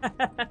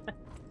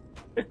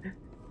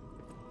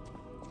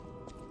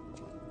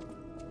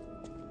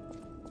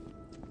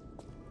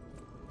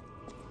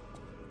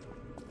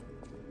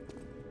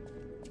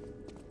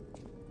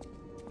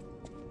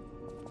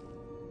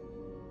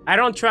 I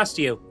don't trust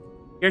you.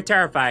 You're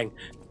terrifying.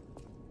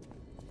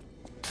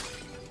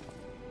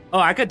 Oh,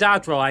 I could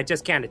dodge roll, I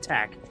just can't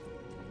attack.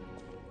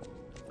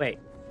 Wait.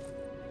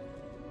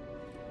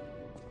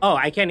 Oh,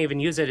 I can't even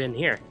use it in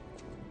here.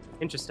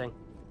 Interesting.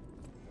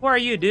 Who are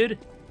you, dude?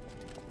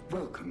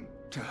 Welcome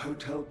to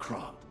Hotel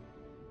Krat.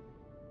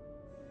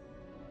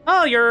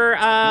 Oh, you're,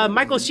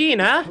 Michael Sheen,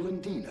 huh?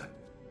 Polendina,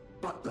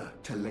 butler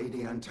to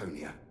Lady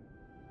Antonia.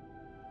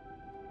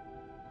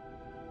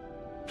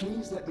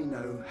 Please let me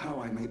know how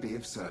I may be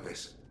of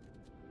service.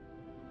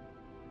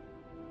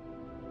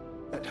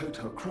 At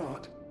Hotel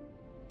Krat,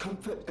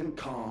 comfort and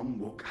calm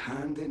walk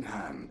hand in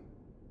hand.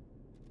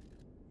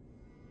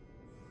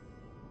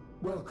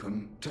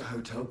 Welcome to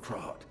Hotel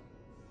Krat.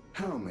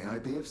 How may I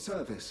be of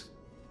service?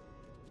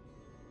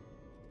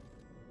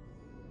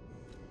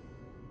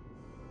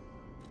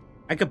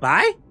 I could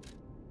buy?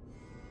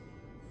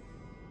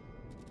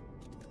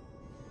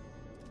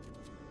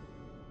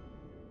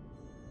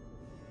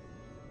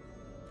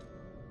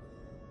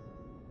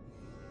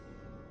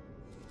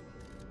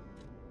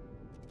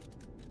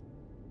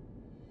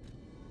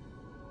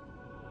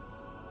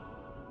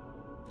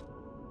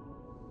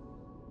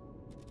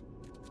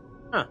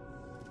 Huh.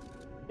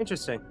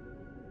 Interesting.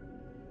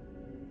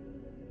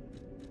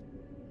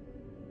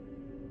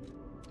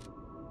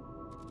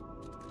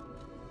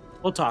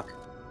 We'll talk.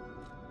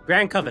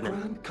 Grand The Covenant.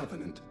 Grand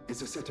Covenant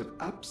is a set of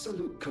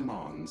absolute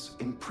commands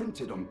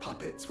imprinted on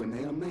puppets when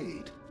they are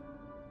made.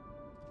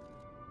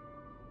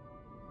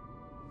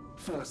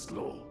 First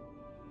law.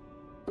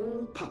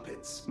 All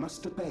puppets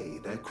must obey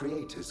their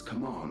creator's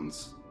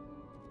commands.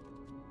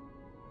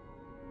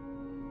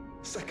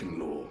 Second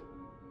law.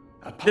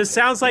 A puppet This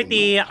sounds like may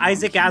the not harm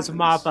Isaac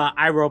Asimov humans.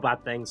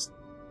 iRobot things.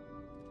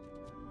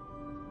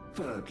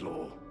 Third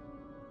law.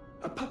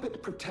 A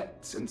puppet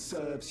protects and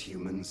serves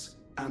humans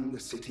and the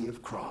city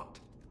of Krat.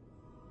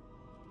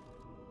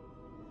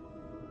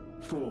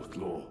 Fourth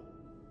law.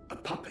 A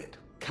puppet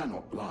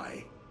cannot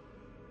lie.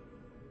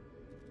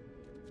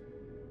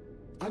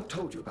 I've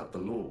told you about the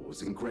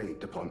laws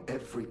engraved upon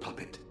every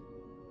puppet.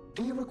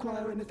 Do you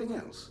require anything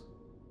else?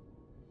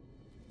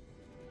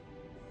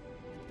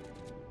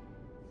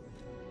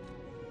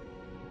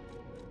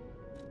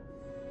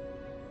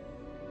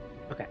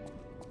 Okay.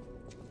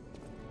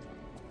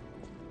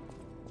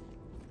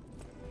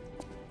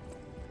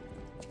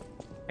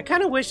 I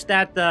kind of wish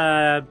that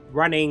the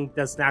running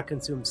does not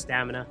consume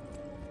stamina.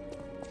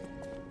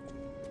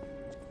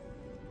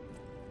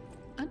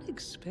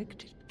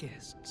 Unexpected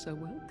guests are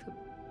welcome.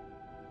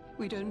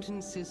 We don't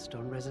insist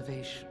on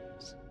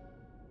reservations.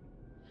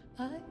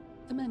 I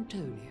am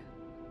Antonia,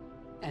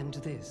 and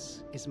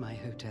this is my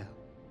hotel.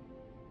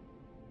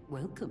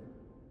 Welcome.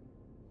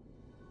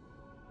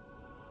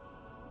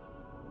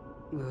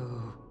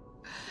 Oh,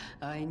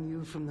 I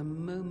knew from the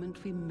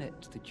moment we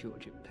met that you're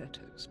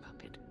Geppetto's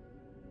puppet.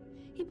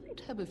 He might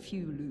have a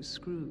few loose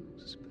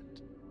screws,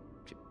 but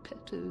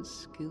Geppetto's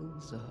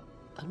skills are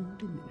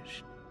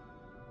undiminished.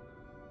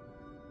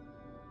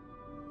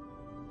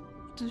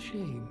 It's a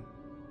shame.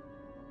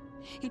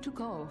 He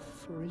took off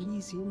for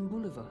Elysian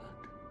Boulevard,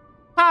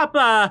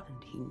 Papa!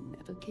 and he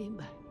never came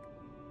back.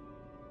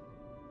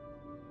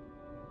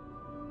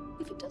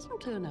 If he doesn't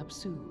turn up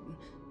soon,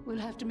 we'll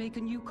have to make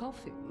a new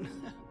coffin.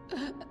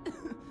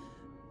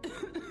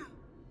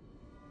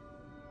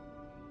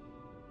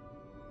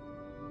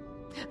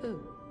 Oh,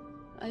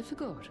 I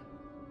forgot.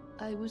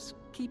 I was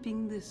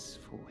keeping this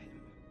for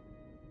him.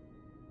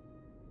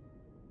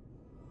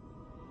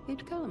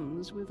 It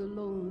comes with a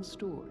long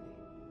story,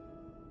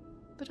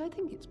 but I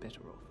think it's better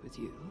off with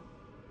you.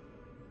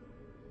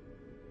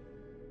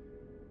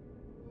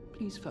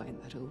 Please find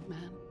that old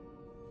man,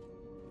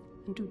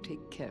 and do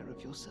take care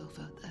of yourself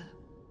out there.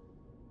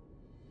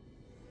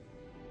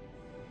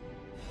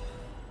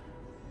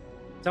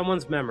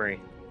 Someone's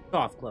memory.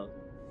 Soft close.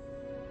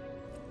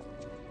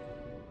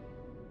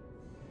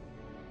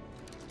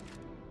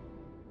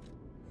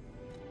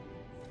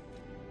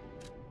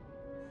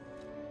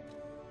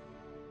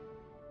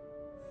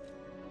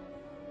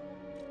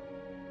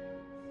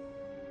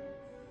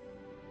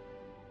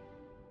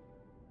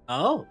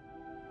 Oh.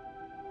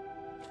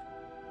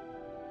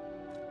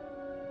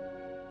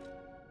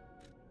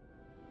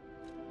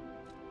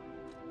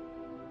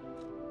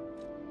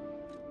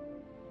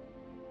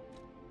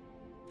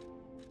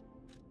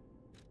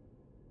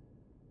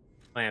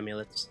 My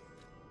amulets.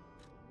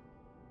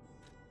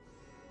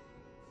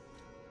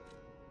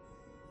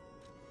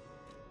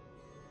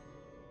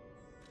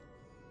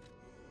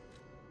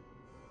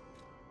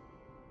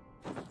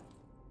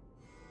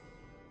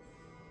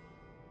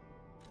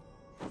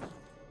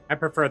 I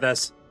prefer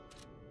this.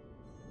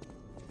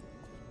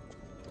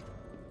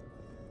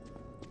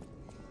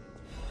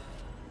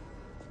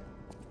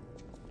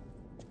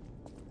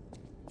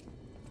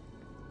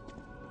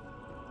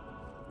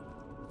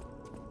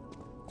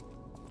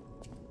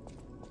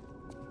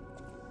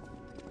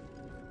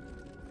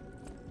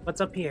 What's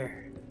up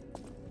here?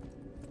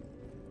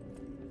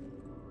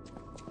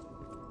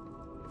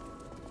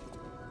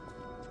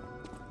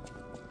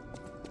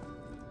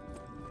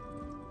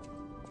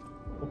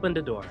 Open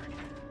the door.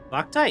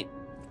 Lock tight.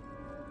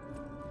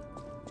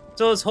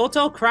 So is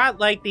Hotel Krat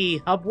like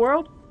the hub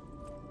world?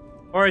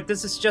 Or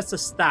this is just a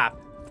stop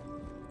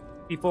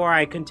before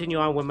I continue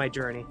on with my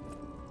journey?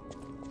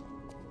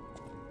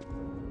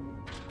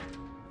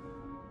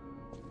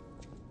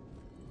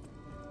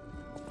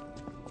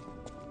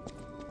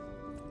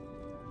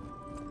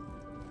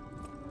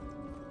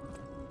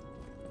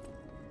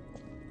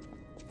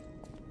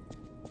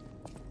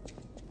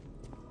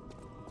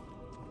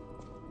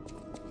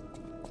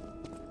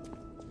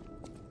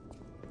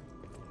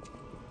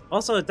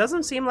 Also, it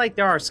doesn't seem like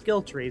there are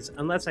skill trees,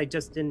 unless I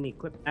just didn't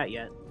equip that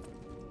yet.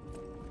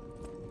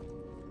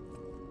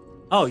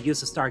 Oh,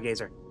 use the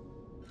Stargazer.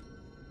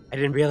 I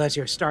didn't realize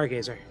you're a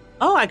stargazer.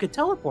 Oh, I could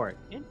teleport.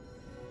 Yeah.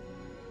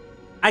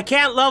 I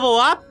can't level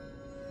up?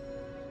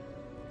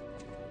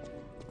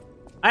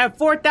 I have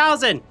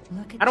 4,000.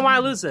 I don't want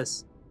to lose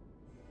this.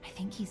 I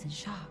think he's in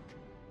shock.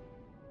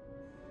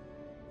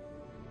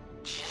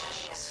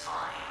 Jimmy is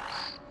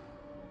fine.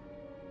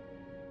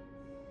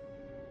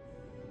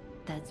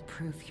 That's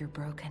proof you're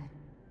broken.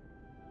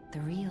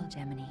 The real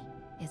Gemini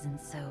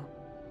isn't so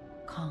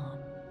calm.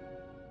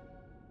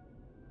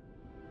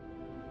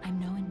 I'm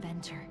no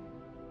inventor,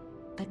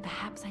 but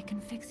perhaps I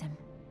can fix him.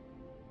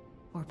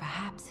 Or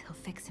perhaps he'll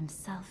fix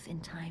himself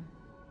in time.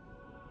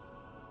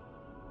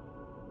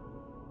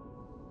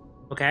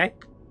 Okay.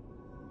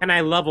 Can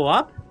I level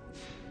up?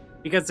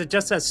 Because it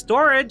just says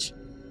storage.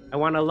 I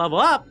want to level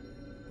up.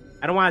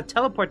 I don't want to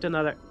teleport to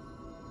another.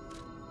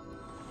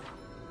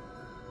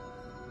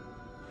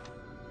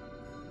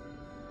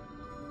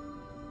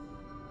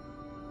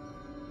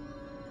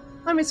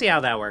 Let me see how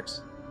that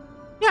works.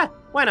 Yeah,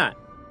 why not?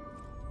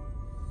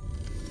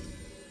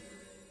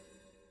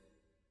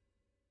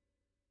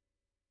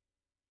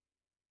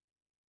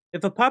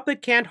 If a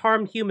puppet can't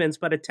harm humans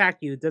but attack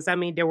you, does that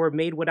mean they were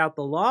made without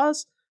the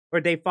laws? Or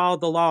they follow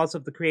the laws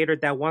of the creator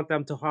that want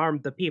them to harm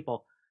the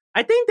people?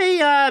 I think they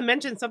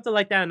mentioned something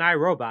like that in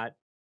iRobot.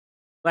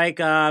 Like,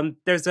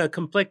 there's a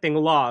conflicting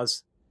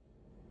laws.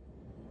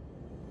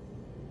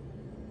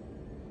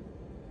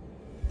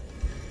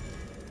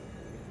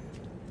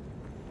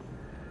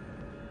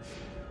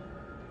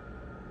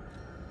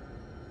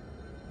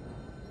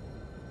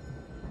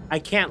 I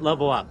can't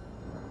level up.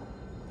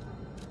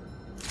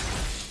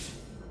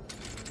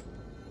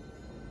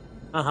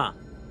 Uh-huh.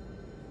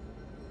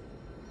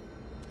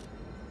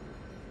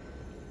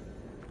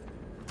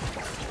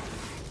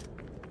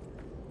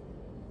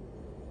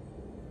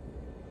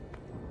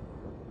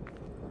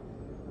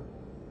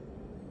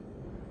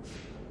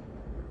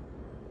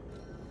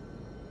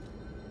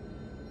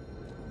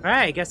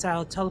 Alright, I guess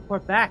I'll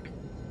teleport back.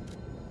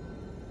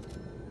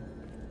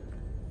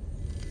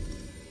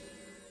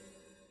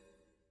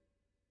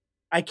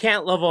 I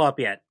can't level up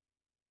yet.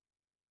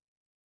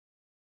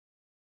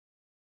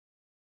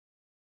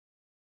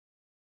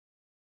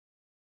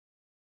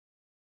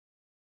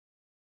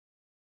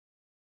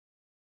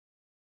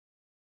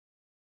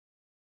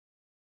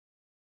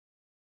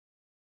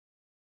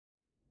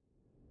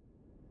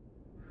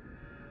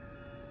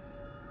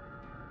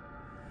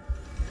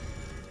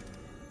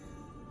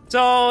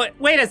 So,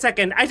 wait a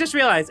second. I just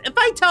realized, if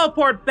I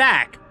teleport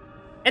back,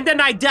 and then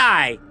I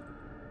die,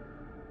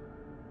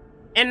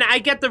 and I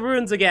get the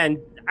runes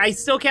again, I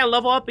still can't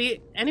level up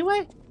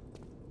anyway?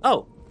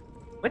 Oh.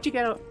 When'd you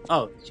get out?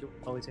 Oh, she was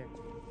always here.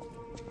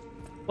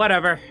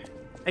 Whatever.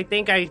 I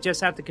think I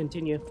just have to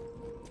continue.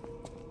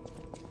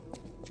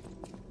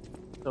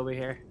 It's over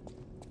here.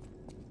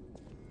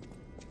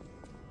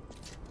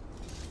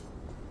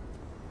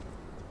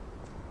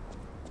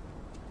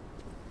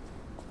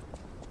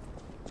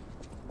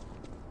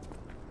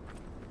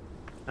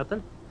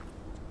 Nothing?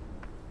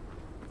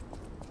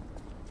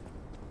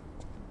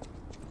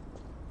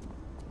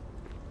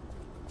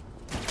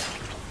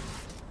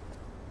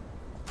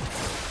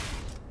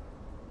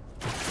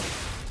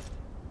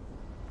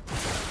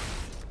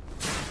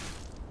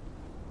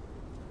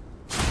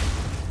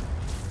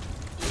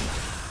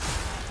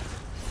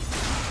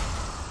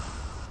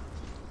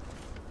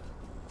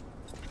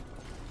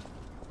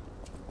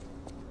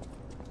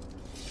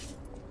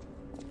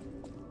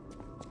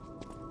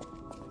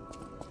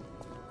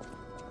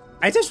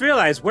 I just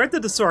realized, where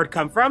did the sword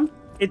come from?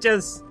 It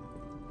just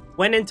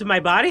went into my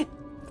body?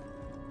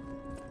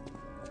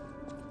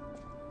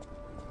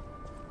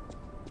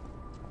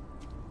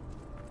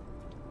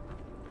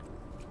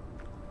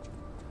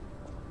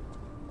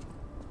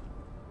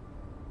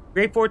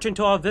 Great fortune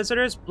to all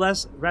visitors,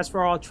 rest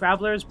for all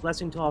travelers,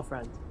 blessing to all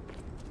friends.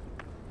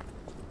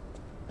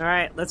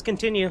 Alright, let's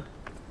continue.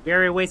 We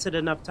already wasted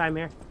enough time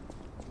here.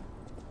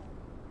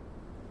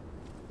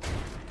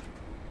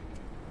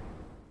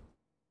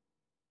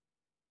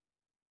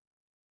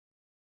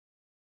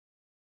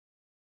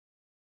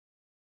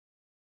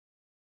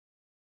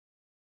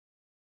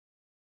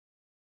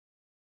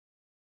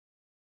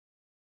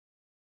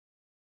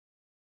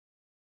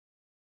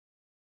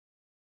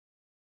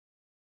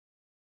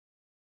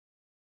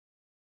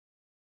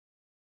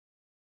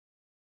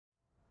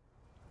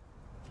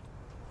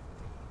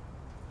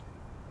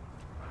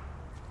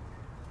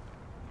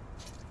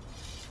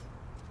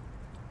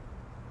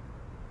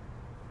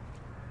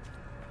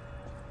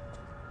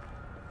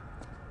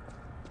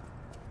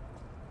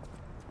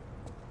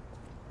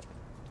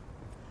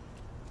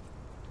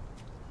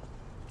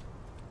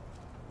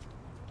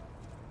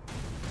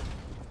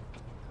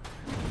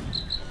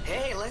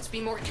 Hey, let's be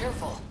more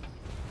careful.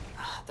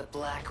 The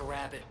Black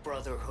Rabbit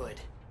Brotherhood.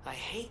 I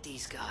hate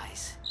these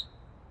guys.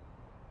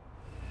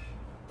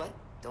 But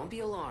don't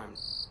be alarmed.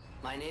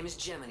 My name is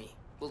Gemini.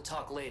 We'll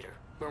talk later,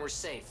 when we're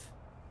safe.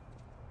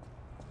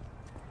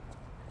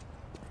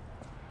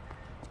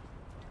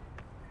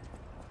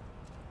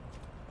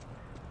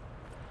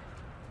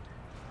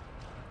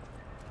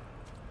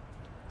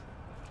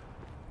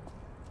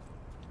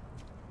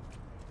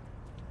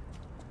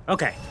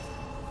 Okay.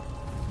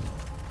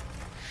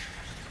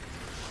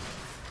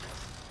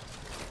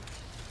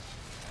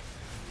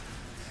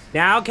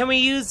 Now can we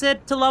use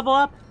it to level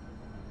up?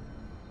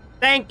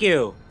 Thank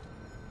you.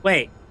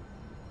 Wait.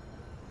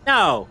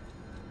 No.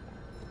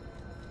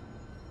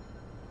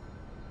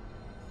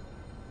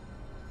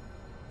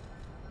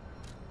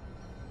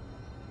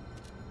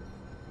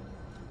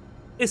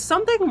 Is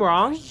something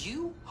wrong?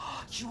 You?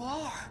 You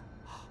are.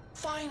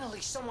 Finally,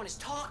 someone is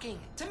talking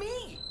to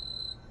me.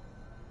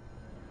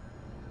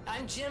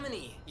 I'm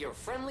Jiminy, your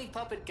friendly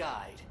puppet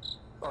guide.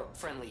 Or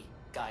friendly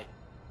guide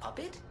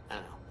puppet? I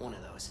don't know, one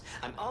of those.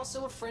 I'm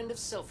also a friend of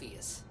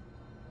Sophia's.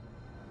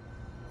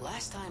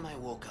 Last time I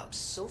woke up,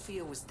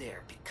 Sophia was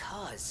there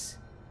because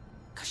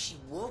she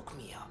woke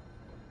me up.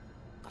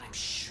 But I'm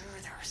sure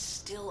there are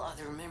still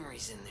other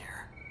memories in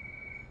there.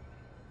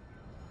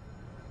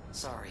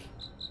 Sorry.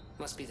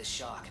 Must be the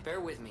shock. Bear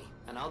with me,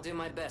 and I'll do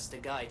my best to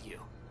guide you.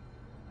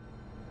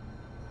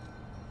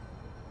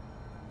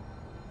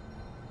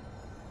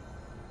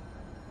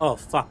 Oh,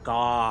 fuck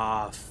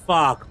off.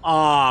 Fuck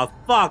off.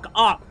 Fuck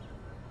off.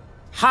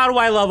 How do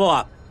I level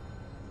up?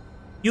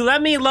 You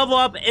let me level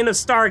up in a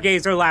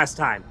Stargazer last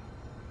time.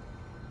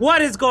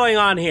 What is going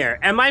on here?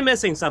 Am I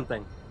missing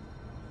something?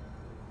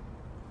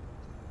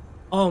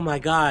 Oh my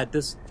god,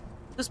 this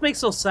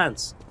makes no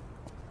sense.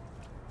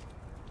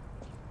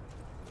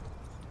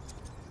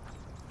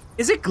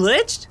 Is it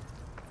glitched?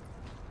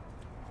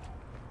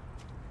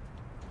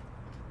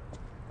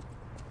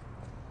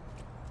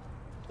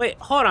 Wait,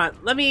 hold on.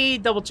 Let me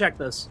double check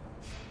this.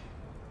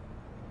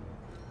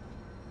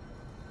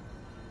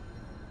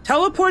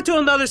 Teleport to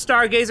another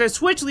Stargazer,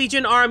 switch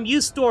Legion arm,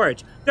 use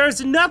storage. There's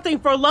nothing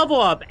for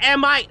level up.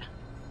 Am I...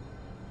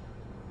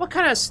 What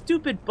kind of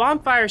stupid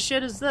bonfire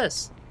shit is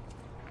this?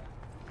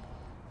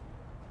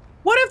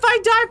 What if I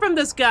die from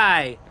this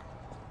guy?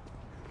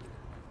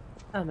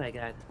 Oh my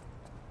god.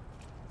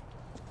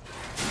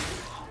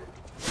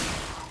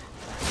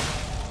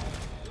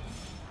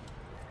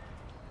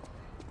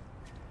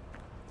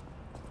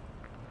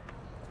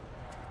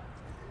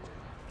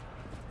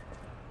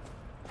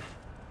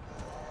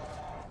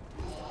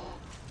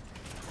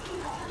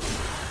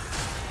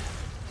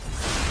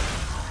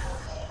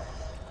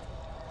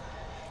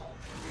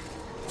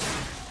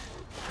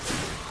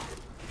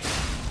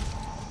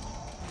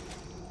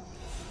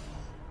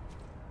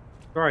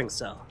 Throwing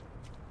cell.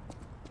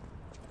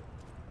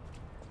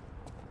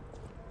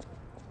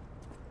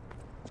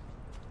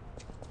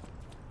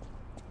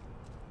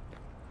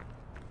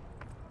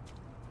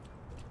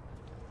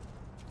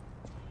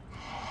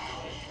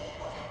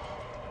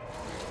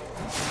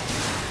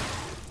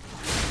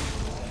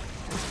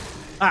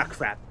 Ah,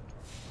 crap.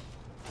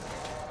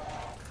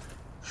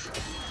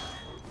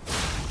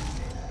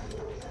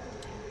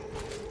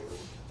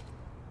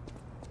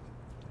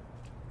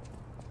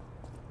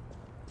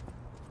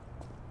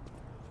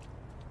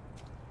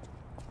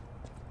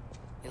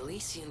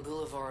 Elysian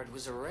Boulevard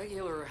was a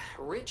regular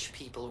rich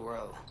people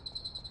row.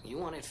 You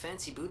wanted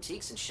fancy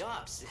boutiques and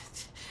shops.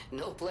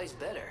 No place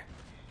better.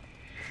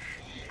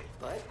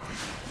 But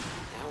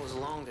that was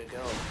long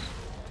ago.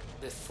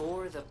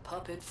 Before the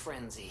puppet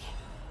frenzy.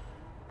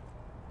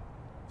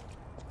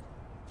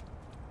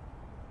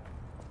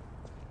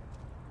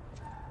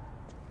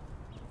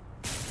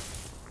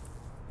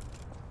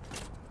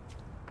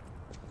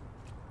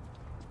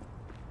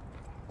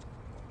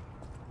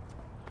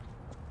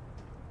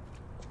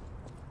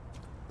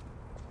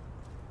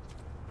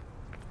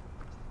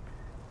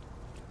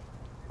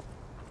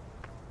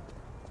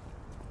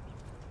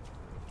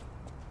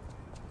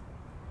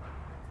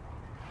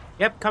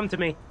 Yep, come to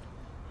me.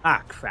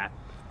 Ah, crap.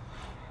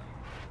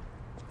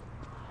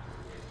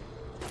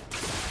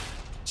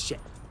 Shit.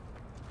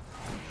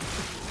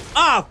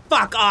 Oh,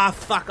 fuck off,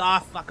 fuck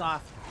off, fuck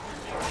off.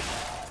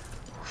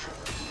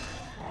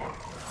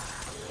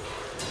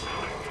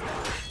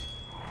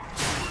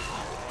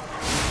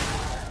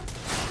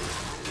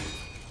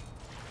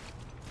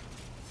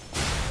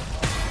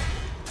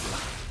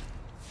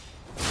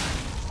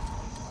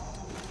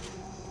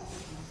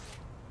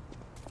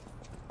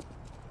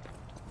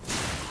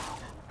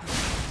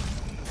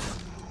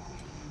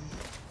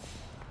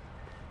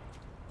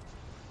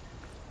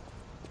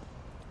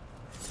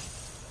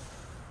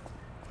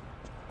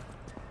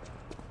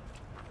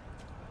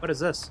 What is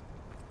this?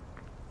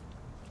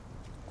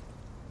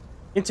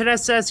 Internet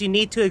says you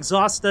need to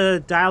exhaust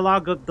the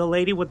dialogue of the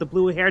lady with the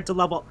blue hair to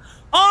level.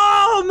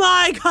 Oh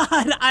my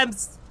god!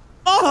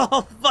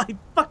 Oh my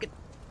fucking.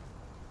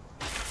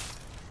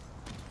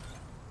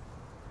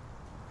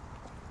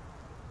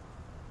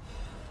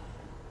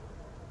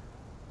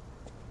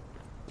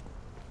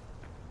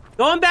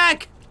 Going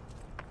back!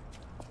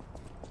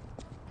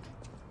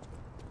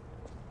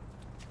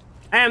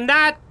 I am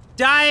not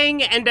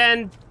dying and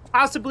then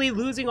possibly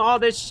losing all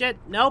this shit.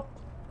 Nope.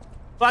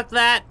 Fuck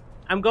that.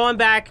 I'm going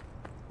back.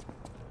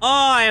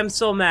 Oh, I am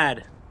so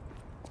mad.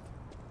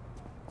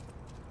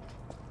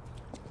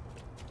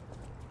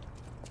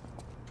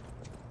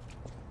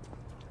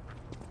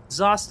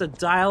 Exhaust the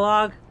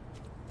dialogue.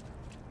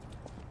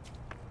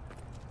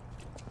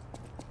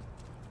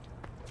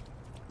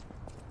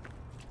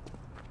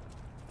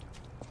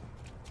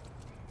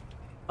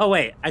 Oh,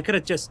 wait. I could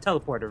have just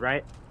teleported,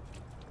 right?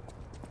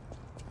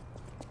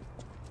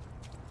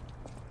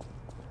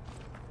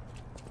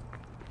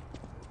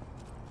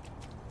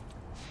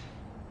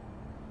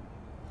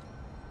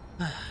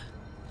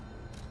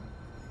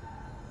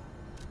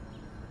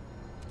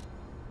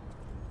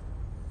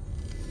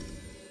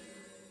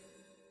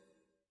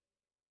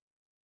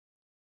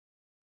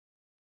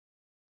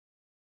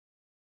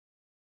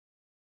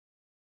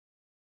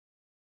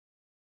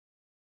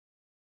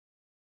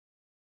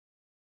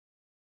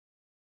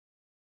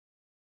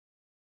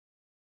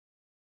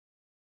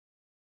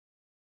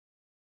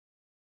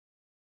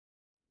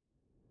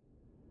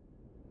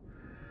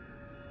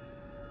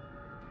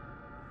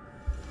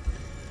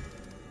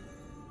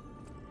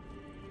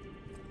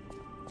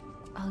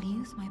 I'll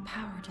use my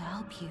power to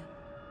help you.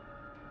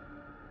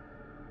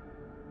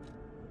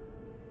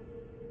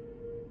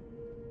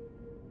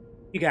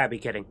 You gotta be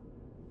kidding.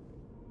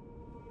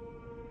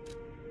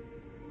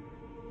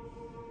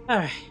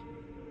 Alright.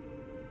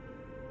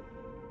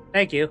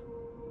 Thank you.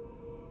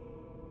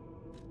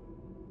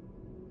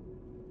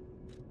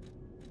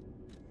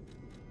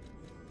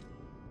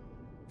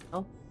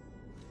 Oh.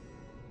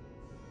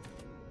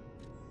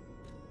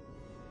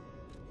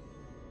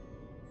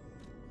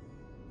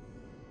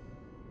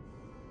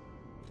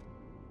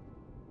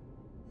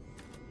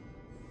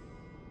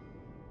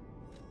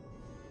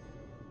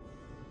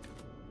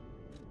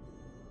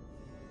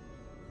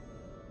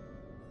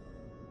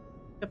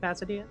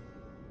 Capacity in?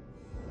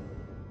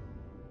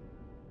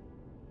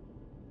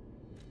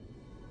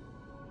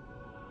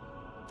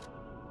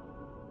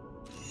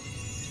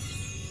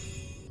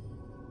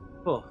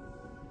 Cool.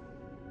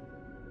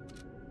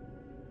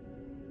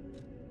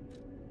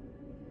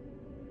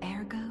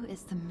 Ergo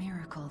is the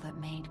miracle that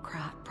made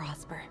Krat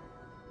prosper.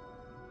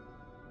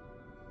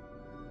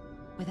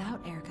 Without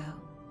Ergo,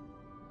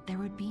 there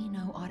would be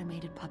no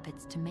automated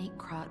puppets to make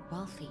Krat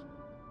wealthy.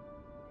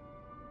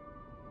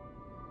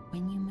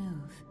 When you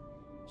move,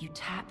 you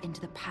tap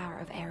into the power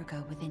of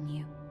Ergo within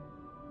you.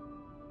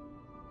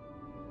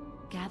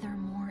 Gather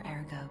more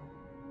Ergo.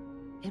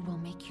 It will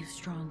make you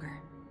stronger.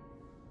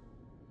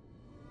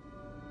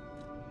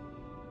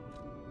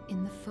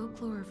 In the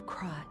folklore of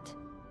Krat,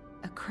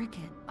 a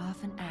cricket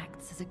often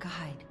acts as a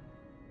guide.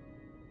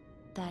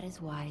 That is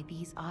why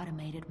these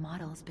automated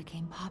models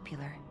became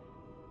popular.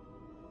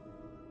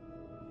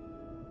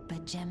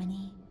 But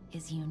Gemini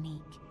is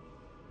unique.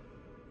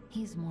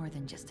 He's more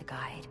than just a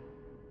guide.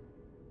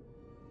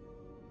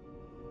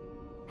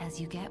 As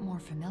you get more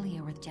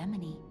familiar with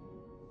Gemini,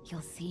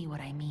 you'll see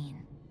what I mean.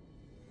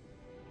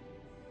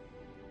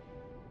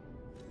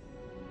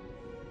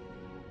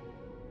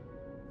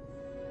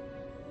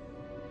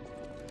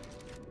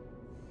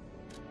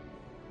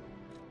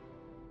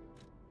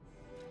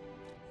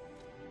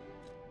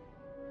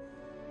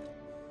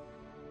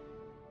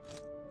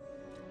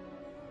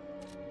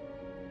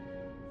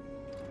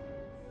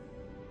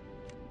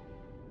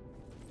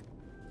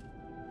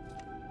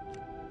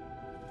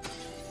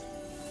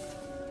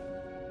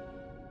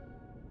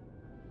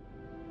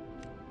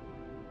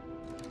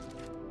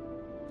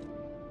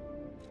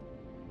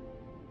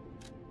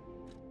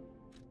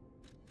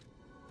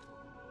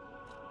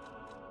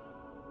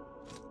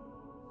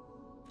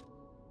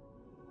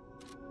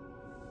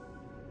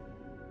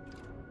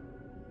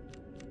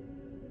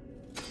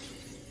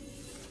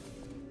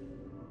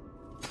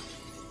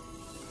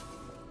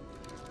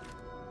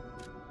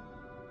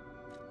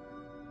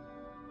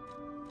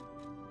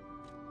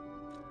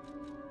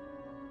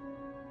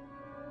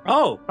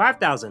 Oh,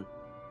 5,000.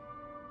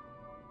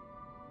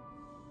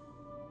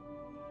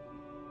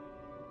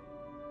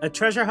 A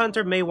treasure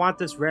hunter may want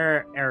this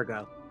rare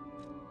Ergo.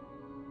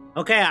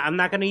 Okay, I'm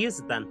not gonna use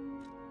it then.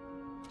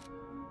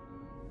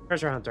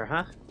 Treasure hunter,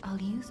 huh? I'll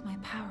use my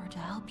power to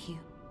help you.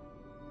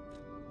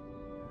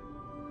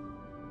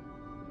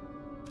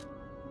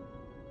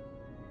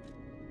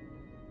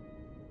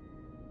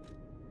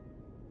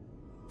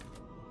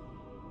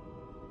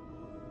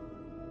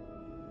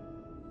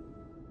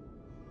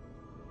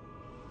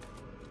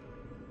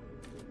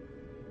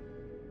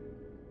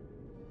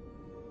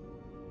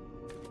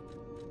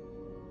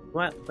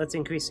 What? Let's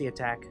increase the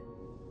attack.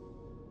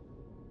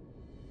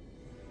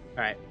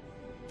 Alright.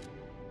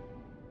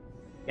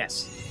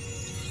 Yes.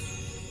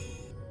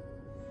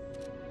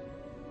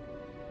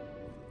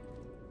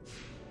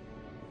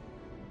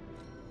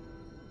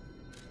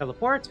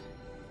 Teleport.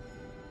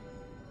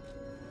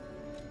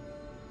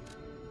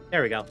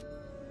 There we go.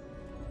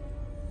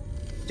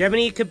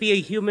 Gemini could be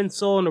a human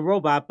soul and a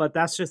robot, but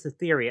that's just a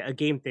theory, a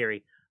game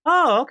theory.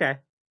 Oh, okay.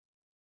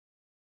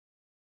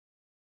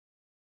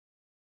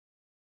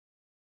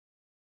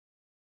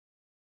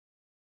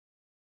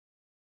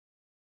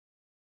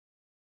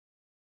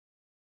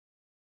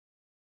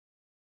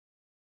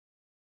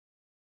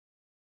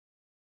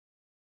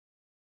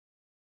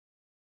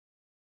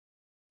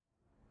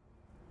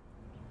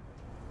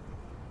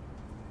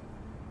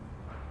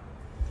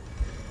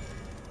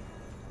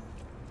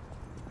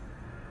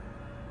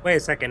 Wait a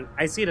second,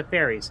 I see the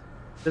fairies.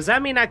 Does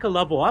that mean I could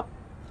level up?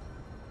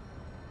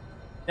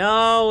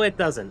 No, it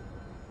doesn't.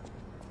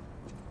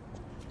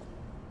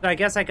 So I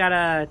guess I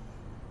gotta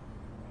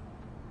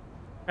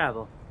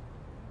travel.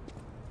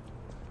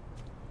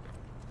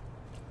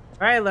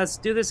 Alright, let's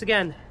do this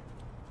again.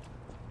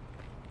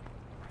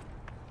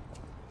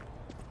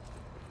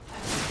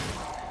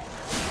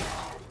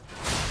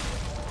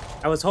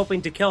 I was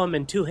hoping to kill him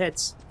in 2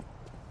 hits.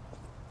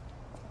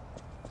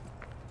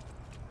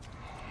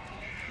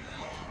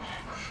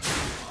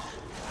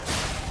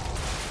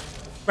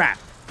 Crap.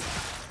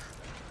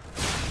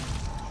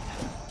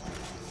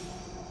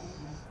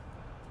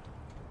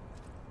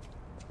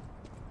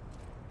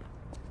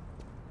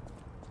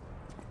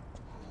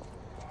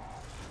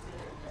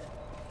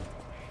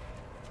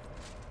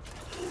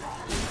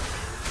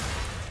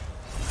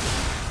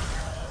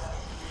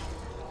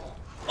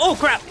 Oh,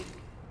 crap!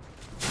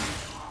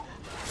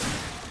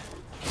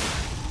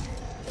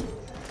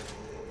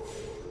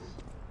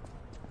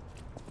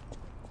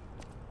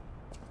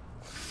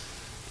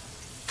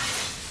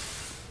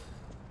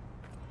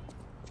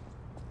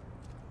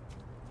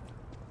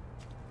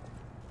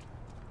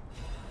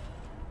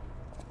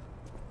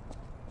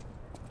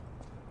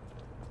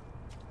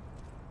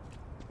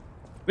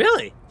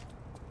 Really?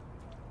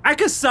 I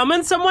could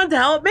summon someone to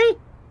help me?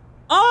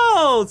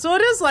 Oh, so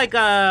it is like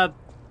a...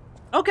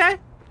 Okay.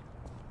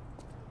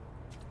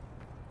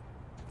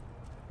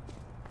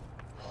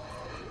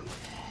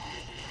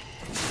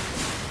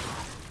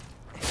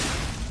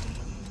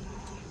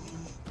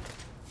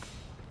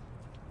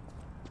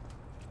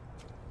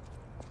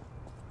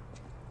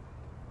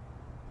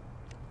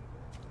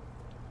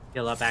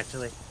 Heal up,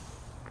 actually.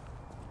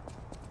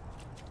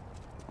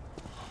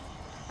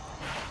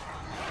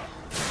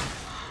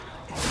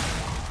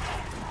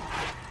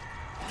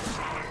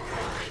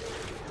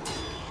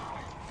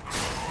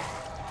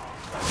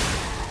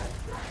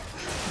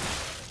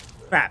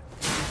 Crap.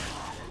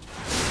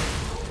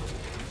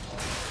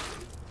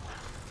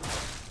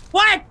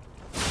 What?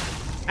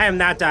 I am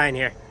not dying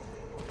here.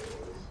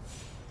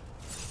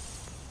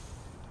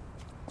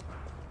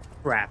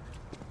 Crap.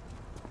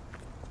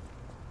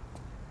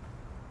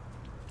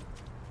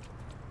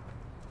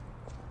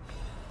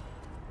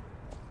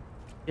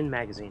 In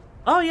magazine.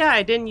 Oh yeah,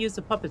 I didn't use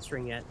the puppet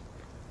string yet.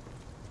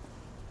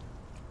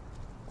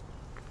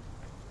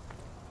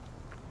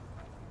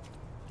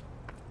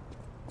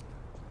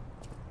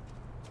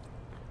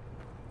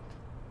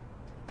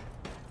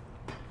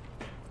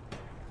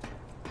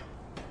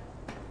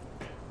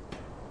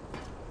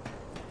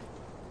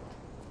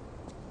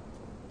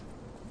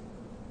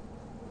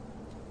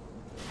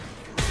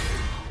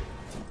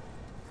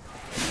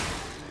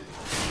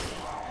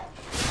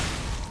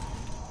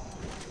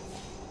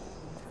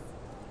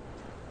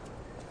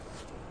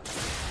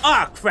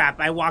 Oh,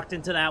 crap. I walked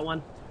into that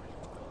one.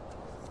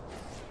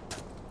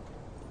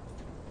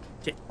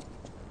 Shit.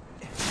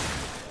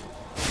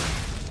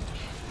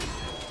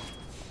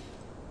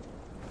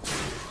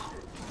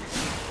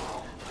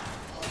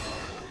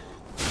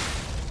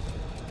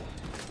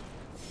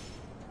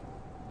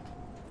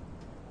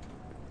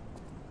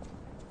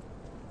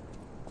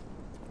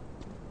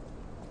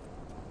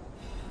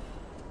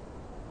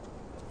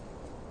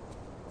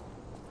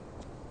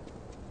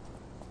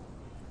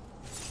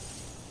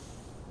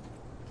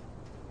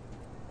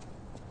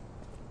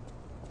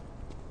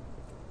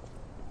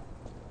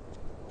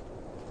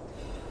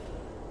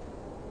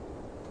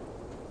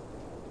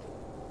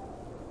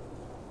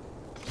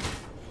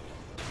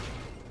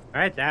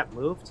 Alright, that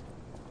moved.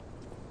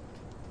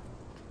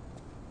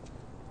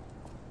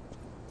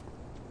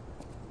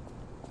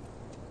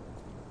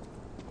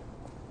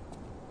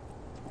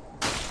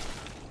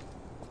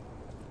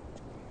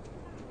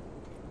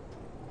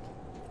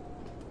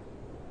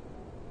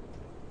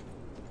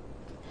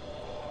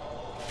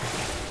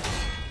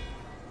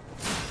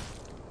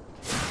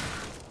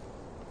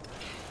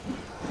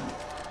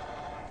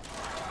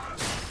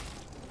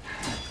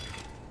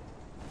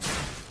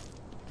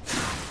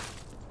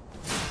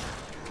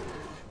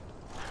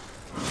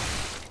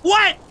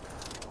 What?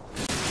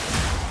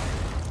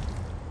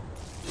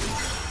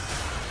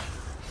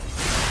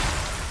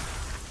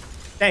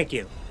 Thank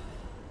you.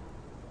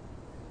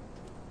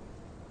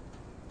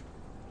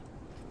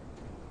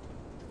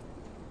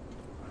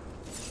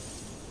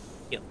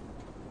 Yep.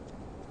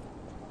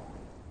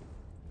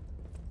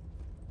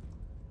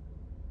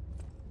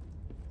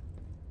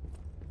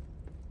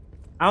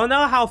 I don't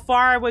know how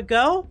far I would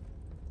go.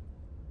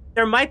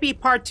 There might be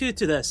part 2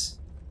 to this.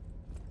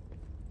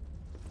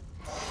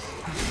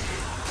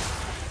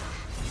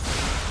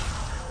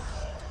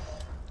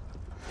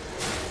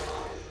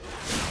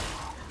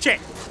 Shit.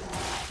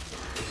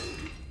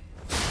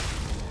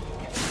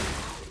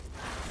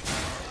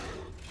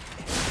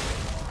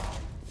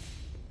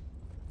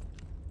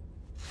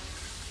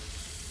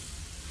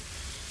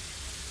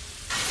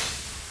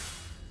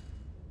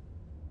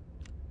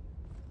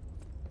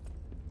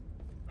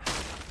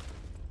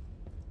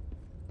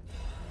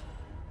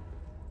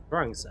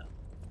 Throwing cell.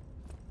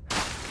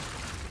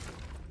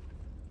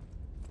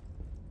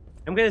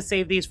 I'm gonna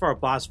save these for a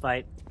boss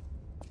fight.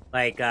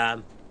 Like,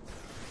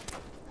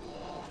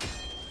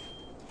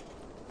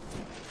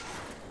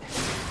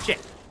 shit.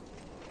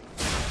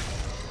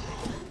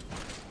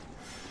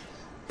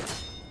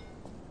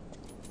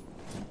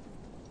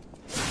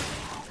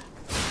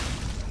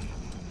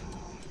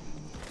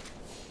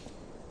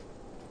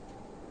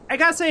 I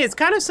gotta say, it's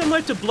kind of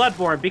similar to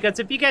Bloodborne, because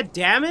if you get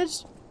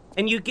damaged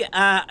and you get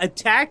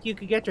attacked, you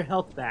could get your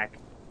health back.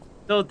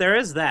 So there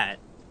is that.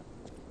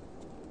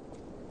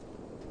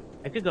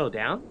 I could go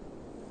down.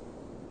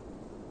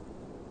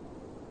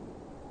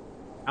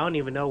 I don't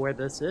even know where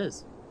this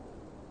is.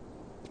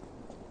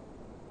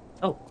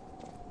 Oh.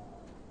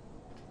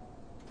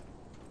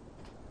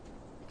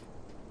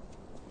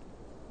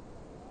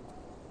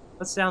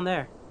 What's down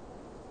there?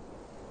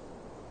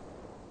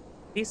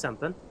 See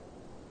something.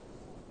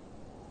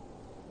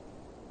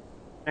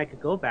 I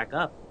could go back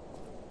up.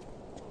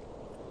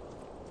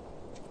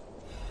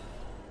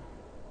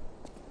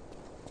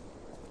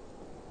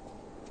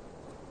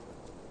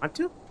 Want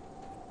to?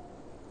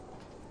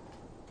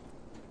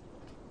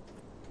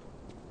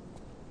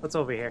 What's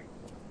over here?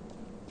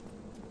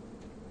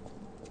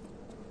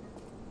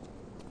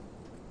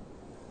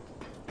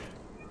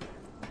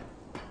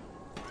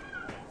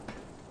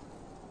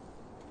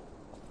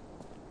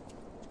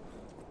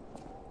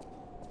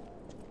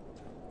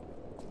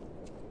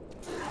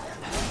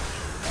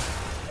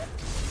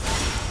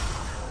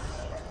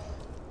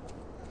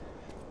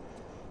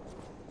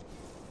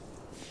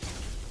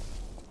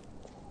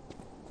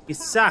 You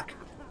suck.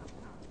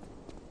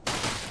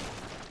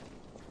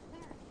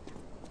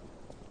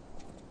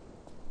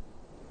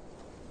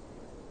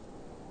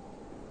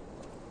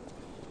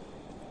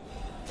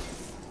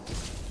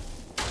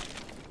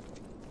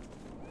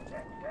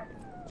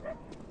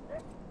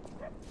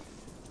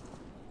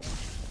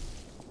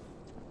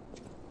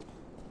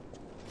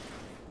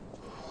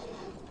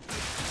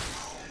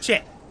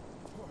 Shit.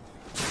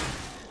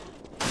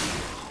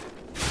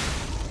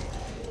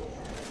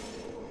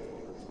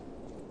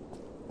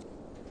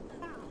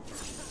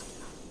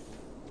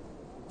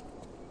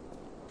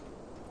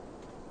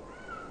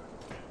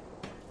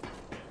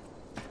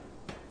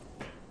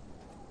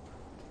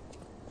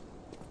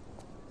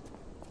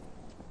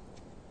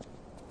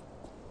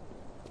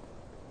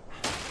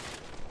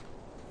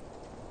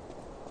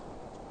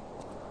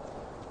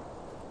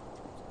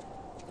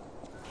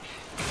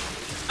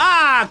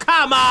 Ah,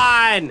 come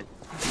on!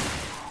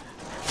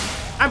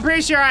 I'm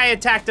pretty sure I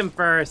attacked him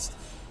first.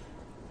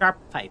 Sharp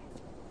pipe.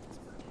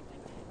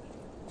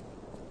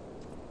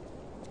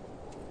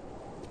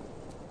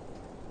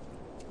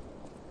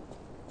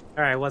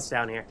 Alright, what's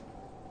down here?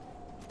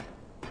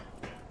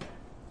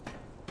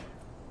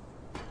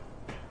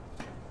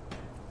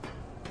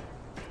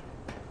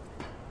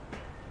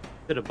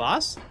 To the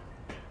boss?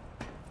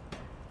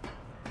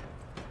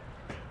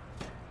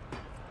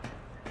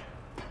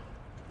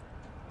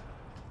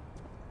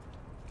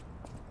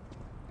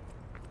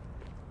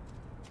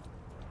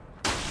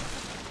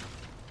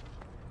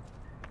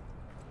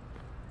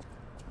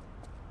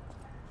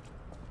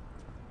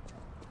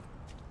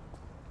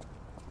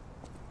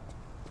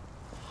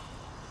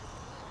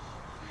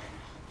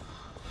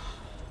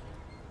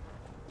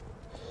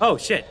 Oh,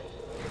 shit.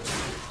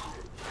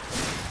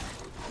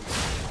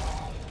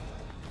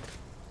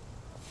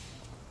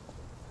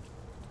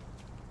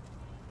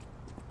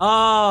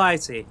 Oh, I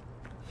see.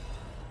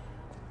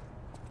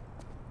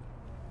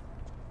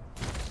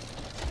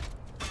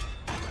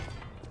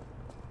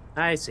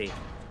 I see.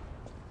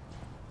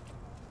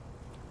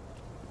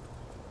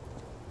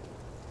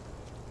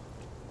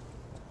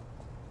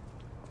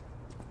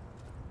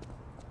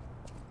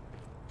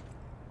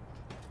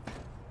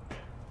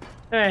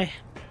 Hey.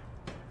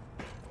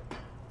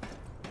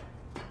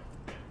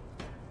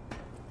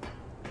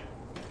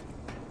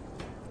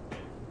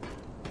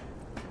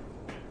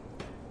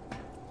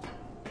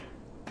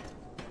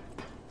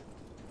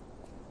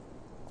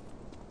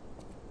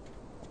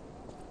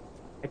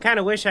 I kind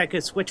of wish I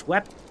could switch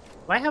weapon.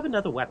 Do I have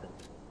another weapon?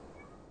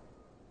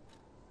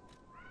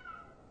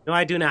 No,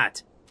 I do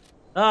not.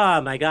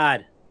 Oh my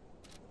god.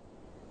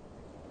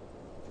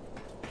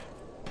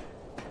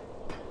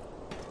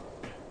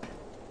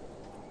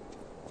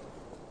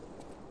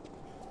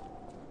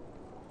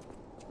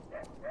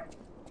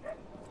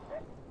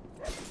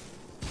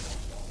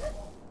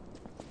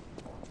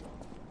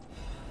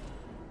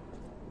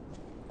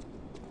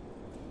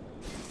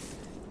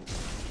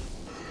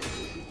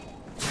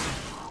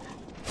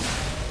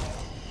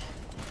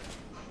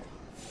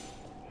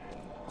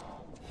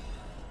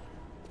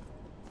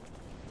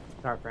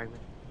 Star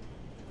fragment.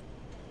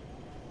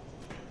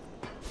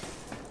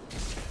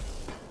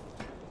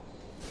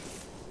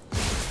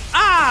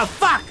 Ah,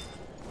 fuck!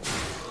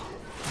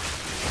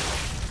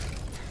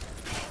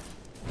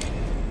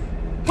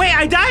 Wait,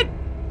 I died?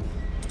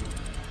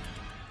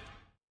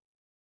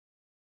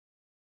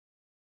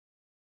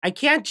 I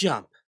can't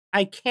jump.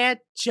 I can't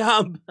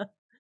jump.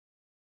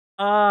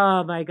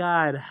 Oh my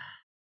god.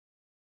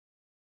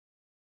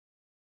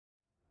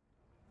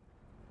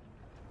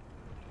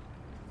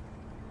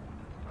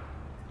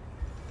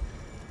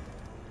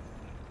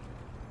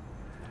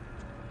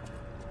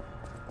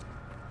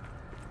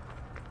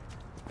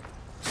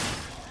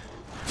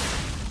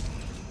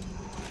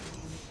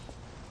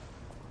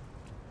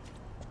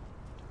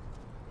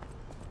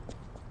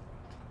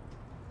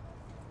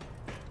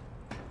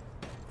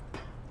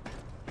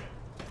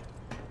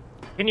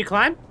 Can you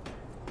climb?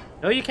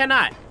 No, you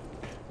cannot.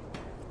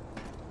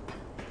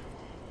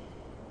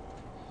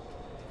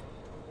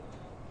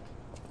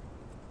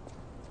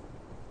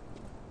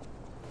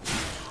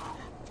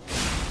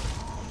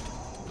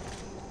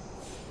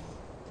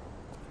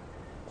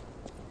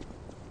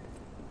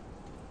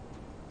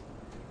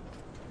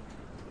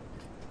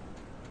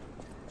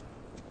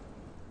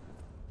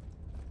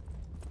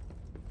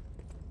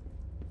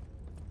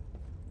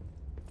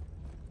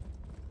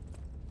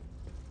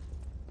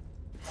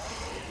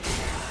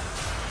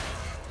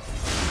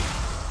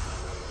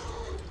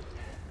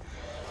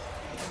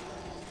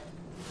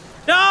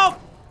 No!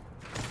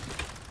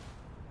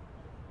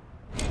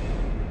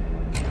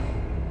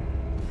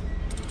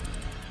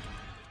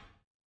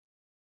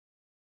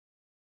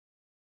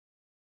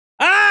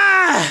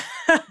 Ah!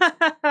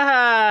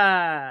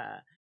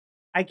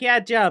 I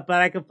can't jump,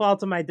 but I can fall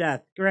to my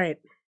death. Great.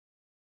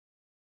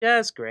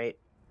 Just great.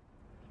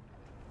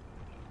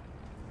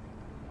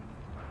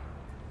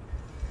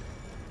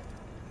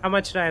 How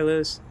much did I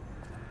lose?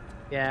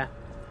 Yeah.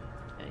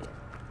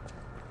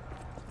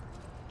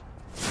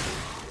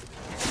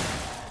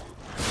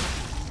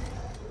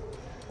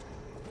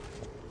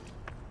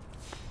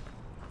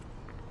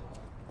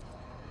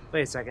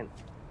 Wait a second.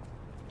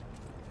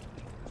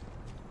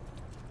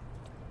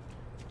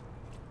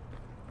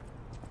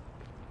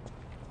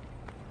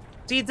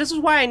 See, this is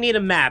why I need a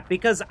map,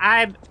 because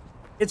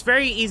it's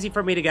very easy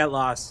for me to get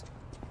lost.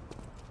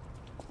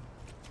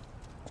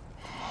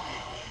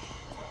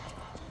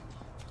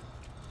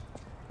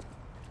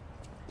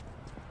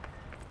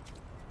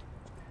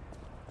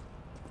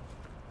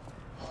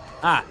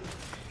 Ah.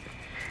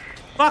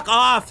 Fuck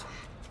off!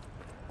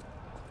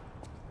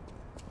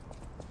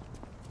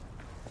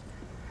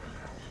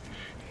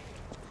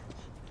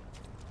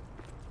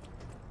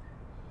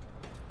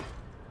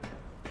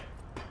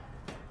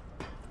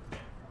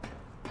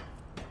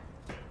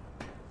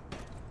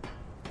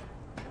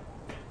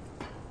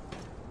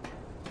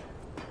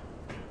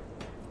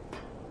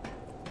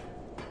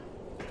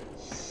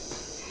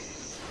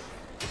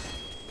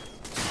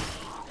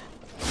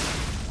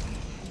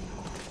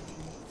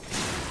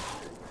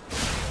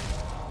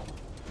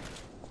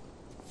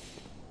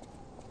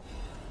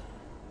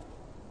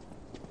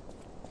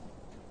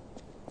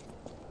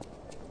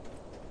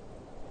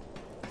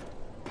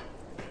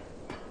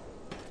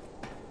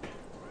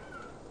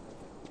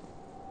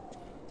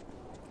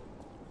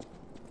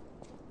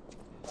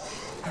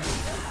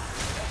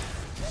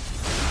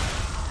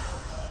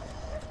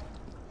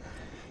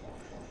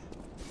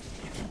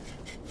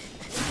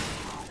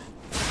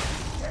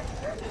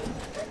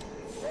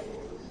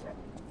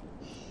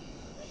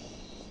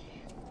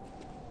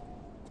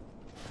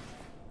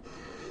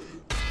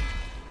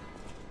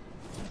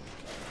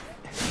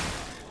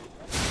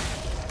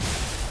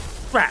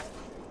 Crap.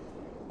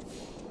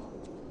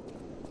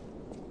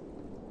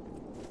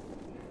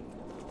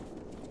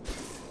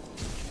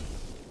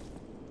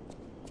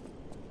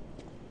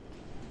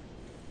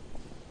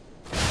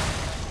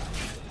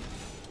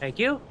 Thank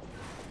you.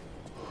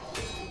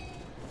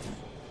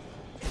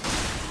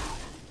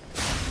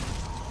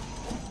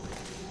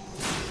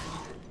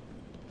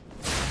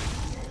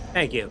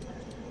 Thank you.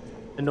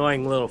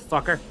 Annoying little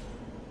fucker.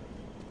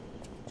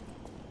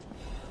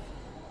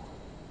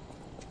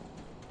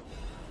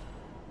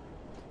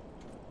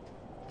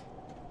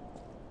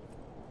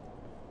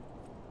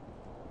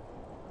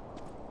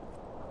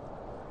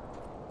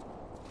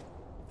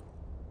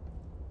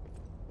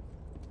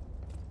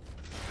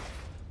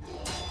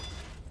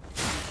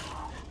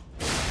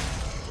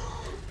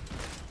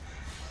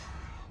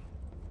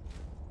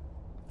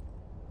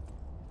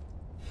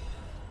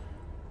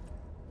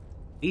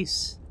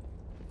 Peace.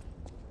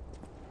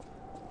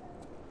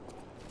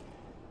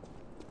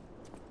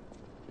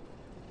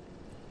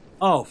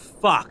 Oh,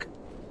 fuck.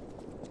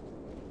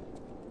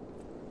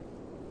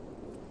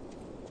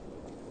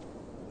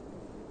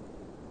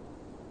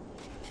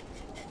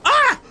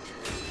 Ah!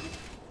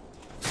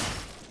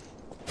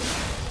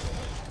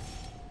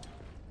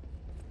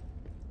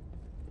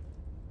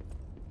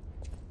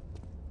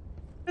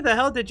 Where the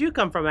hell did you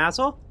come from,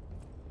 asshole?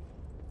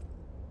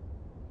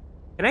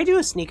 Can I do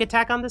a sneak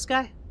attack on this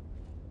guy?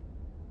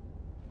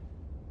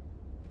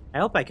 I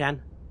hope I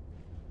can.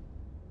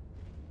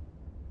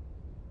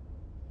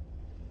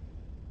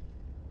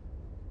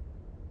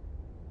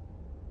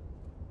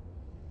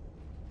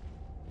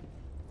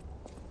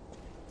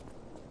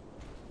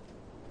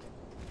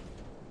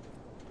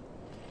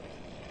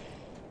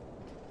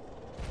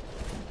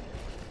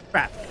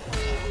 Crap.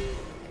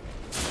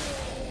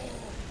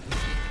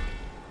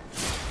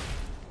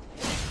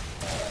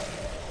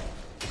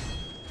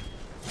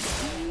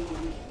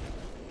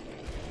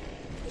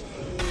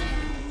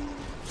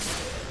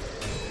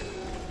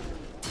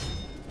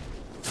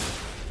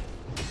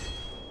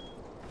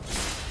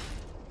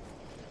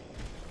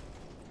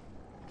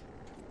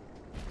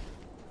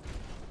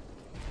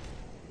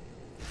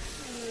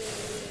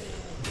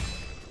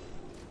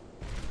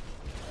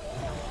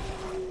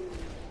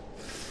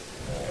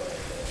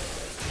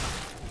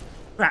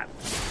 Crap.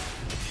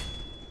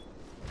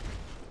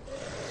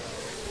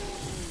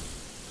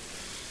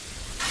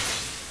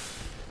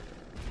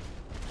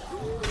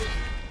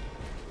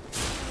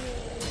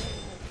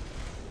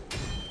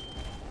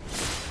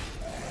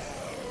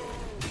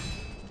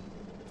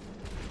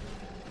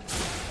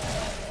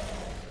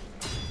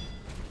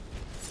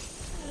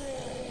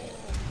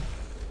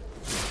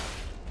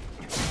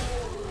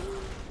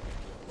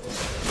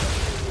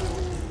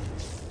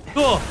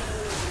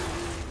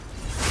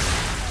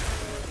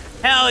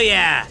 Hell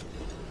yeah!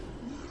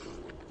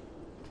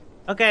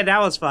 Okay, that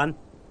was fun.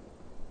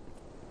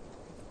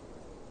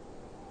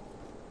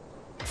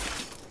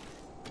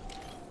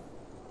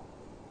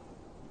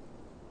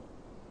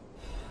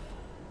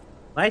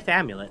 Life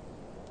amulet.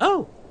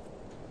 Oh!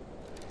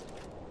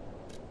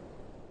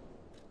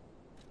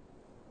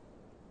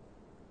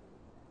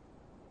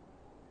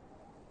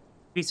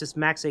 Increases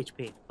max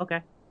HP.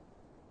 Okay.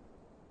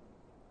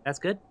 That's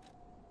good.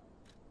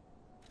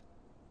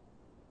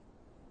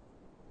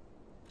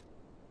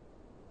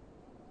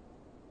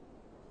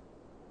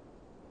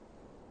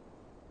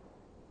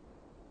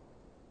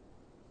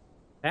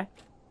 Okay.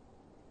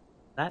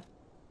 That.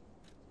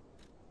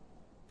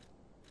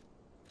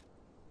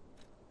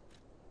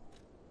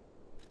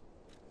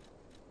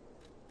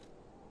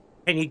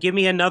 Can you give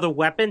me another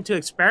weapon to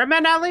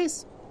experiment at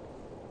least?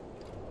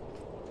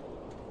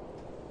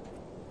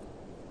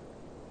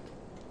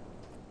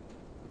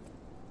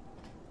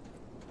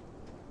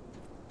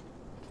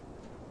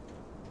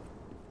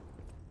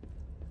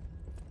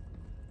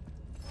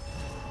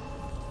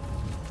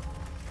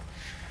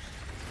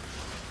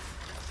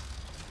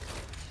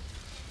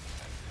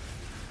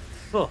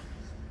 Cool.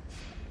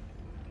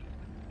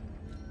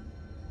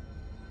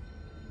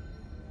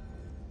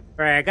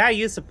 Alright, I gotta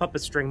use the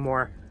puppet string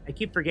more. I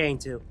keep forgetting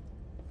to.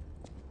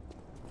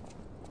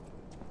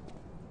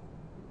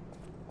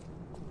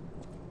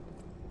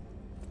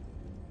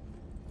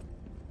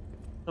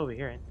 Over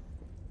here.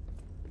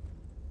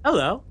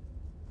 Hello.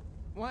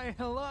 Why,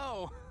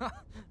 hello!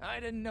 I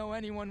didn't know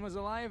anyone was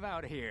alive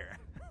out here.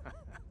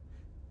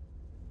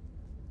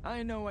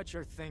 I know what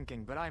you're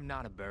thinking, but I'm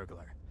not a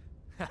burglar.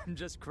 I'm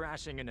just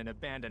crashing in an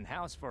abandoned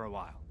house for a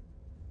while.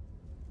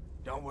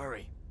 Don't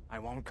worry, I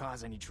won't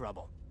cause any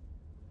trouble.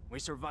 We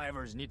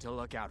survivors need to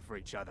look out for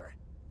each other.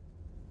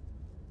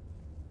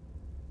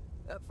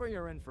 For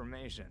your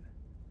information,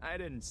 I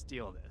didn't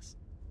steal this.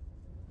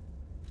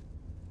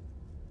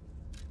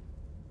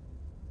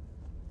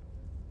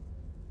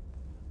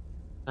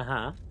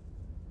 Uh-huh.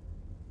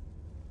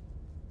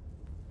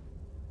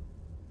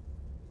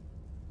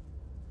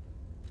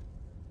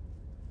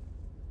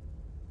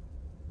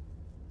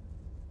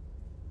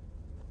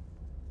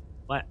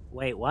 What?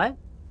 Wait, what?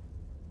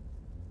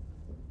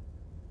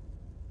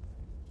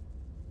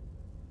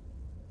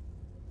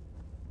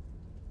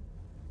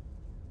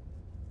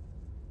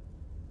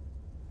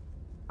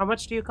 How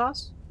much do you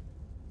cost?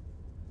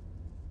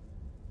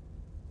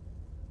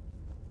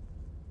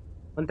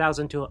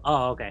 1,002.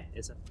 Oh, okay.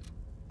 It's a...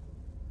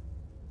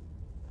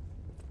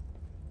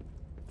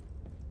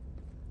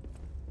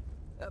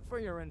 For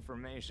your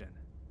information,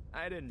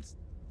 I didn't...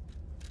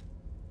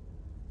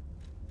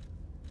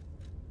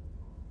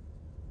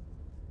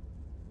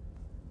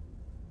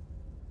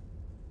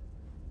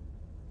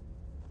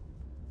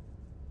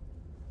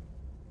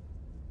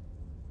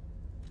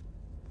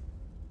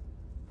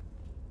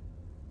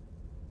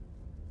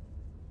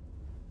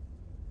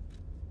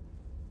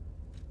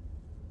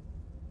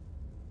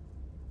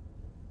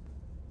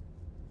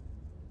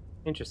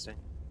 Interesting.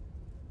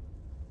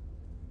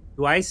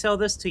 Do I sell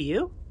this to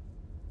you?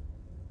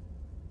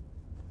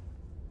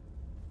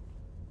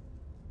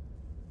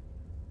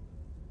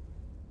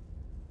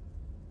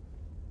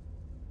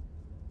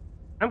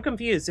 I'm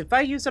confused. If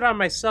I use it on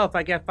myself,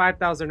 I get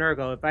 5,000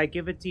 ergo. If I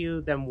give it to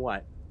you, then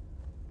what?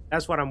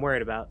 That's what I'm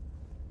worried about.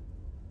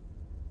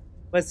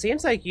 But it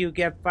seems like you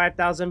get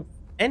 5,000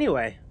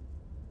 anyway.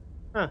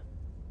 Huh.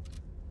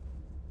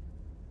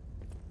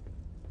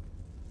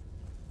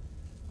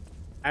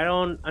 I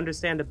don't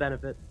understand the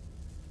benefit.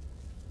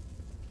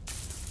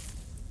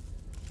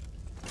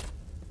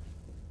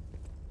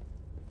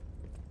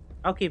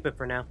 I'll keep it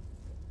for now.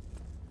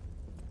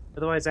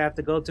 Otherwise, I have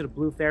to go to the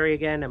Blue Fairy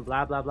again and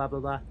blah, blah, blah, blah,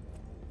 blah.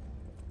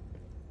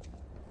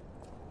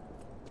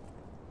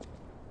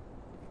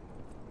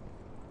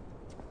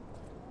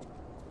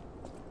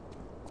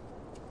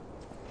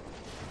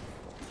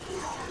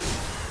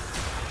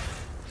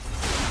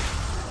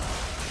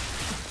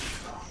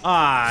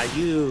 Ah,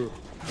 you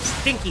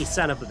stinky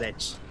son of a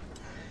bitch.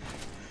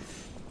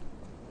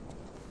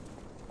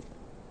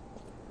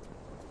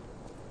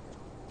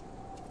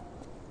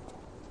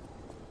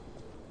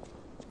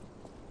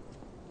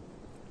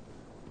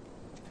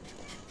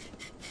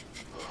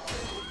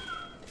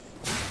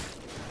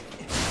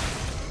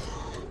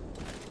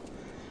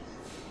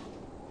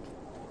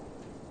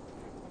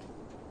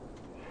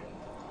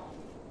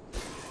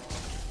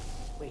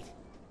 Wait,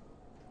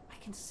 I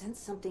can sense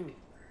something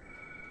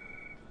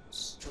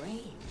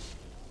strange.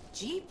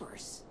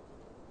 Jeepers.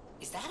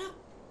 Is that a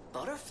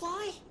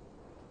butterfly?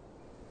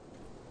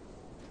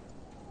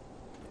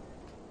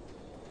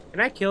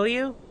 Can I kill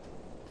you?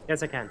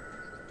 Yes, I can.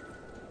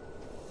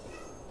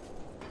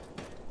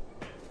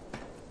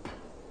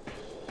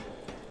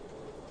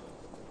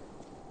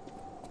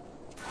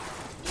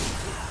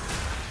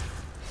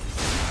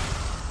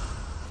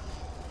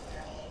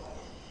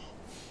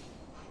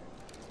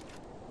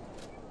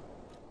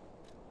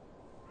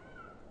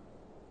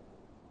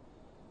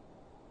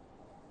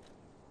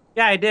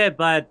 Yeah, I did,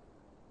 but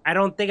I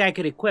don't think I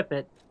could equip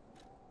it.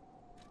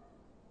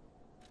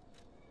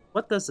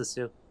 What does this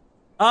do?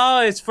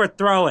 Oh, it's for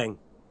throwing.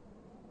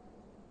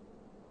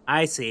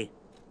 I see.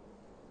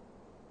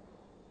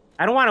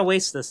 I don't want to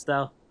waste this,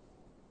 though.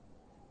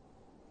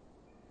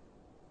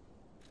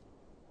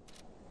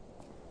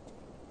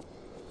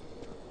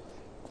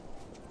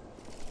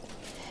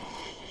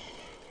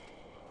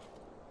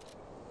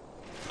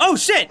 Oh,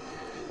 shit!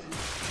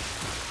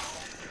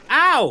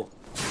 Ow!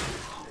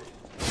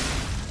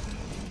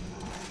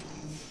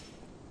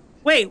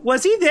 Wait,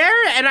 was he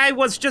there and I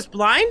was just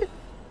blind?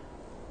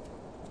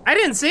 I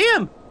didn't see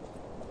him.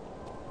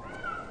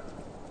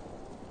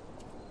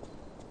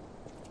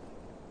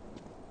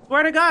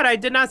 Swear to God, I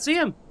did not see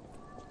him.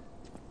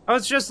 I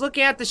was just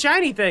looking at the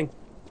shiny thing.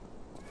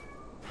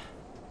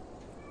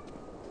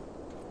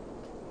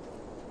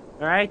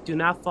 All right, do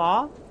not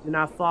fall. Do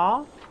not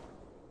fall.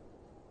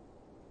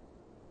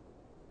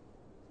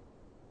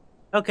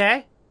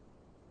 Okay.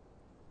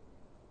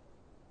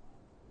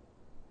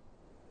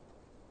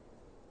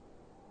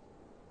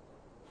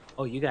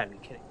 Oh, you gotta be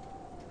kidding.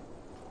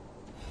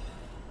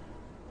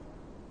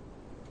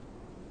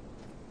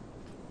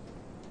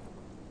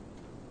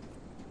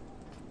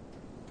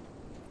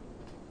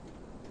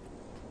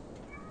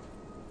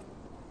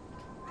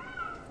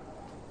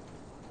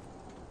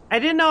 I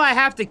didn't know I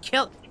have to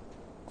kill...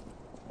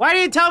 Why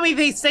did you tell me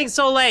these things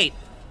so late?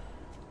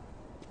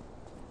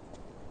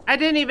 I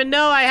didn't even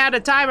know I had a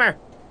timer.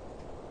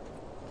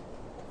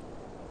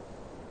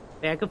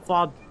 Hey, I could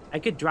fall... I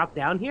could drop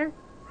down here?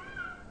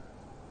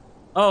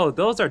 Oh,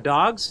 those are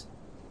dogs?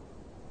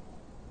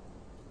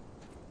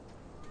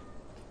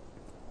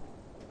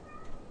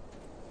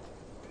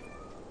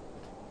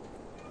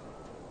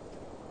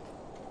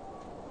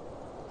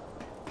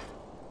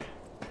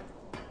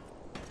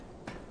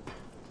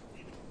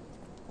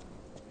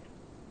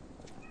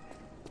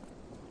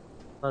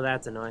 Oh,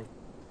 that's annoying.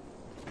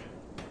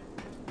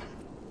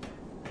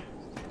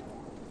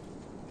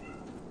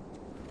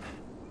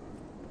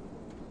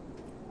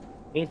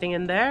 Anything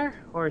in there?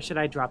 Or should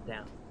I drop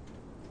down?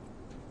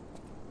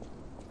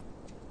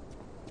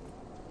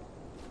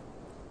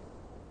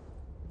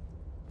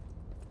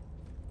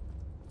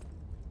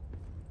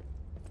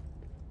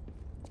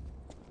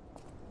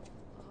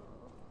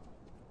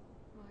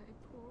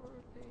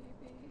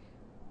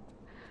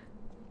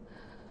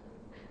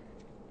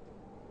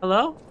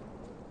 Hello?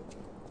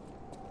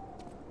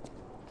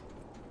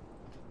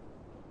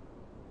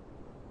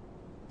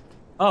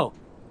 Oh.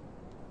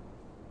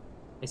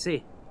 I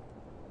see.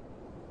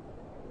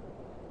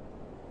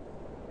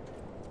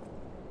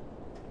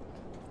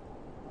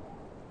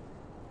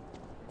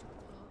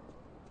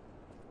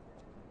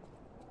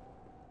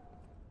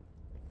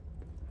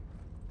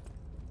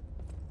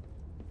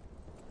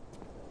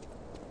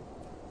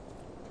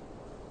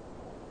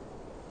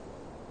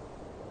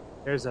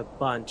 There's a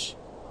bunch.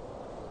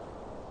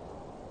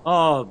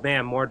 Oh,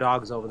 man, more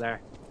dogs over there.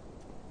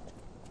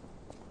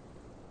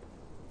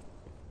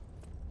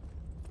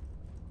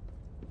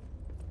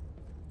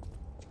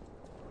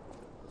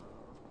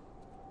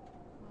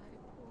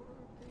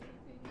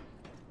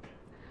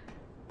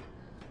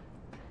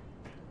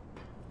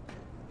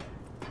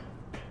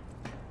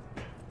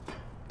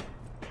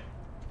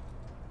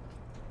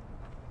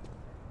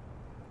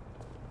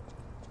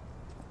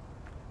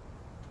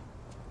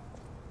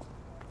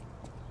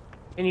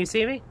 Can you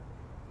see me?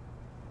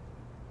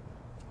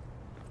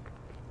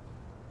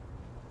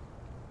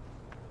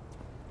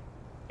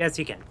 Yes,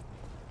 you can.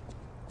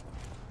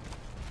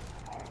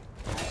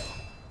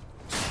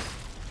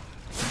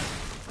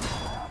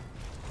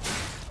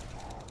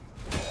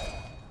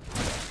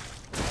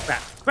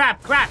 Crap,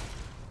 crap, crap!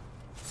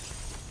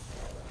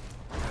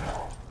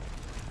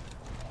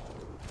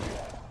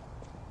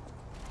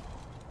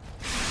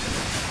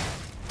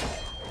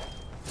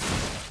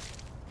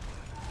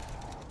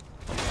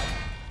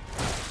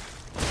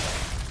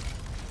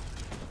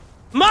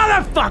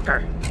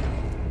 Motherfucker!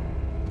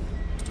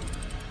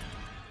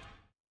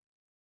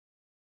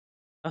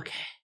 Okay.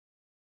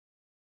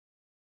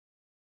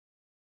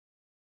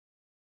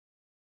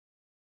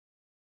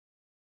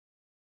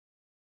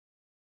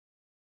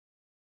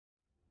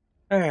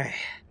 All right.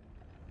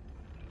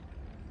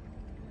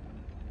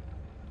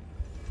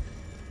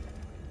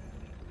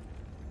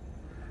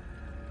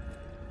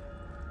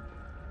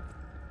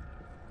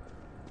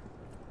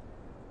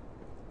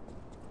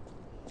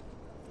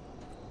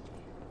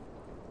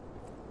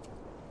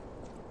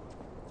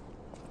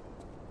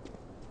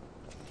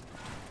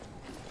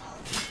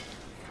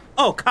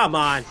 Oh, come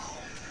on.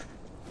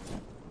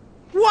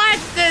 What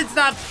is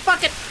the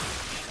fucking...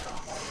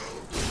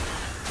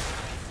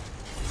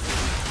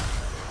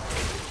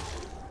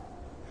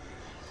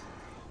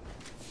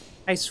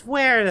 I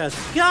swear to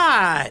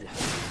God.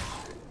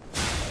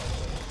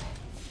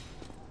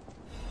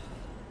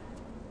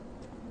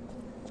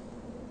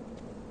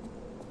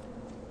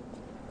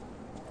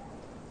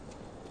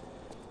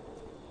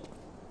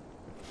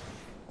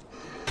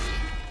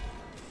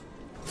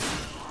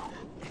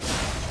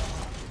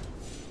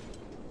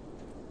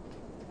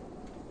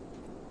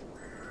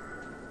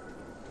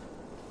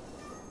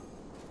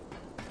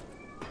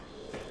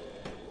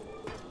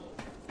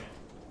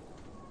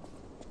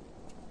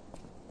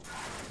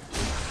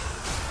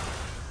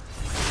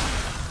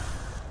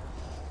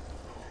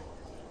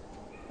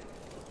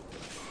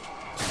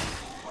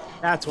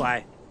 That's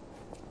why.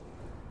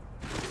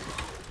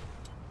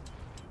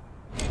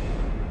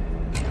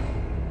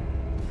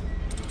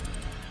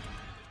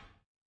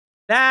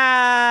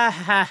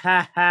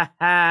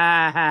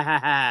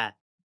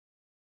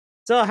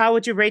 So, how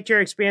would you rate your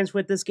experience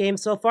with this game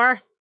so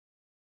far?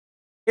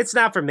 It's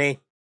not for me.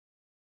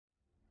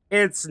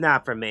 It's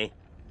not for me.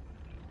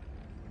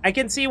 I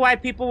can see why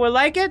people would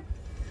like it.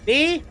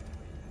 Me?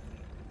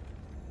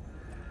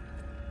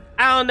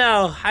 I don't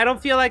know. I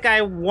don't feel like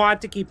I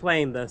want to keep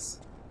playing this.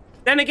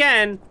 Then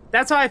again,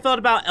 that's how I felt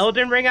about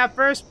Elden Ring at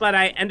first, but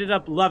I ended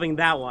up loving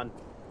that one.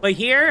 But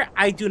here,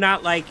 I do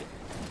not like it.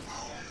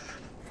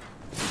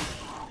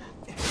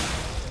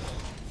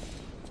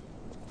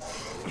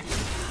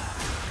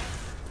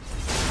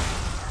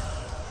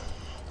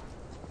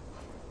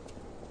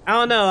 I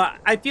don't know.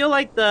 I feel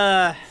like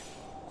the...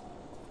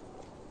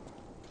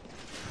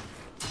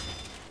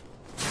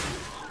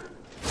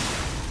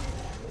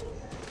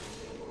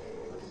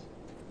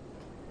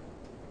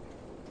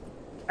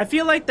 I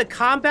feel like the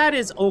combat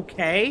is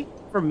okay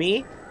for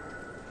me.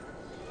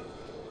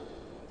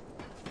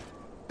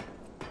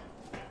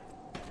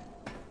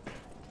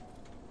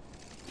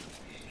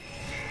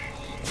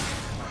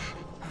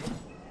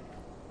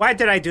 Why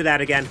did I do that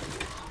again?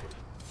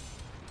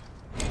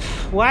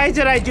 Why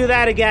did I do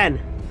that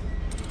again?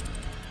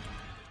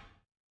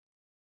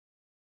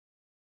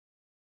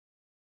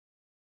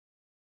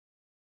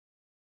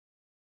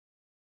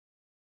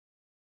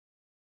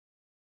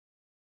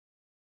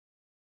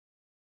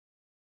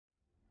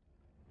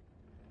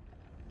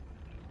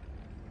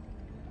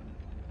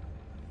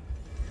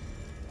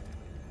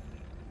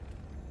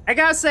 I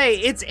gotta say,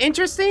 it's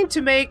interesting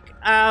to make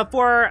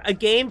for a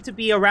game to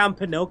be around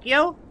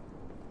Pinocchio,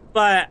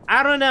 but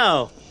I don't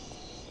know.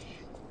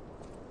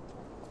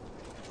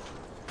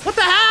 What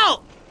the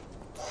hell?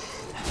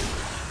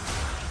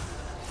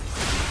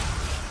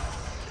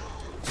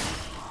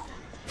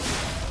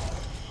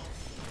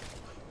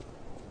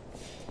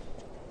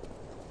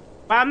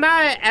 I'm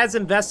not as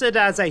invested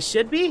as I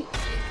should be.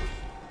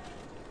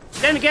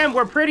 Then again,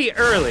 we're pretty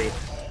early.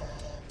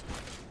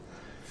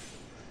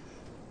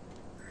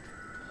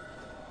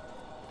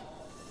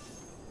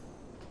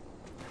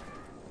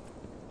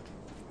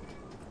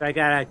 I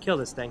gotta kill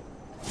this thing.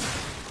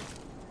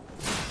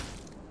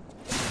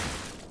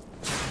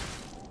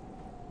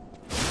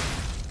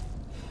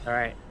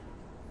 Alright.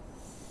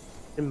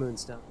 The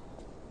Moonstone.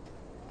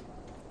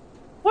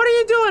 What are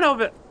you doing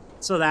over?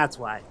 So that's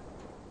why.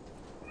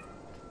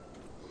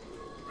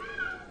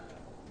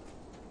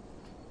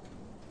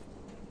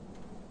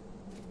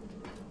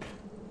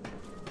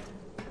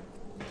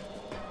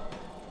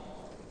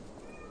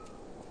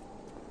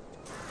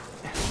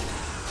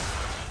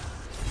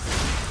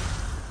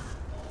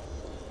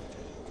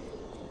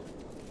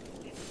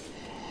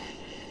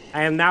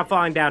 I am now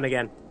falling down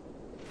again.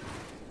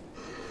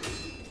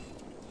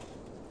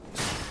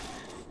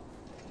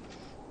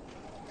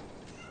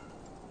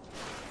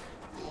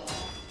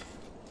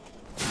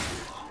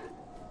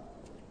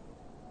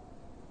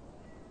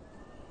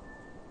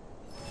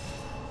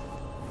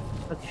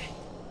 Okay.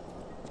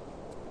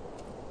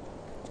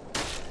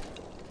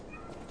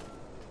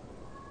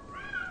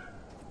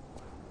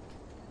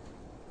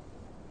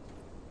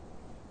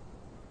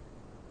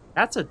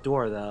 That's a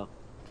door, though.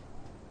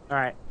 All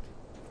right.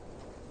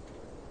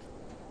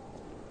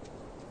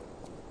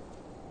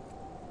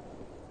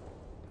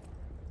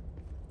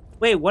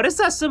 Wait, what is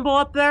that symbol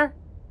up there?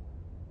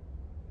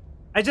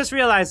 I just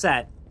realized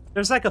that.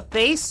 There's like a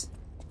face.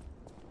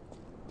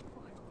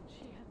 Why won't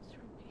she answer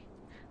me?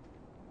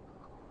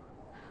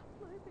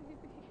 My baby.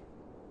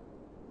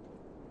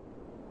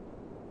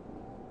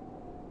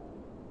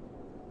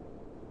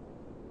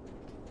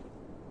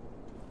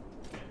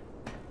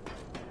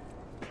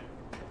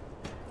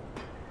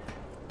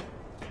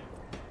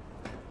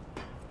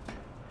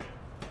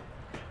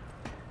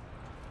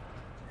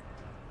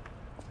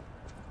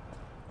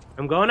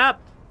 I'm going up.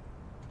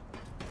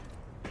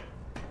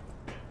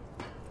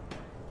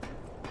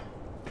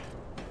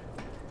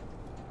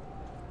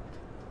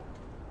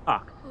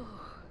 Fuck.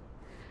 Oh.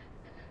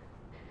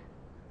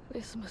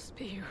 This must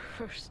be your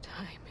first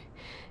time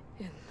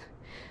in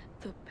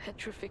the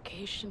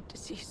petrification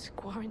disease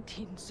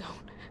quarantine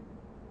zone.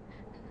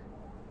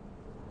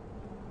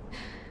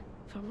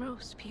 For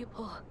most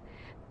people,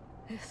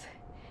 this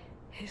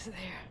is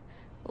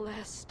their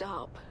last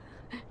stop.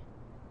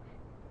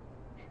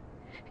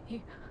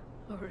 You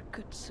are a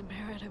good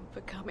Samaritan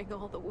for coming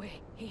all the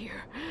way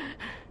here.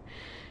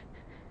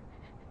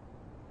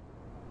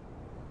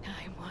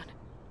 I'm one.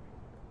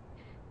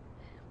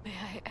 May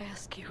I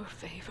ask you a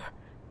favor?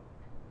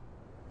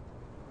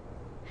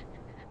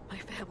 My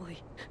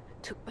family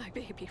took my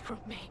baby from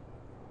me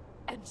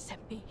and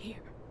sent me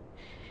here.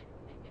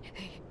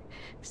 They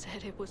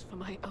said it was for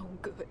my own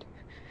good,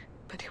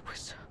 but it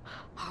was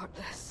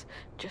heartless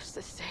just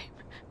the same.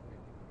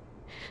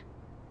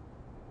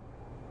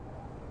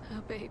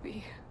 A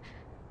baby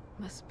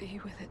must be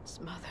with its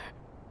mother.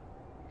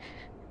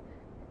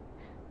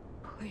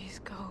 Please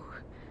go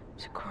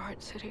to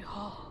Krat City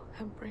Hall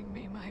and bring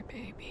me my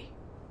baby.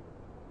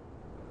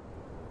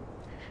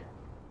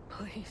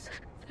 Please,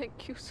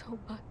 thank you so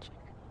much,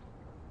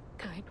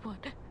 kind one.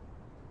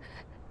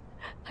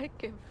 I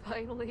can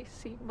finally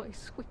see my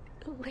sweet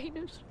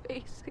Elena's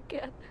face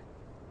again.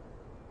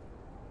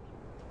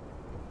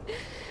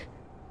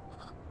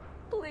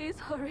 Please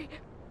hurry.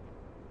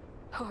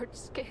 Hard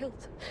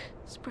scales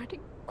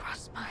spreading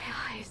across my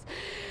eyes.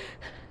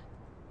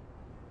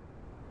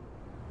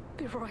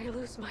 Before I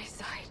lose my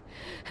sight,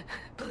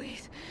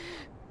 please.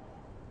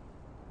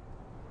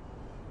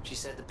 She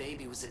said the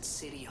baby was at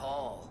City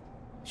Hall.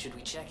 Should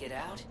we check it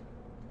out?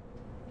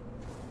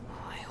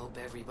 Oh, I hope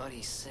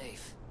everybody's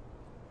safe.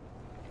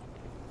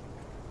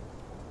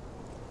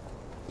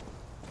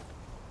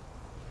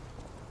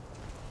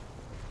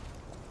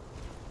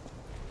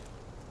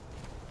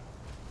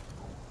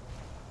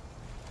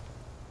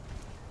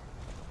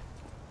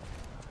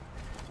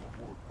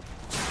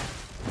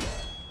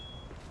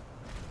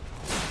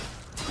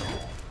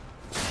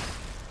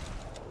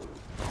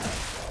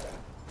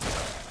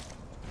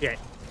 Yeah.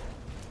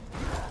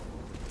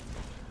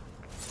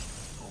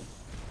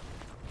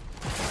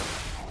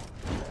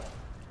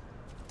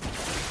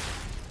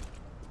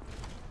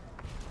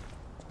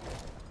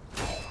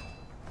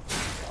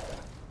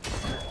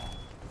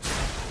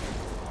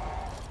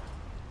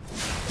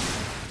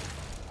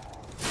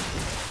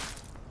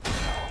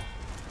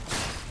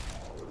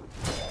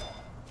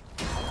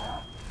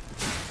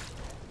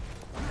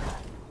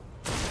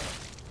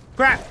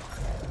 Crap!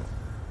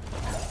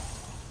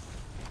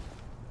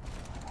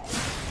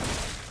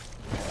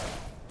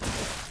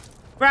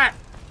 Crap!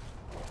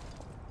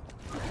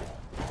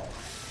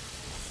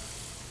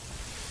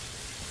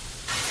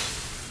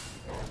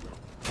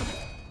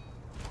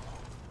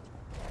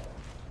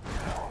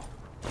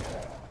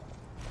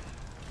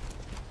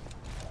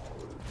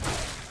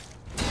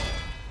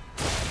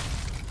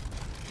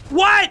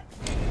 What?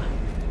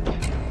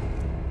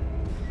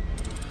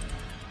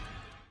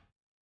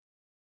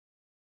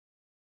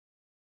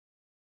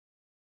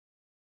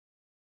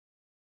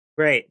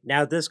 Great.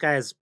 Now this guy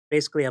is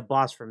basically a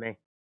boss for me.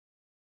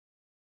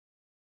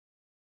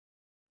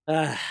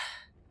 I'm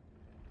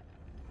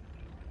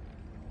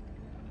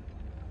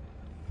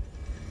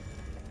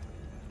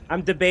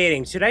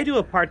debating. Should I do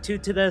a part 2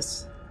 to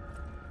this?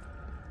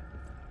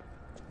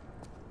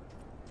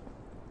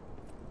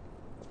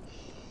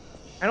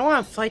 I don't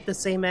want to fight the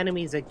same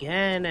enemies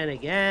again and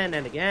again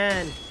and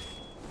again.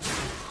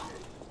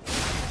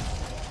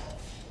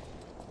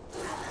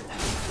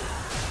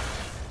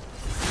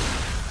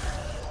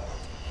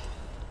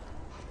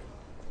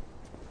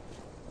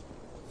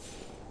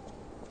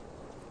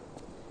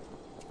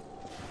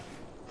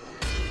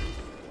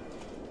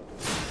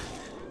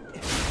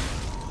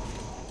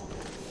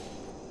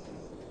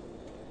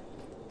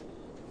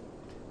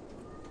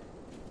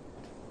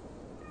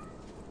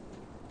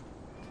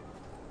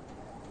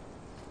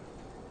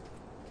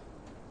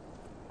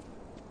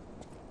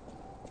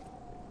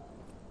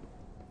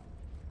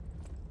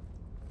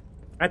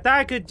 I thought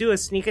I could do a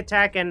sneak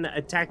attack and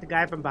attack the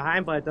guy from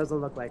behind, but it doesn't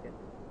look like it.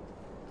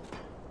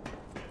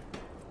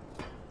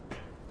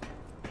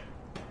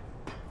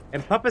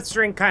 And puppet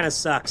string kind of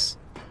sucks.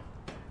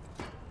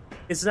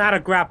 It's not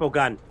a grapple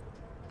gun.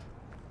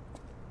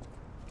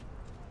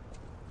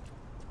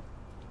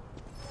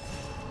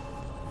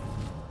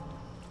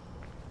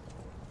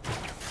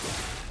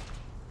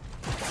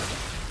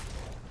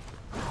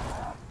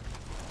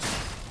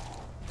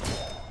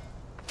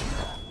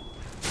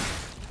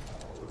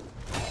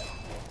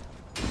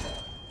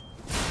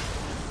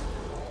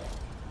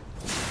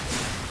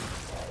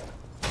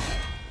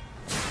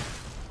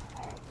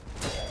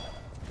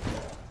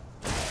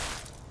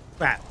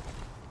 Crap.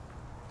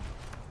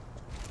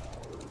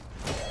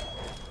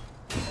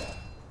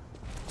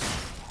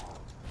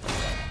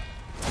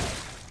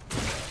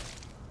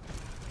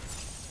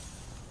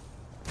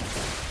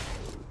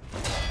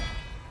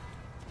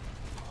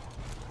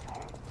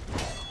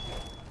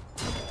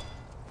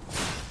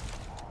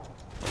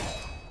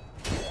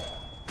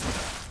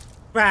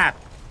 Crap.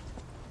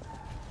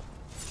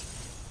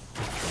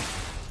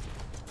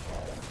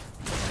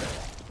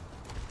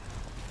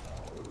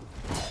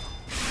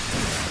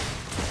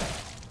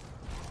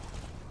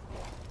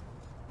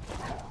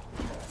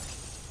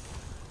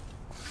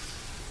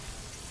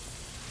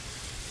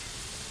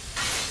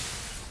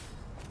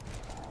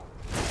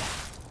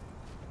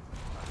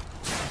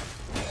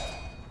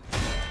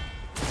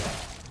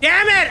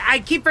 Damn it! I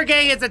keep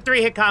forgetting it's a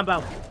 3-hit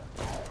combo.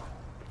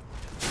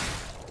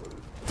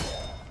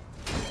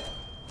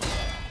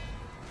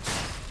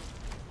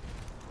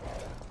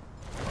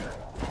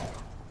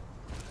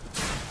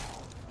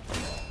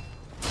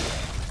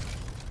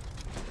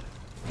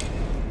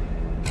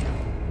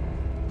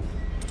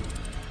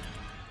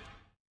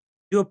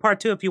 Do a part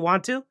 2 if you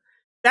want to.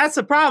 That's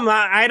the problem.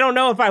 I don't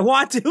know if I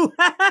want to.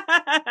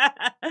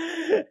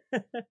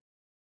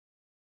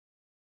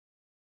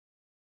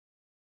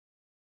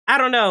 I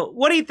don't know.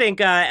 What do you think,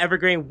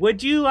 Evergreen?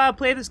 Would you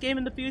play this game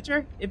in the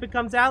future if it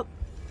comes out?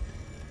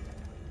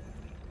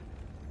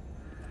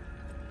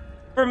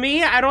 For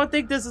me, I don't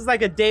think this is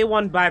like a day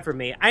one buy for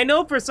me. I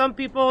know for some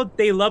people,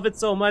 they love it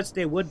so much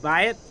they would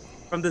buy it.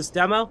 from this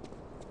demo.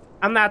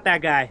 I'm not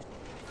that guy.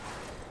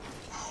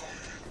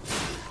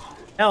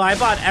 Hell, I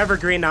bought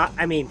Evergreen.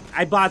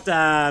 I bought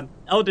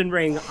Elden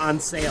Ring on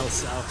sale,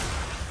 so.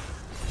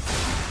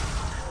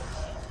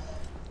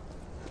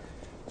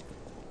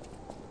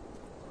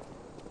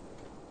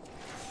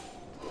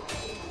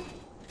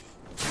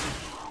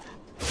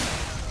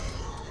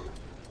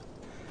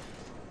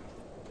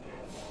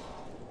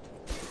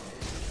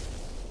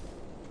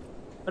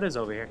 What is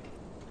over here?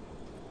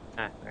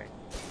 Ah, right.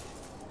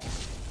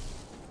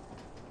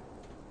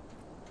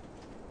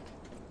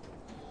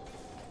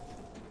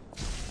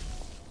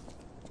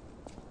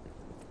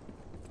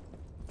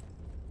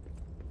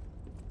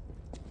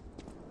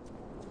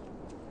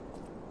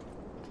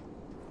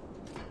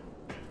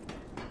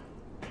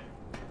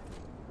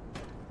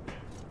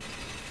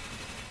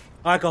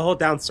 Oh, I can hold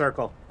down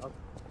circle. Oh.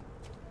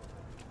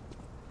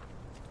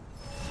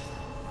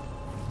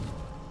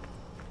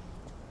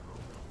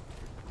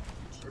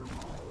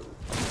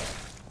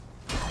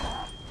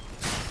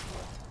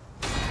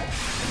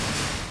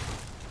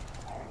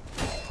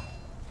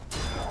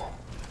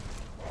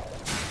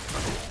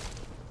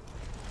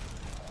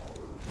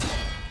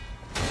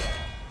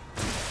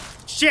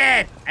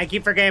 Shit! I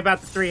keep forgetting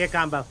about the 3-hit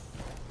combo.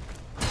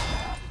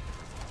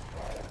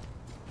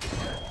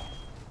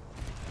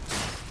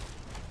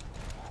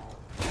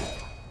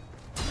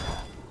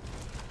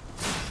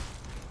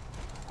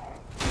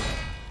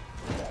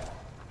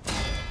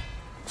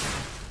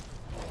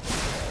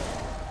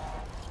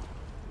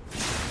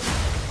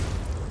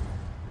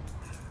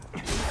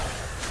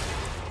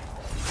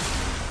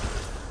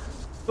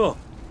 Cool.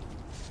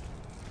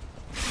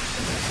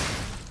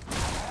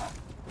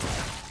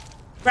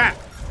 Crap.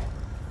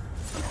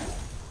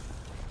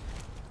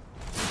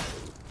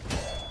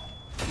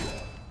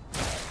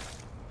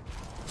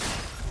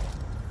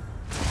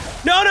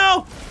 No,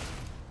 no!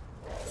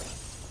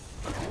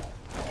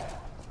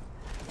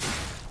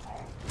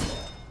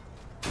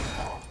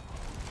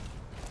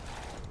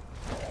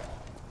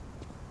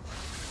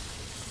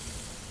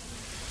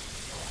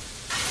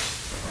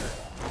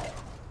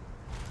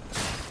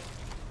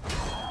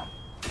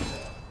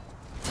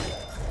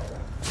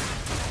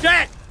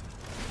 Shit!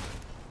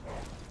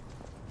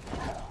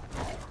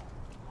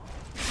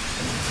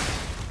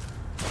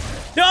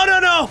 No, no,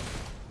 no!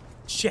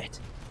 Shit.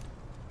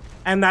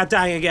 I'm not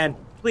dying again.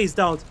 Please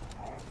don't.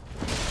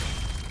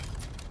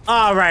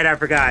 All right, I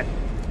forgot.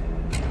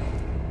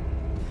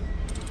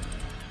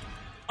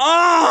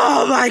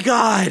 Oh my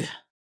god!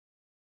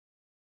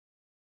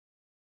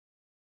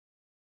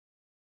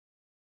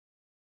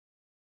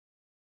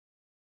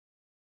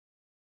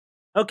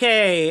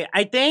 Okay,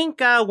 I think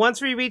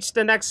once we reach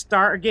the next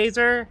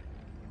Stargazer,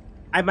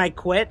 I might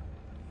quit.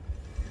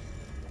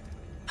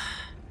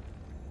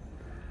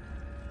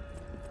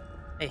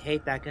 I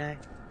hate that guy.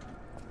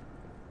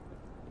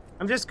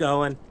 I'm just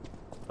going.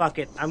 Fuck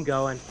it, I'm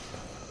going.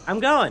 I'm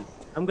going.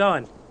 I'm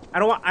going. I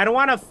don't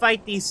want to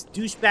fight these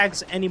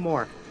douchebags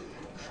anymore.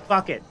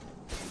 Fuck it.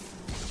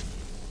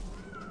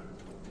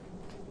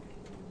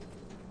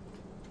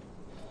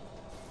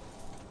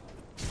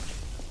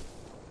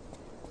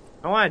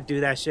 I don't want to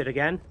do that shit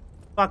again.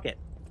 Fuck it.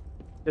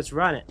 Just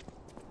run it.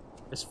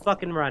 Just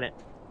fucking run it.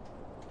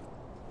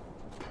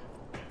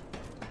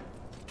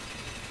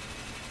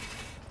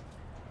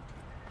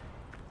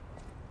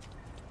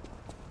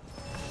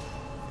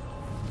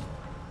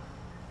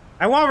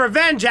 I want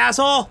revenge,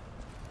 asshole!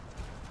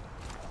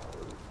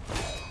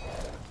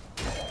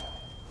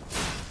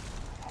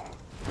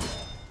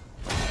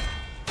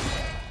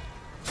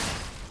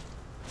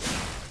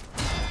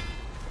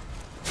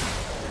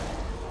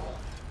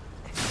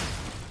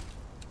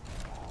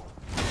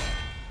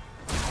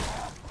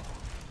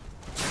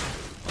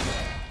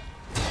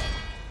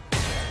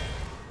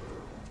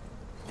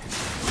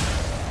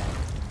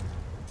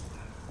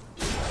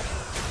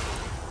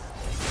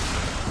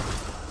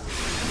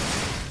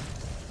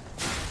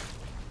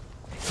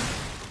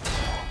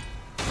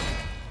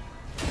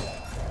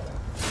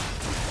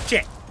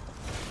 Shit.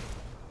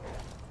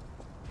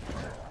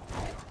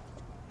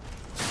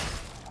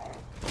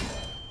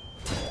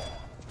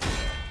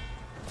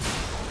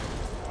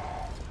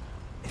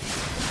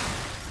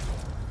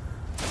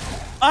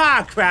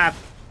 Ah, crap.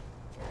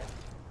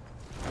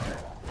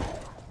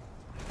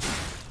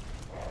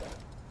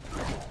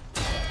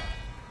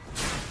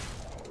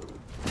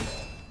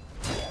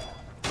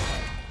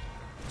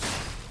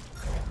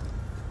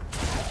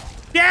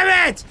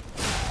 Damn it!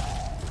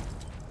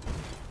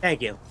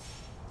 Thank you.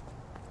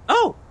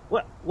 Oh!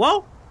 What?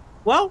 Whoa!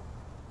 Whoa!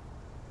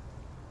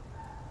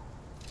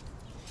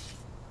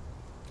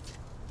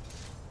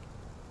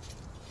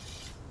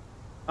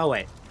 Oh,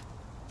 wait.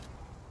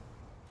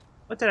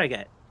 What did I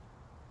get?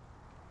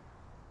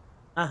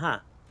 Uh-huh.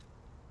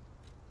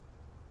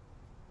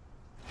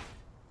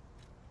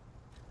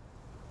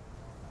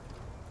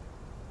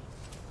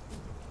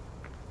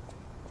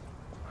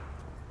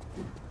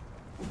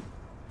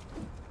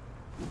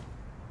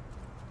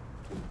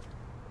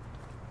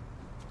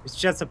 It's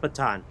just a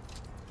baton.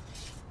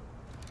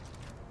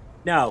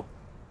 No.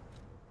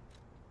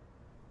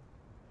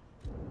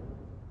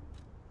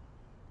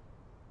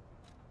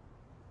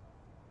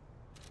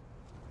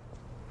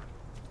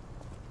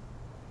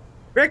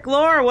 Rick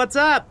Lore, what's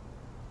up?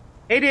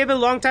 Hey David,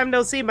 long time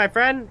no see, my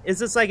friend. Is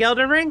this like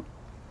Elden Ring?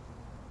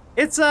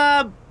 It's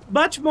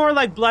much more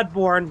like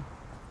Bloodborne.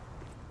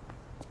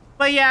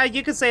 But yeah,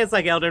 you could say it's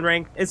like Elden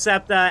Ring,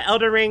 except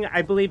Elden Ring,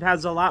 I believe,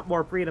 has a lot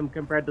more freedom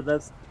compared to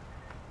this.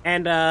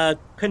 And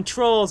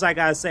controls, I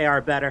gotta say,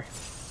 are better.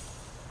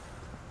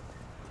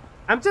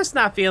 I'm just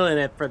not feeling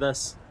it for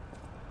this.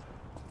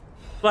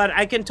 But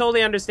I can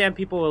totally understand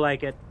people will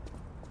like it.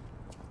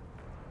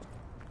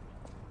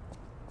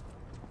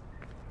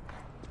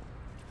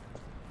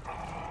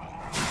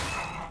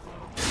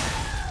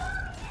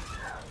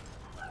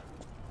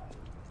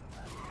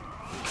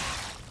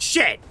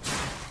 Shit!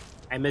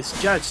 I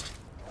misjudged.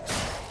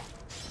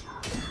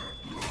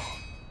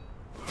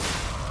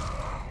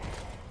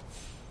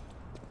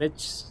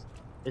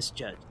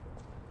 Misjudged.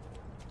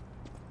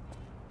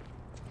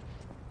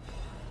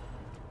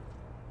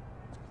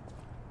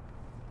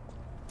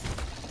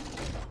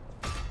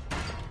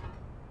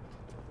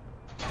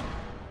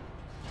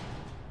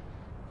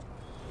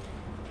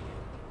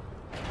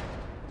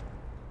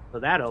 So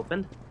that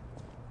opened.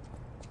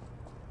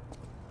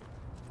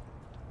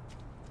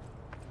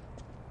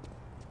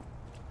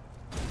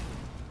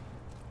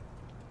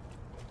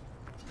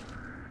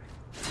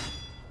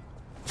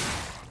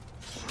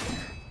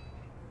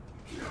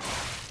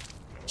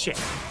 Shit.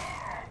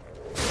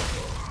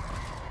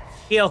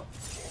 Heal.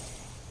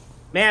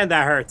 Man,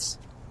 that hurts.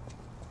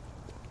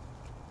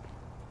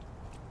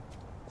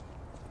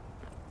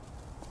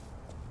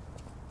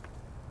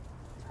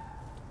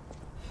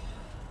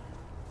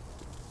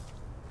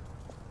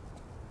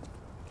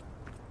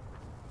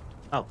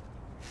 Oh.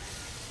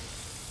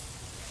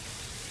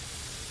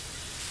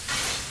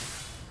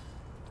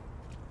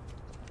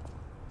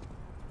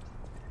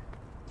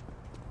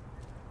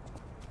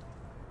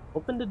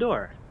 Open the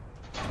door.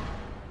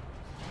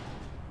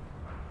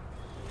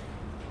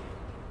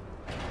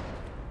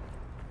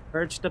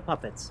 Purge the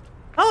puppets.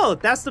 Oh,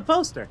 that's the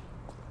poster.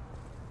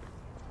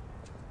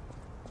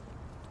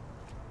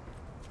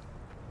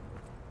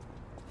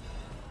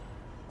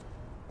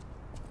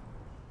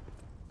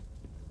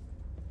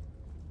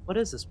 What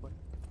is this one?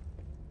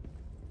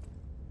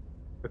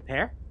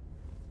 Repair?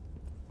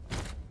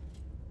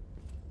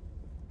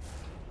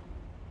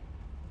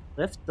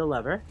 Lift the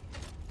lever.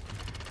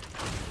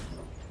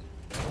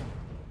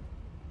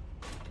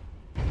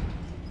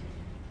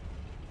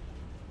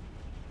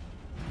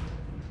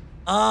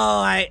 Oh,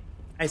 I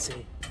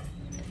see.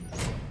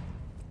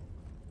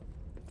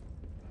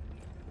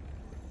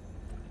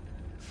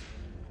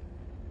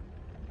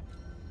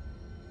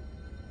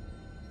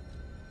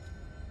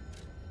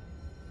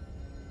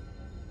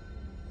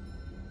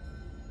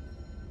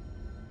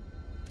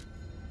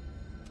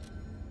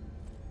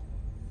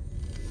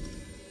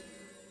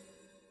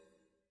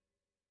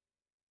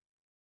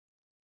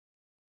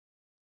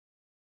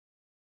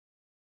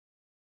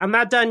 I'm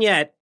not done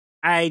yet.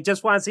 I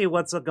just want to see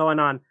what's going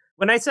on.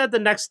 When I said the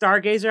next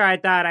Stargazer, I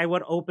thought I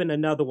would open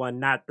another one,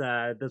 not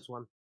this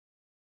one.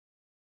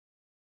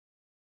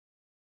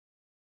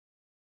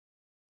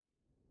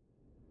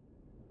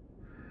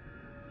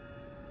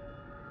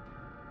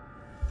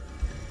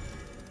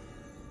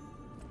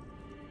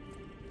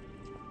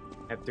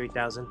 I have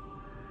 3,000.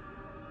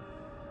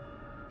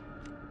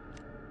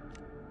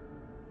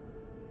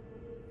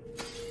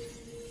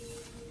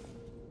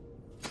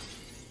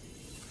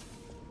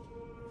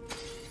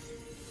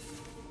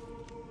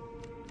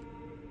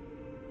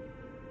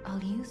 I'll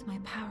use my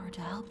power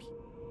to help you.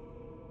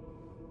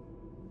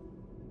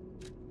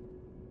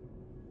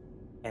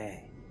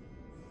 Hey.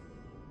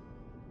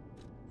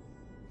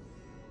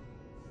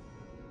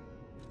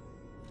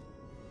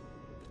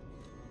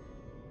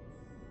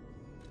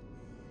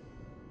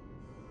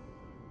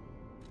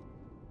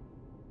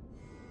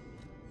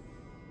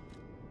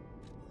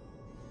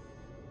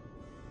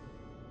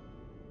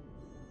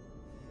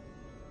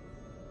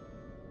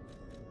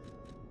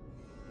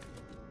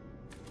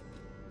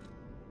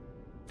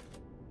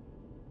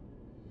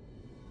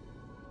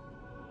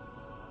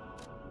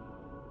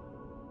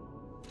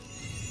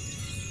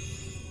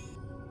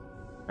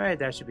 All right,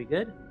 that should be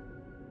good.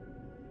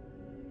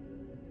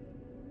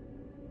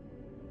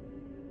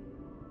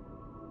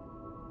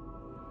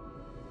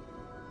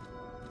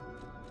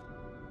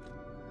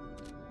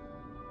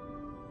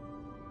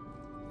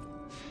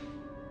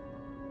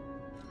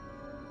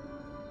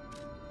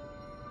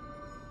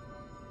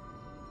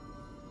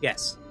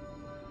 Yes.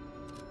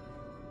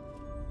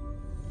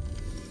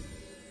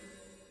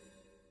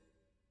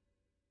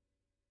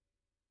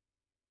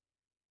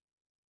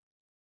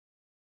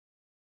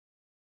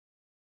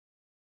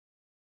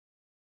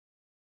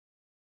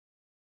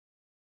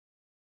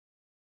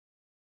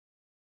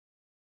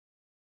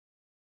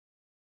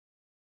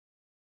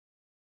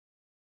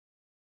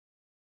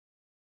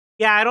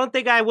 Yeah, I don't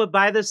think I would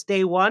buy this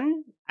day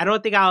one. I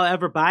don't think I'll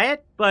ever buy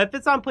it, but if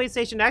it's on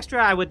PlayStation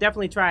Extra, I would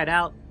definitely try it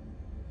out.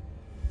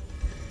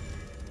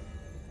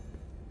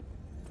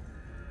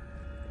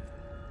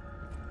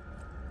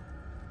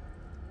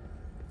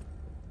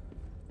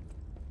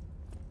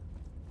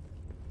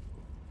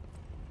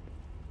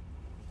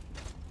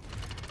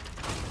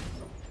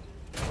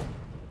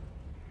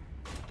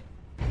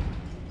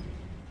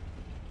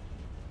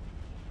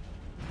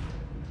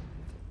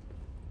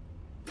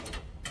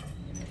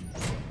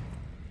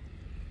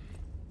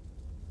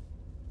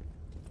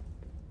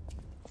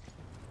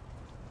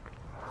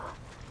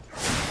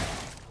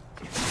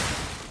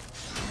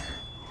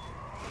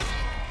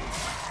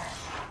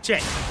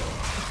 Shit.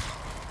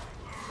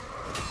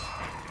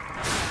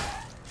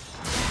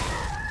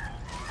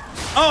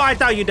 Oh, I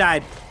thought you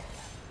died.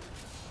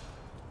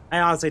 I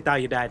honestly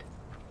thought you died.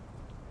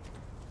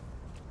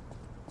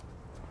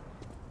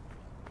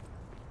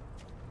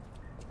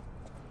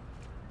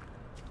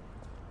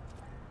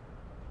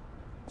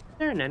 Is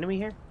there an enemy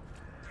here?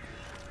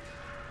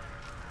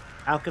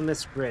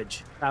 Alchemist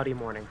Bridge. Cloudy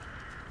morning.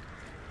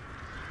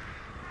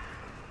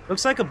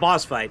 Looks like a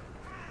boss fight.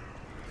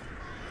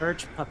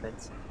 Purge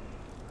puppets.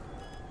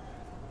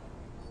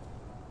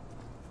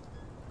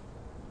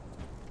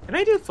 Can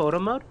I do photo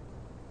mode?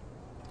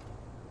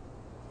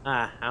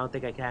 Ah, I don't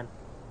think I can.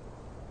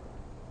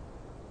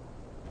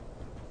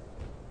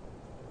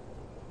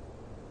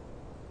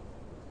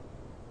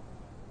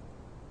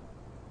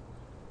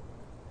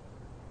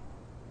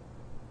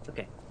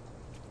 Okay.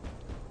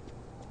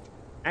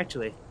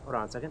 Actually, hold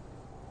on a second.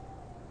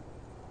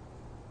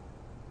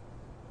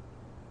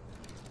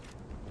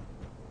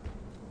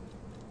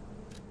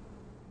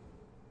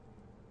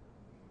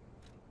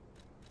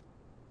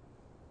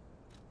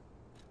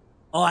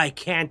 Oh, I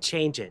can't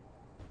change it.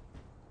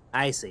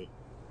 I see.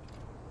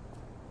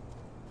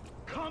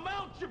 Come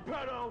out,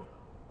 Geppetto!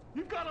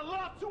 You've got a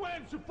lot to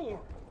answer for!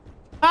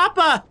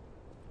 Papa!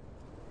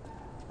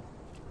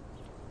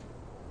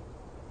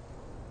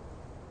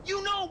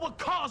 You know what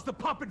caused the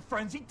puppet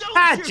frenzy, don't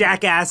Ah, you?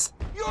 jackass!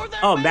 You're their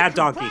Oh, maker, Mad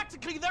Donkey.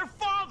 practically their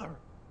father!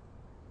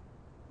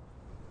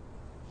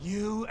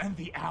 You and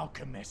the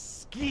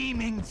alchemist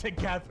scheming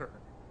together.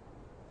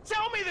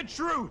 Tell me the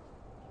truth!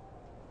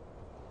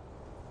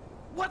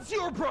 What's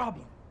your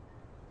problem?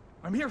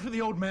 I'm here for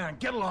the old man.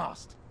 Get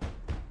lost.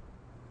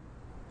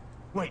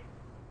 Wait.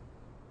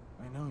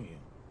 I know you.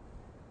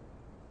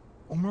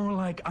 Or more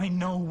like, I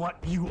know what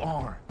you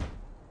are.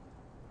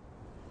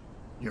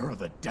 You're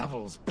the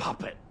devil's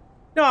puppet.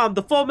 No, I'm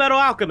the Full Metal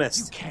You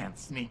Alchemist. can't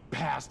sneak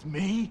past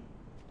me.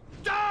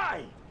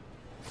 Die!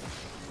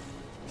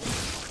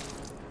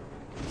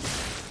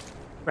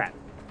 Crap.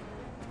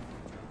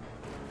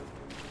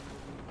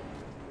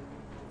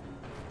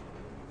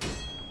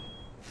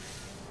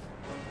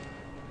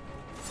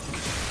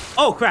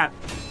 Oh, crap.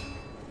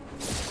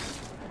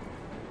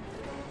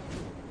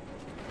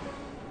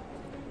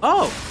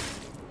 Oh.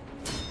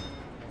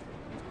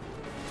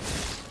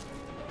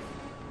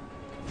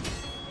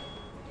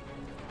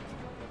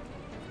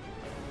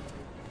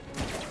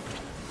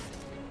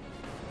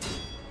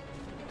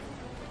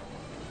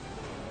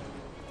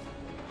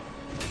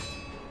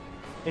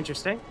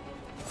 Interesting.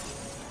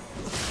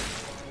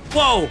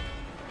 Whoa!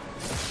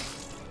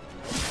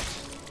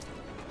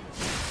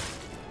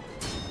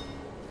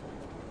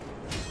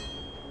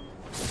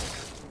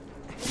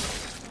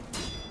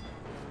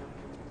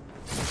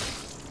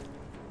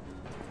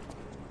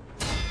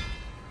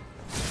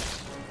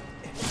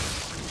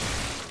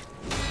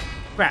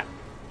 Crap.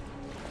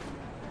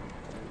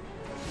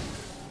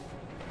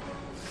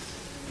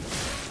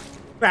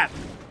 Crap.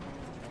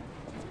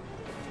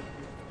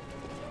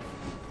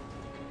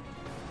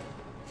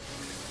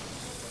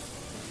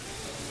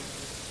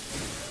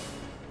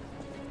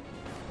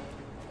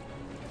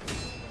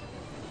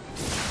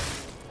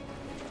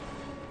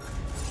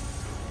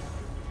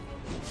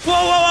 Whoa,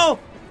 whoa, whoa!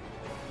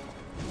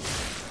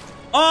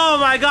 Oh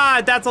my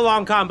god, that's a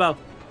long combo.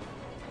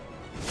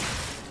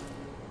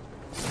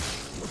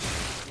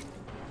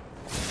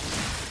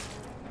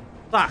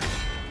 Fuck.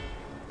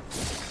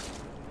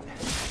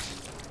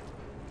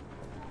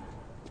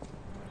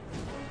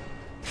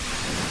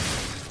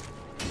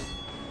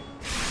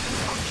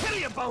 I'll kill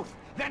you both,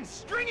 then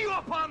string you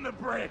up on the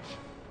bridge.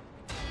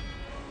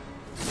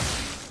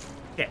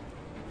 Okay.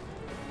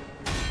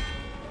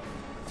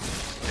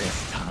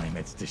 This time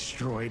it's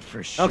destroyed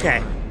for sure.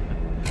 Okay.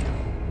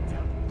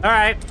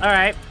 Alright,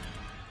 alright.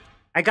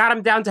 I got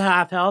him down to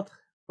half health.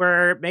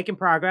 We're making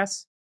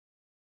progress.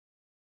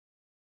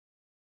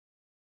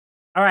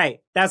 Alright,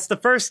 that's the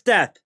first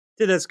death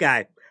to this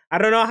guy. I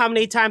don't know how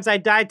many times I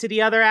died to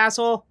the other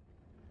asshole,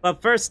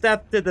 but first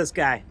death to this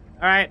guy.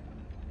 Alright.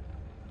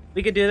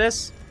 We can do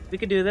this. We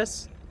can do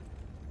this.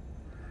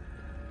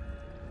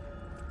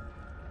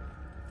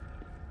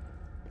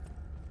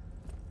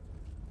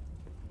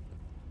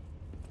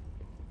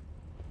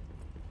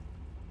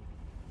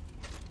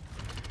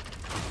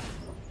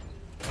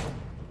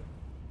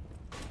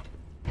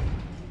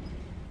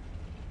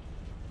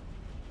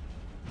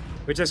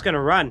 We're just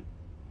gonna run.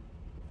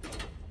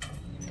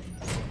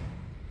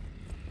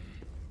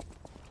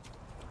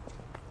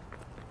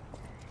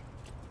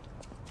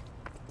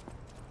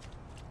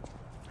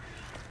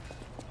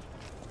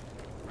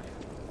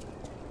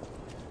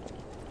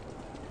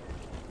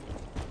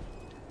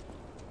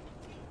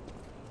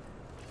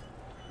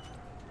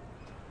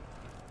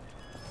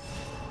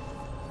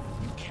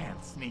 You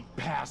can't sneak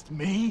past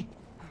me.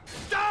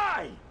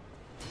 Die!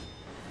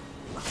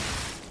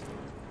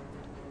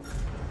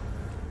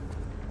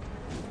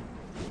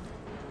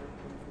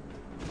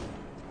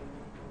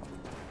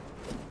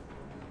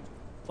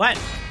 What?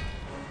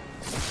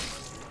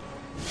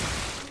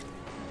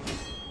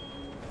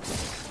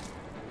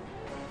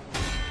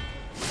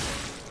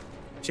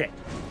 Shit.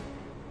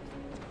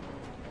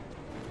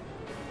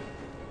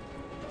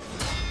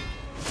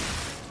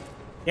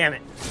 Damn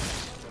it.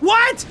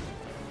 What?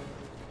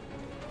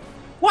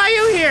 Why are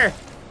you here?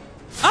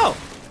 Oh.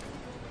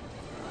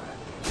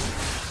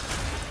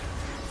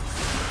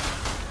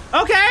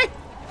 Okay.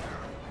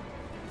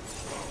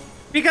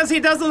 Because he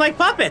doesn't like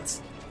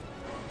puppets.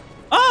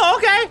 Oh,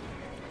 okay.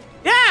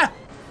 Yeah.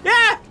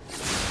 Yeah.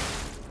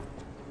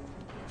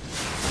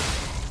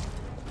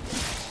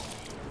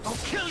 I'll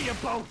kill you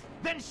both,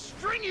 then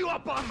string you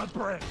up on the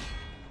bridge.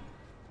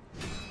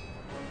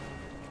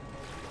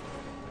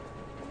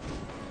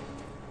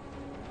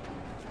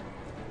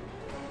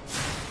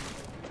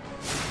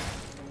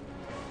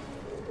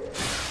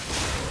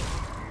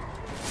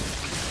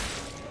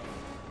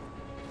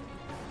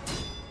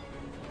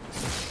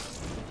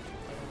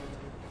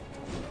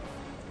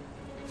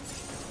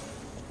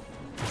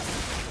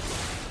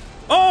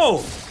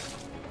 Oh!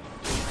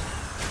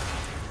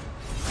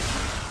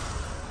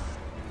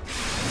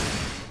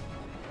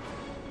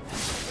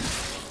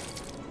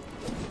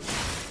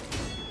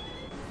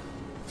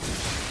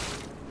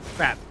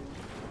 Crap.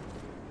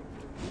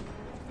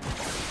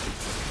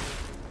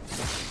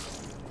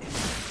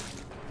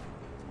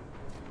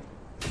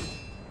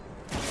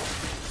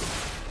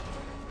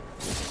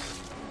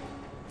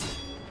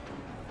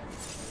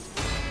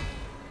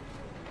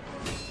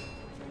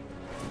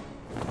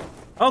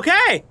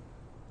 Okay!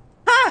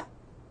 Ha!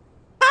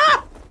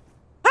 Ha!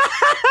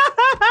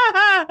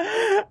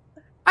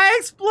 I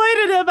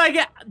exploited him.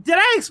 Did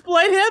I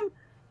exploit him?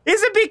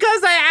 Is it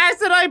because I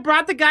accidentally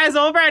brought the guys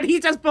over and he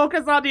just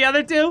focused on the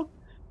other two?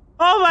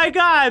 Oh my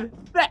god.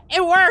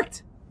 It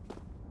worked.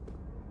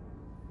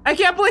 I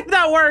can't believe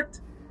that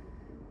worked.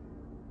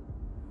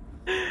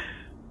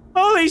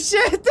 Holy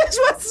shit, this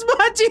was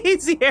much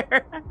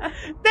easier.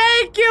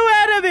 Thank you,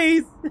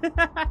 enemies.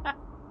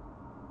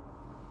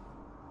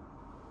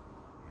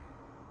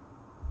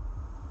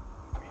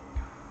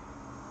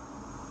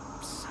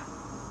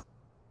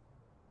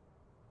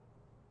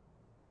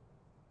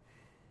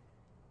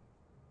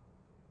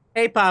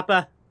 Hey,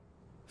 Papa.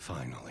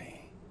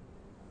 Finally,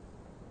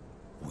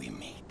 we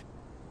meet.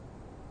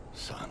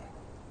 Son.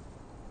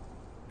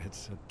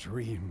 It's a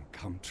dream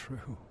come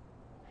true.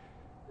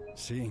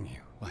 Seeing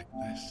you like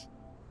this.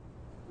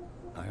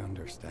 I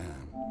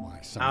understand why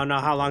some I don't know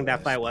how long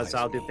that fight was, despise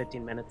so I'll do me.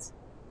 15 minutes.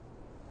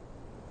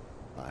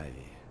 I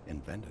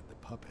invented the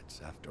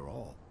puppets after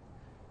all.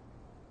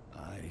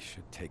 I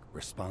should take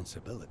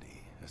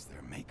responsibility as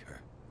their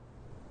maker.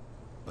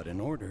 But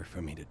in order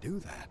for me to do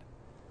that,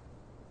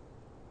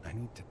 I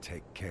need to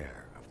take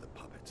care of the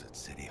puppets at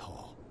City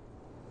Hall.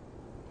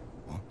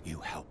 Won't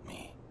you help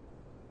me,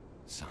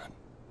 son?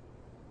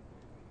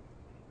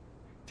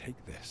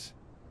 Take this.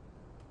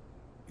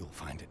 You'll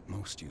find it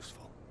most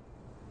useful.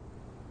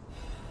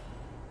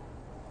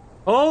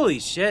 Holy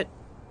shit.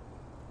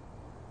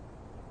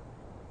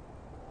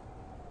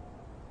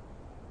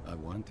 I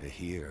want to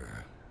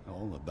hear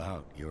all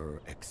about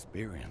your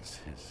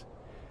experiences.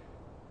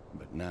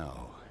 But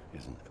now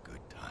isn't a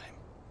good time.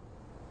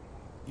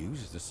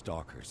 Use the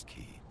Stalker's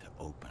key to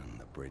open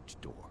the bridge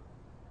door.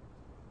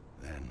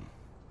 Then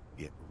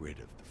get rid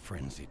of the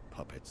frenzied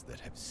puppets that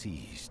have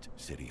seized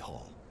City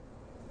Hall.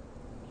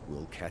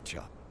 We'll catch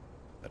up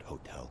at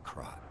Hotel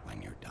Krat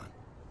when you're done.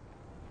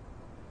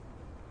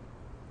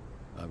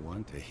 I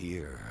want to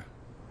hear...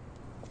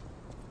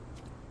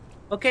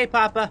 Okay,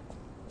 Papa.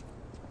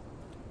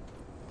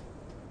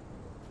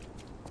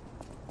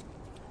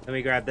 Let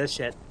me grab this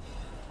shit.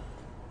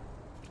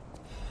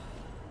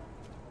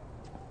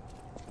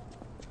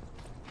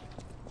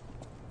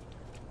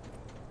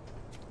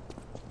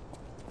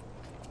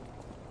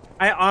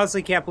 I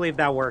honestly can't believe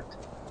that worked.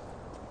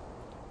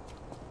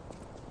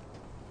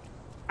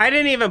 I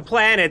didn't even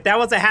plan it. That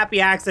was a happy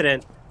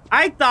accident.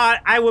 I thought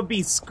I would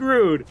be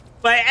screwed,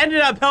 but it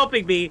ended up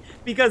helping me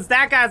because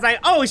that guy's like,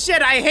 oh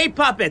shit, I hate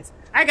puppets.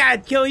 I gotta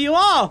kill you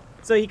all.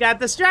 So he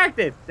got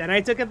distracted. Then I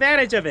took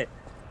advantage of it.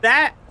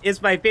 That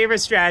is my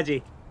favorite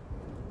strategy.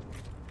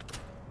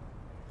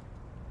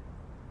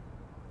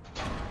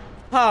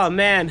 Oh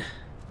man.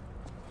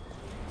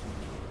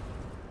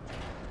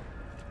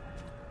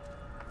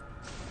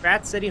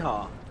 Krat City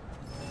Hall.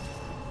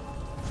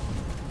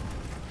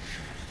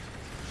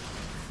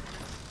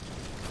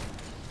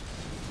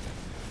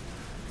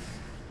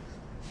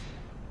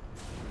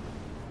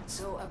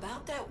 So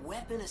about that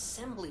weapon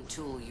assembly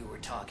tool you were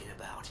talking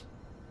about.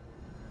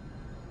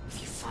 If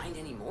you find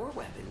any more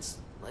weapons,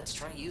 let's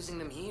try using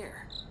them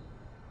here.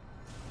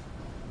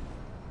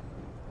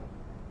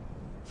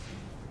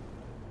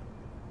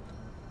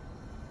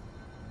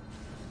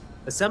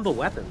 Assemble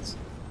weapons.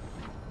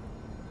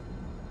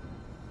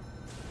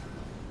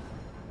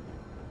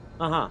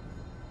 Uh-huh.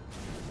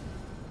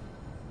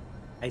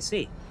 I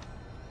see.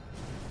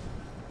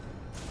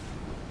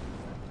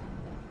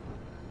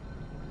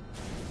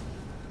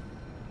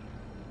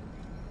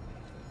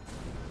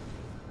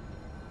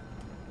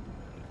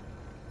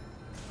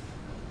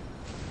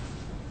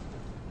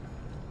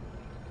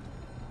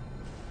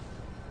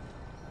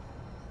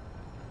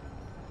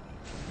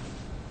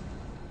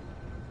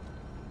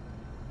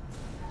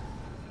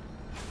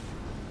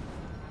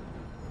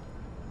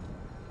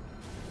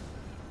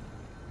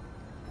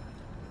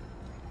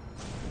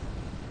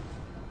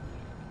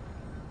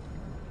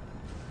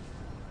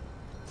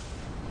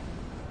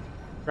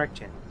 Correct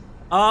chance.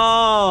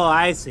 Oh,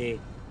 I see.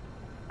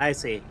 I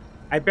see.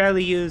 I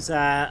barely use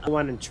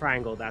one in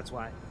triangle, that's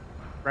why.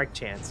 Correct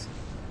chance.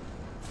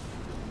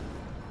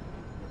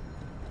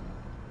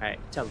 Alright,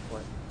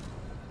 teleport.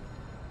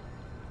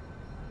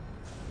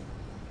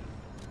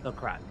 The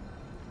Krat.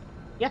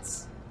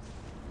 Yes.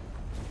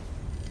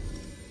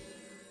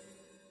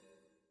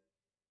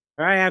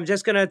 Alright, I'm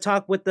just gonna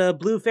talk with the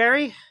blue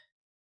fairy.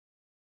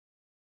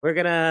 We're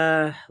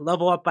gonna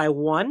level up by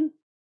 1.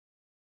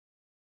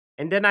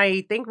 And then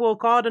I think we'll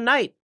call it a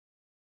night.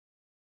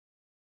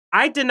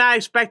 I did not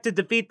expect to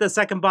defeat the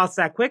second boss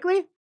that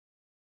quickly.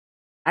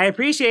 I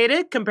appreciate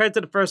it compared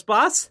to the first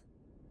boss.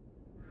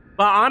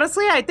 But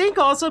honestly, I think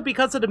also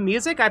because of the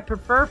music, I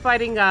prefer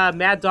fighting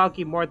Mad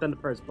Donkey more than the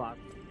first boss.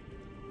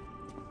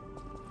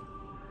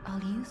 I'll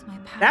use my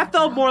power. That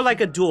felt more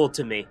like a duel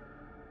to me.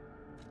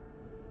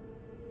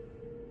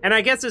 And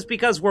I guess it's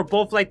because we're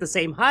both like the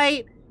same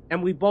height,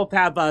 and we both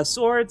have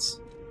swords.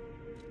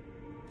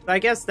 So I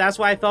guess that's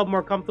why I felt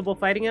more comfortable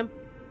fighting him.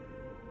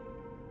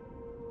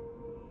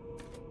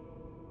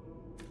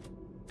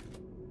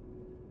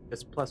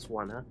 Just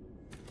 +1, huh?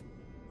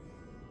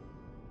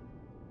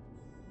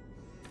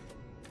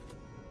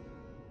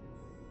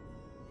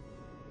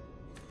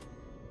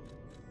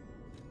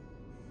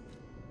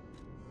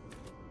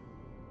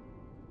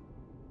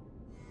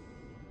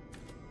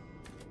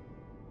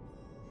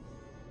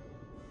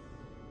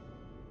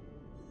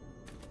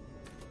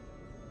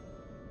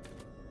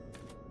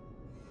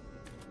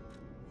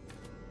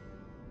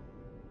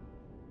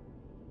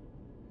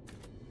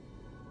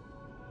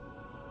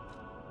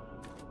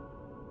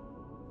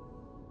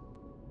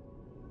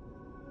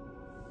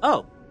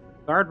 Oh,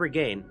 guard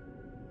regain.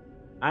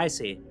 I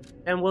see.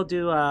 Then we'll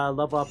do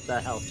level up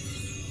the health.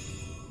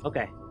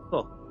 Okay,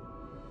 cool.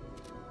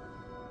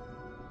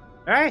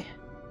 Alright.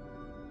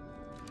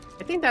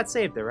 I think that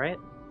saved it, right?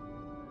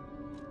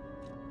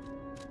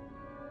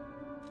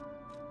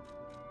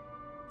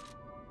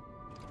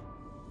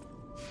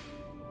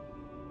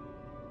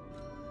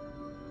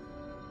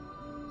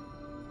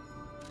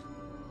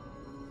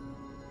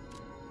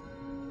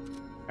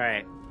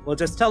 Alright, we'll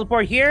just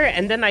teleport here,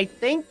 and then I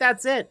think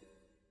that's it.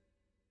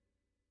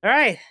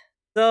 Alright,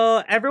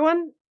 so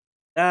everyone,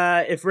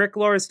 if Rick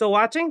Lore is still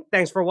watching,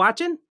 thanks for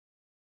watching.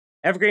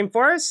 Evergreen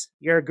Forest,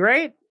 you're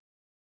great.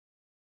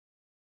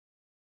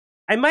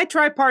 I might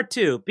try part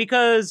 2,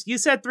 because you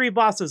said 3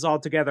 bosses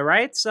altogether,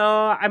 right? So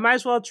I might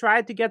as well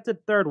try to get to the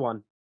 3rd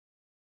one.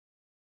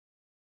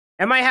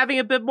 Am I having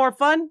a bit more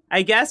fun?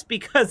 I guess,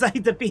 because I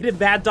defeated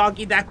Mad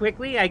Donkey that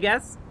quickly, I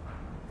guess.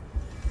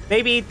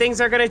 Maybe things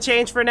are gonna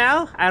change for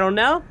now, I don't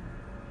know.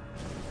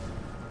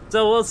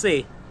 So we'll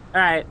see.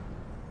 Alright.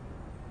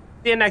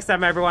 See you next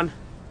time, everyone.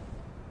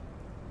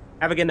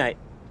 Have a good night.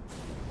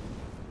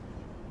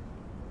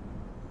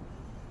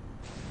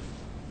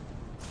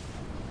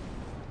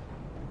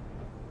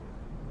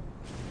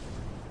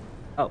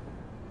 Oh.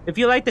 If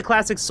you like the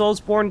classic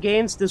Soulsborne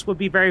games, this would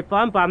be very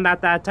fun, but I'm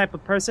not that type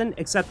of person,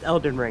 except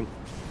Elden Ring.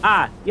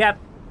 Ah, yep.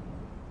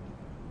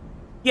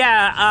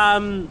 Yeah,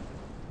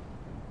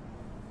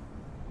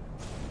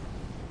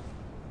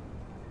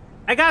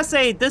 I gotta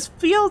say, this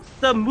feels,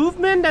 the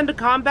movement and the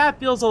combat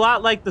feels a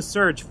lot like the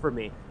Surge for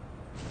me.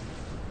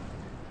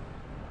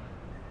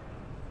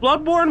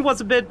 Bloodborne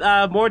was a bit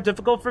more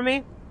difficult for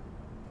me.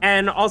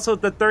 And also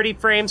the 30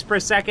 frames per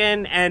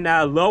second and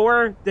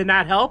lower did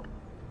not help.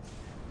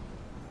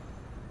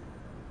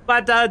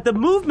 But the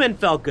movement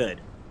felt good.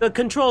 The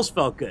controls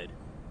felt good.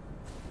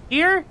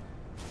 Here,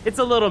 it's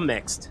a little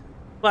mixed.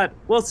 But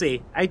we'll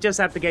see. I just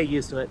have to get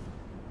used to it.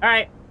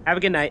 Alright, have a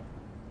good night.